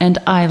and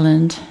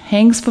Island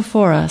hangs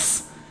before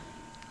us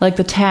like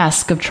the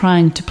task of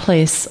trying to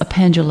place a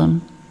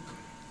pendulum.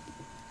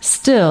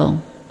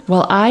 Still,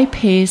 while I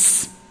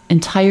pace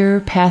entire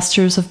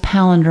pastures of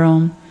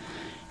palindrome,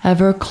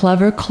 ever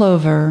clever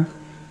clover,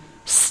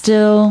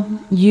 still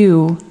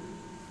you,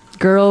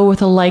 girl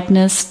with a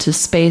likeness to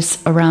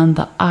space around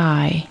the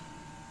I,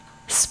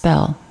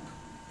 spell.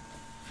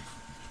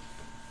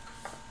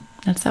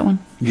 That's that one.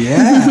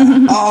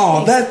 Yeah.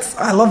 Oh,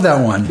 I love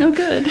that one. Oh,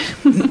 good.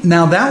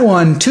 Now that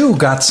one too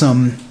got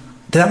some.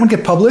 Did that one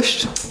get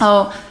published?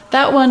 Oh,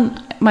 that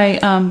one, my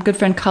good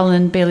friend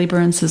Colin Bailey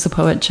Burns, who's a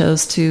poet,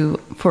 chose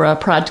for a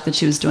project that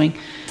she was doing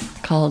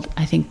called,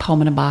 I think,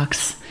 Poem in a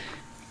Box.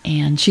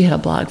 And she had a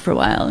blog for a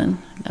while, and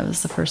that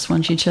was the first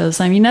one she chose.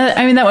 I mean, that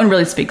one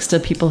really speaks to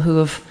people who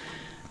have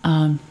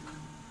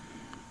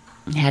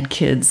had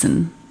kids,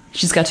 and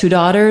she's got 2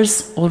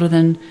 daughters, older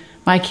than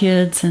my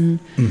kids, and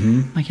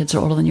my kids are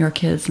older than your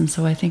kids, and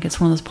so I think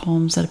it's one of those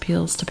poems that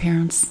appeals to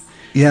parents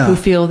who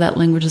feel that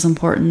language is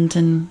important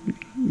and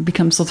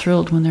become so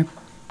thrilled when their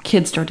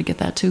kids start to get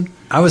that too.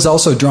 I was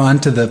also drawn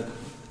to the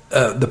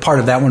part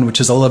of that one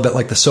which is a little bit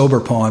like the sober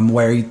poem,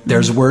 where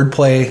there's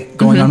wordplay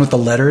going on with the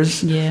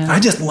letters. Yeah, I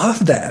just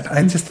love that.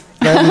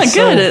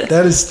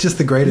 That is just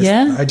the greatest.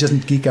 Yeah. I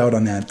just geek out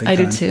on that. I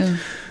do too.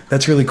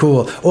 That's really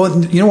cool.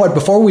 Well, you know what?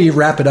 Before we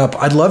wrap it up,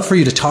 I'd love for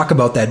you to talk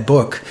about that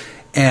book,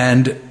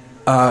 and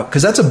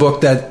because that's a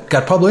book that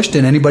got published,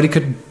 and anybody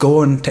could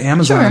go to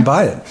Amazon and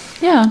buy it.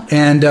 Yeah.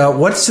 And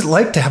what's it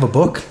like to have a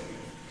book?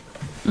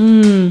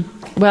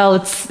 Well,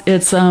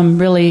 it's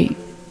really,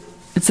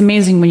 it's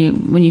amazing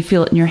when you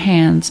feel it in your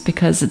hands,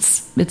 because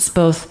it's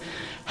both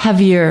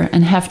heavier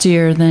and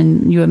heftier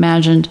than you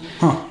imagined.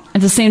 Huh.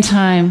 At the same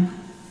time,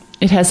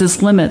 it has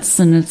its limits,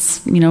 and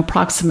it's,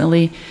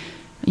 approximately,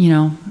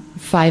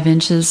 5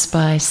 inches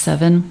by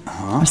 7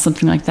 or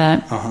something like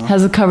that.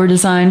 Has a cover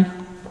design,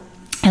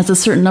 has a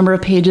certain number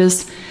of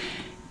pages,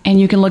 and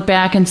you can look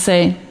back and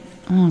say,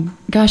 oh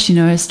gosh,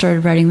 I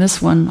started writing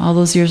this one all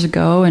those years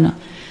ago, and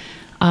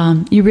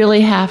you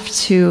really have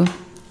to.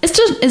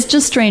 It's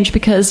just strange,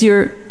 because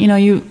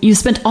you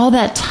spent all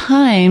that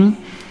time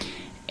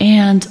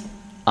and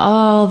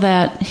all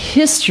that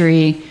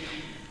history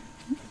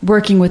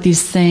working with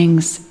these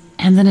things,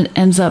 and then it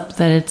ends up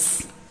that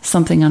it's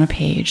something on a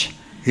page.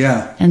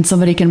 Yeah. And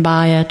somebody can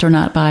buy it or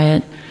not buy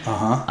it.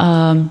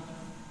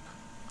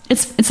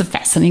 It's a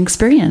fascinating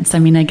experience. I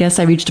mean, I guess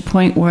I reached a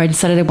point where I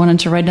decided I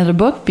wanted to write another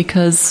book,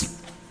 because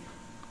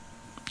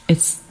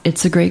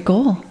it's a great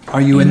goal.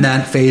 Are you in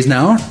that phase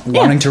now,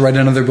 wanting to write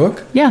another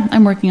book? Yeah,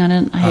 I'm working on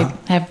it.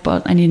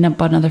 I need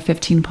about another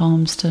 15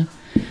 poems to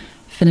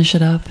finish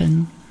it up,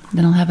 and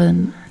then I'll have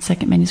a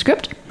second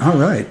manuscript. All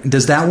right.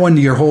 Does that one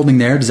you're holding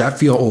there, does that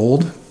feel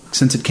old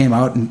since it came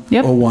out in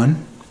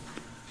 2001?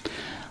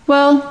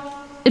 Well,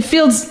 it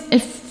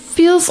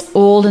feels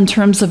old in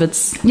terms of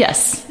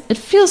yes, it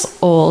feels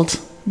old.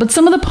 But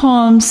some of the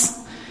poems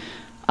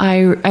I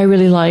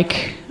really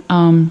like.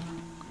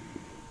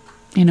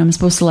 I'm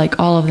supposed to like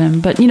all of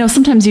them, but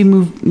sometimes you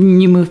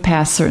move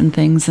past certain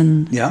things,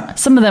 and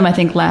some of them I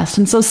think last,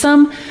 and so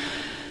some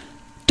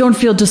don't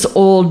feel just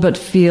old, but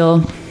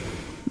feel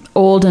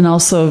old and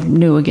also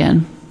new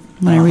again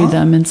when I read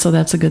them, and so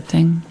that's a good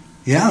thing.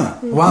 Yeah.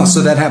 Wow.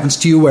 So that happens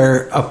to you,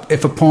 where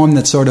if a poem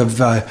that sort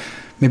of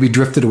maybe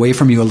drifted away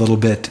from you a little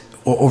bit,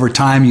 over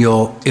time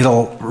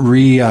it'll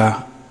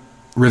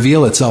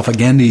reveal itself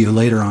again to you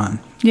later on.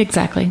 Yeah,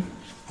 exactly.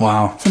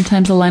 Wow.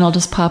 Sometimes a line will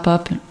just pop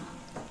up,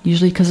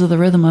 usually because of the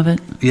rhythm of it.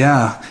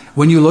 Yeah.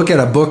 When you look at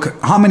a book,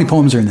 how many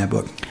poems are in that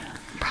book?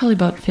 Probably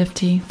about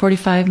 50,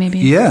 45 maybe.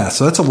 Yeah,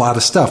 so that's a lot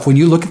of stuff. When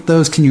you look at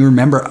those, can you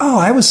remember,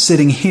 I was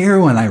sitting here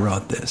when I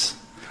wrote this?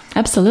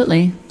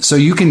 Absolutely. So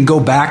you can go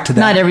back to that.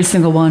 Not every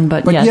single one,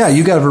 but yes. Yeah,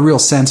 you got a real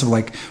sense of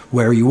like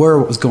where you were,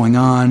 what was going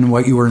on,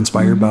 what you were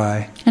inspired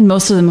by. And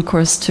most of them, of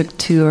course, took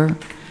 2 or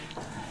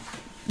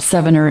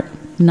 7 or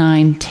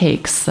 9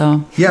 takes.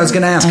 So yeah, I was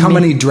going to ask, how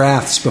many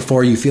drafts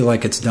before you feel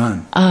like it's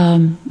done?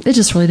 It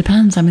just really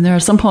depends. I mean, there are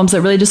some poems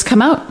that really just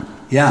come out.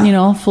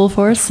 Yeah. Full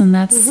force, and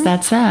that's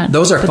that.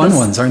 Those are fun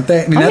ones, aren't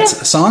they? I mean,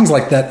 songs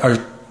like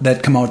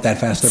that come out that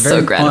fast. They're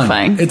very so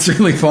gratifying. Fun. It's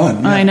really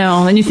fun. Yeah. I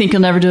know. And you think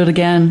you'll never do it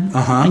again,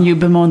 and you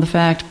bemoan the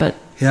fact, but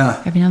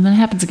every now and then it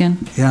happens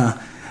again.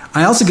 Yeah.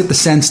 I also get the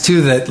sense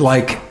too that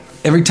like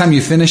every time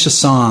you finish a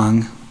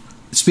song,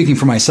 speaking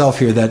for myself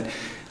here, that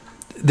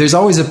there's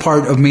always a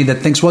part of me that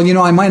thinks, well,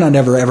 I might not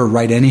ever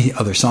write any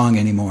other song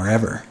anymore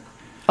ever.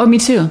 Oh, me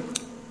too.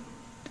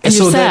 And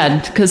you're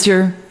sad because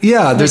you're...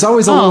 Yeah, there's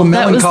always a little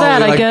melancholy. That was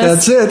that, I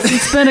guess. That's it.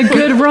 It's been a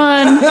good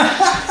run.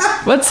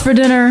 What's for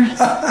dinner?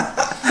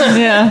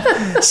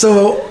 Yeah.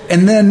 So,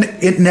 and then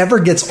it never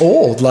gets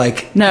old.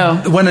 Like, no.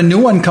 When a new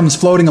one comes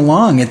floating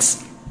along,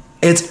 it's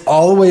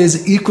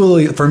always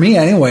equally, for me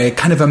anyway,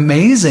 kind of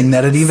amazing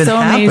that it even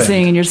happened. So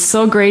amazing, and you're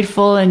so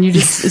grateful, and you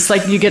just, it's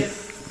like you get,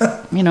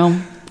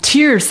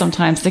 tears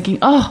sometimes thinking,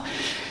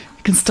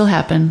 it can still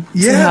happen.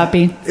 Yeah, so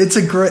happy. It's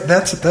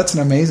that's an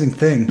amazing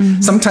thing.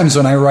 Mm-hmm. Sometimes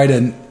when I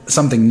write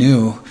something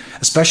new,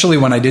 especially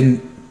when I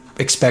didn't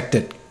expect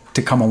it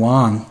to come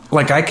along,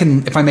 like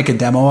if I make a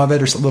demo of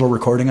it or a little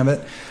recording of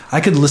it,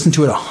 I could listen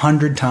to it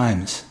 100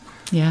 times.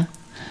 Yeah.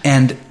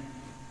 And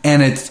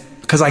it's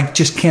because I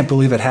just can't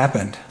believe it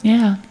happened.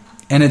 Yeah.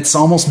 And it's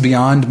almost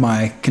beyond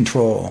my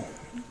control.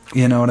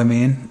 You know what I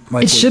mean?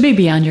 Like it should be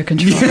beyond your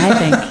control, I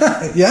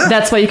think. Yeah.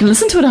 That's why you can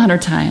listen to it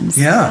 100 times.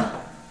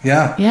 Yeah.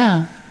 Yeah.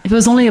 Yeah. If it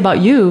was only about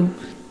you,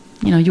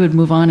 you would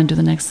move on and do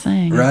the next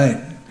thing. Right.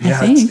 Yeah.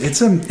 I think.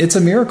 It's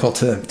a miracle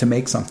to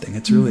make something.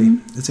 It's really,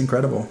 it's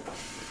incredible.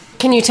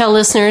 Can you tell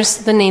listeners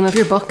the name of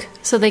your book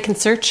so they can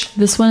search?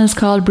 This one is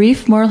called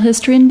Brief Moral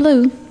History in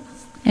Blue.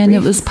 And it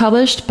was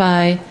published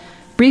by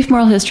Brief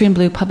Moral History in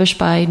Blue, published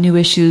by New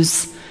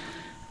Issues,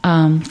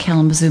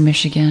 Kalamazoo,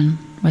 Michigan,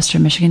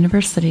 Western Michigan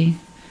University.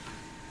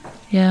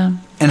 Yeah.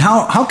 And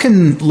how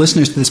can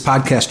listeners to this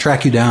podcast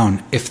track you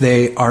down if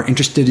they are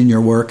interested in your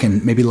work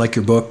and maybe like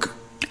your book?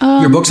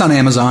 Your book's on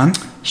Amazon.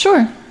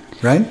 Sure.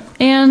 Right?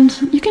 And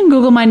you can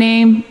Google my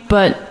name,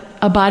 but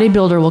a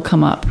bodybuilder will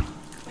come up.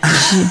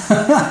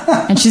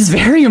 And she's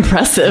very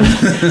impressive.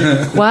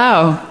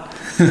 Wow.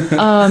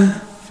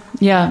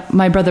 Yeah,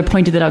 my brother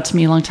pointed it out to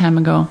me a long time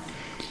ago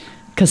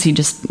because he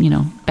just,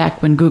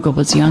 back when Google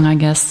was young, I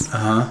guess.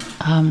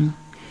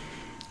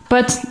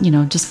 But,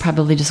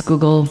 just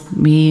Google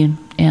me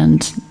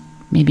and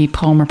maybe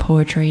poem or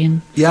poetry.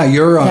 And yeah,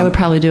 that would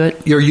probably do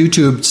it. Your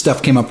YouTube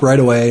stuff came up right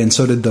away, and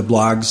so did the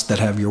blogs that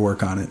have your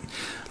work on it.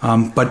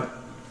 But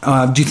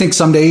do you think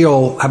someday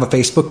you'll have a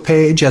Facebook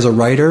page as a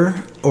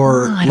writer?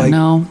 Or I don't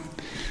know.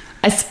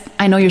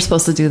 I know you're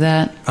supposed to do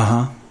that.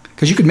 Because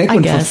Because you could make I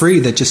one guess. for free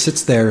that just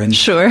sits there and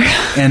Sure.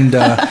 and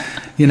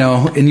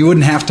and you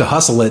wouldn't have to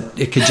hustle it.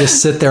 It could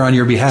just sit there on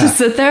your behalf. Just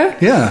sit there?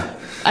 Yeah.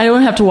 I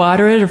don't have to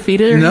water it or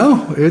feed it? Or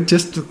No, it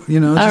just, just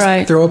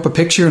right. throw up a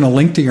picture and a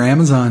link to your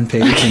Amazon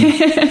page.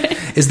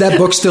 And, is that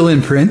book still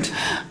in print?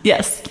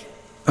 Yes.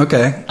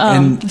 Okay.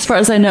 As far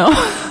as I know.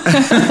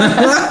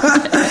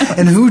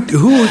 And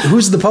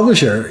who's the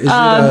publisher? Is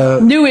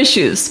it New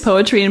Issues,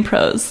 Poetry and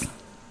Prose.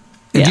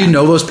 and do you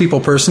know those people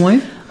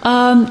personally?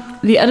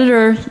 The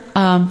editor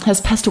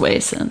has passed away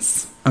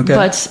since. Okay.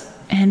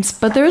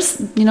 But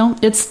there's,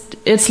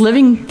 it's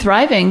living,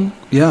 thriving.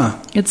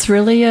 Yeah. It's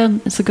really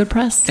it's a good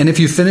press. And if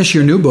you finish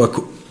your new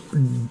book,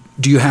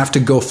 do you have to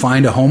go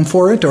find a home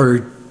for it, or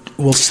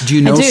do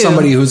you know do.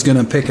 somebody who's going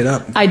to pick it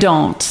up? I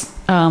don't.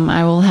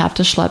 I will have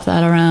to schlep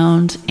that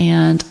around,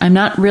 and I'm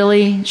not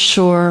really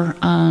sure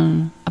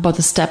about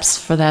the steps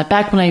for that.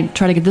 Back when I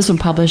tried to get this one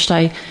published,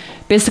 I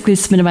basically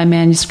submitted my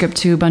manuscript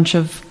to a bunch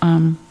of,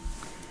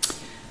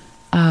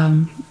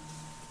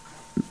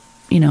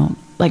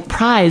 like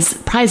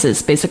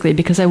prizes, basically,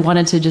 because I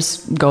wanted to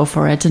just go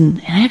for it. And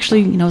I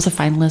actually, was a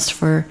finalist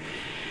for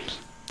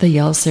the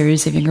Yale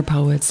series of younger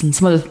poets and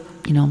some other,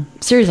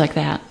 series like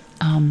that.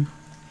 And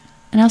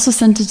I also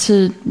sent it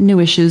to New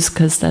Issues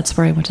because that's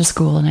where I went to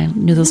school and I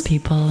knew those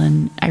people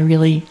and I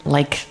really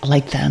like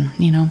them,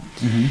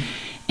 Mm-hmm.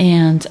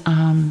 And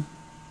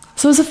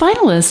so I was a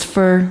finalist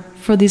for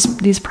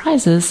these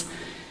prizes,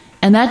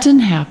 and that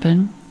didn't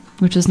happen,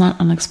 which is not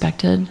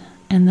unexpected.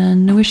 And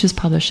then New Issues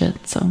published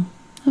it, so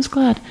I was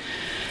glad.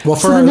 Well,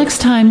 so the next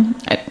time,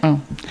 I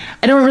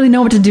don't really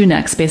know what to do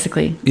next.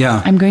 Basically,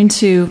 Yeah. I'm going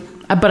to,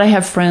 but I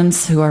have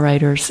friends who are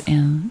writers,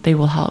 and they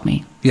will help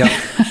me. Yep.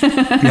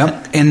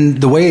 Yep. And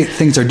the way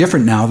things are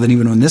different now than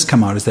even when this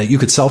came out is that you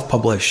could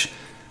self-publish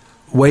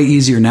way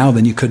easier now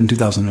than you could in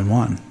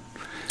 2001.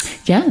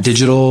 Yeah.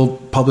 Digital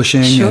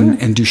publishing Sure.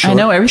 and do short, I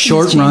know everything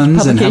short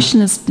runs. Publication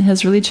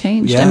has really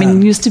changed. Yeah. I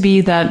mean, it used to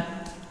be that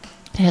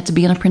it had to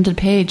be on a printed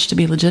page to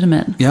be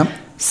legitimate. Yep.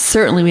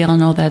 Certainly, we all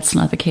know that's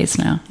not the case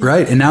now.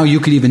 Right. And now you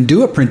could even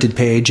do a printed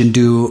page and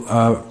do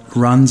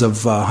runs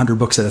of 100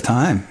 books at a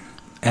time.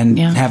 And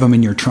have them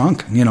in your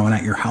trunk, and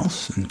at your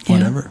house and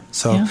whatever. Yeah.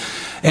 So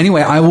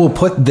anyway, I will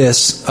put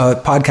this,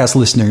 podcast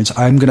listeners,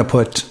 I'm going to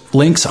put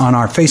links on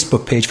our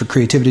Facebook page for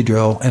Creativity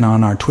Drill and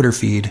on our Twitter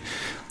feed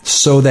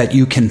so that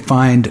you can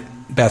find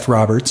Beth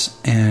Roberts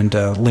and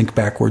link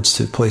backwards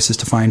to places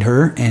to find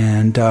her.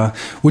 And could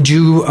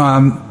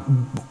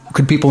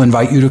people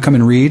invite you to come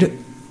and read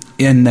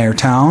in their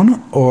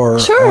town or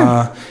Sure.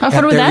 How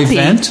fun would that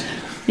event?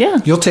 Be? Yeah.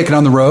 You'll take it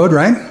on the road,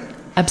 right?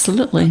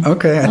 Absolutely.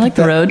 Okay. I like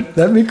the road.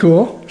 That'd be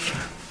cool.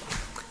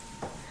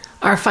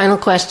 Our final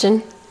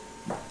question.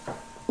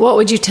 What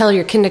would you tell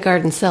your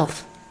kindergarten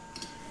self?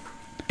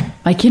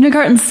 My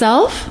kindergarten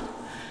self?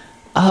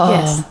 Oh,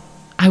 Yes.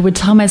 I would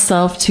tell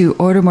myself to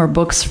order more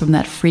books from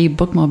that free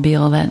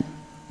bookmobile, that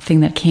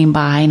thing that came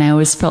by, and I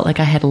always felt like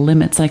I had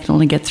limits. I could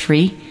only get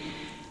 3.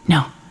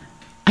 No.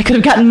 I could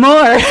have gotten more.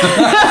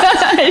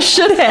 I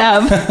should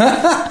have.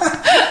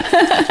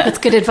 That's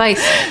good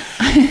advice.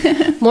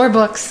 More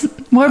books.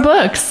 More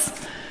books.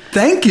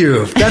 Thank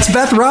you. That's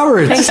Beth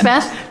Roberts. Thanks,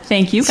 Beth.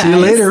 Thank you, guys. See you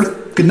later.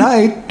 Good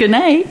night. Good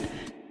night.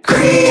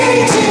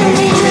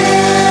 Creativity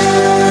Drill.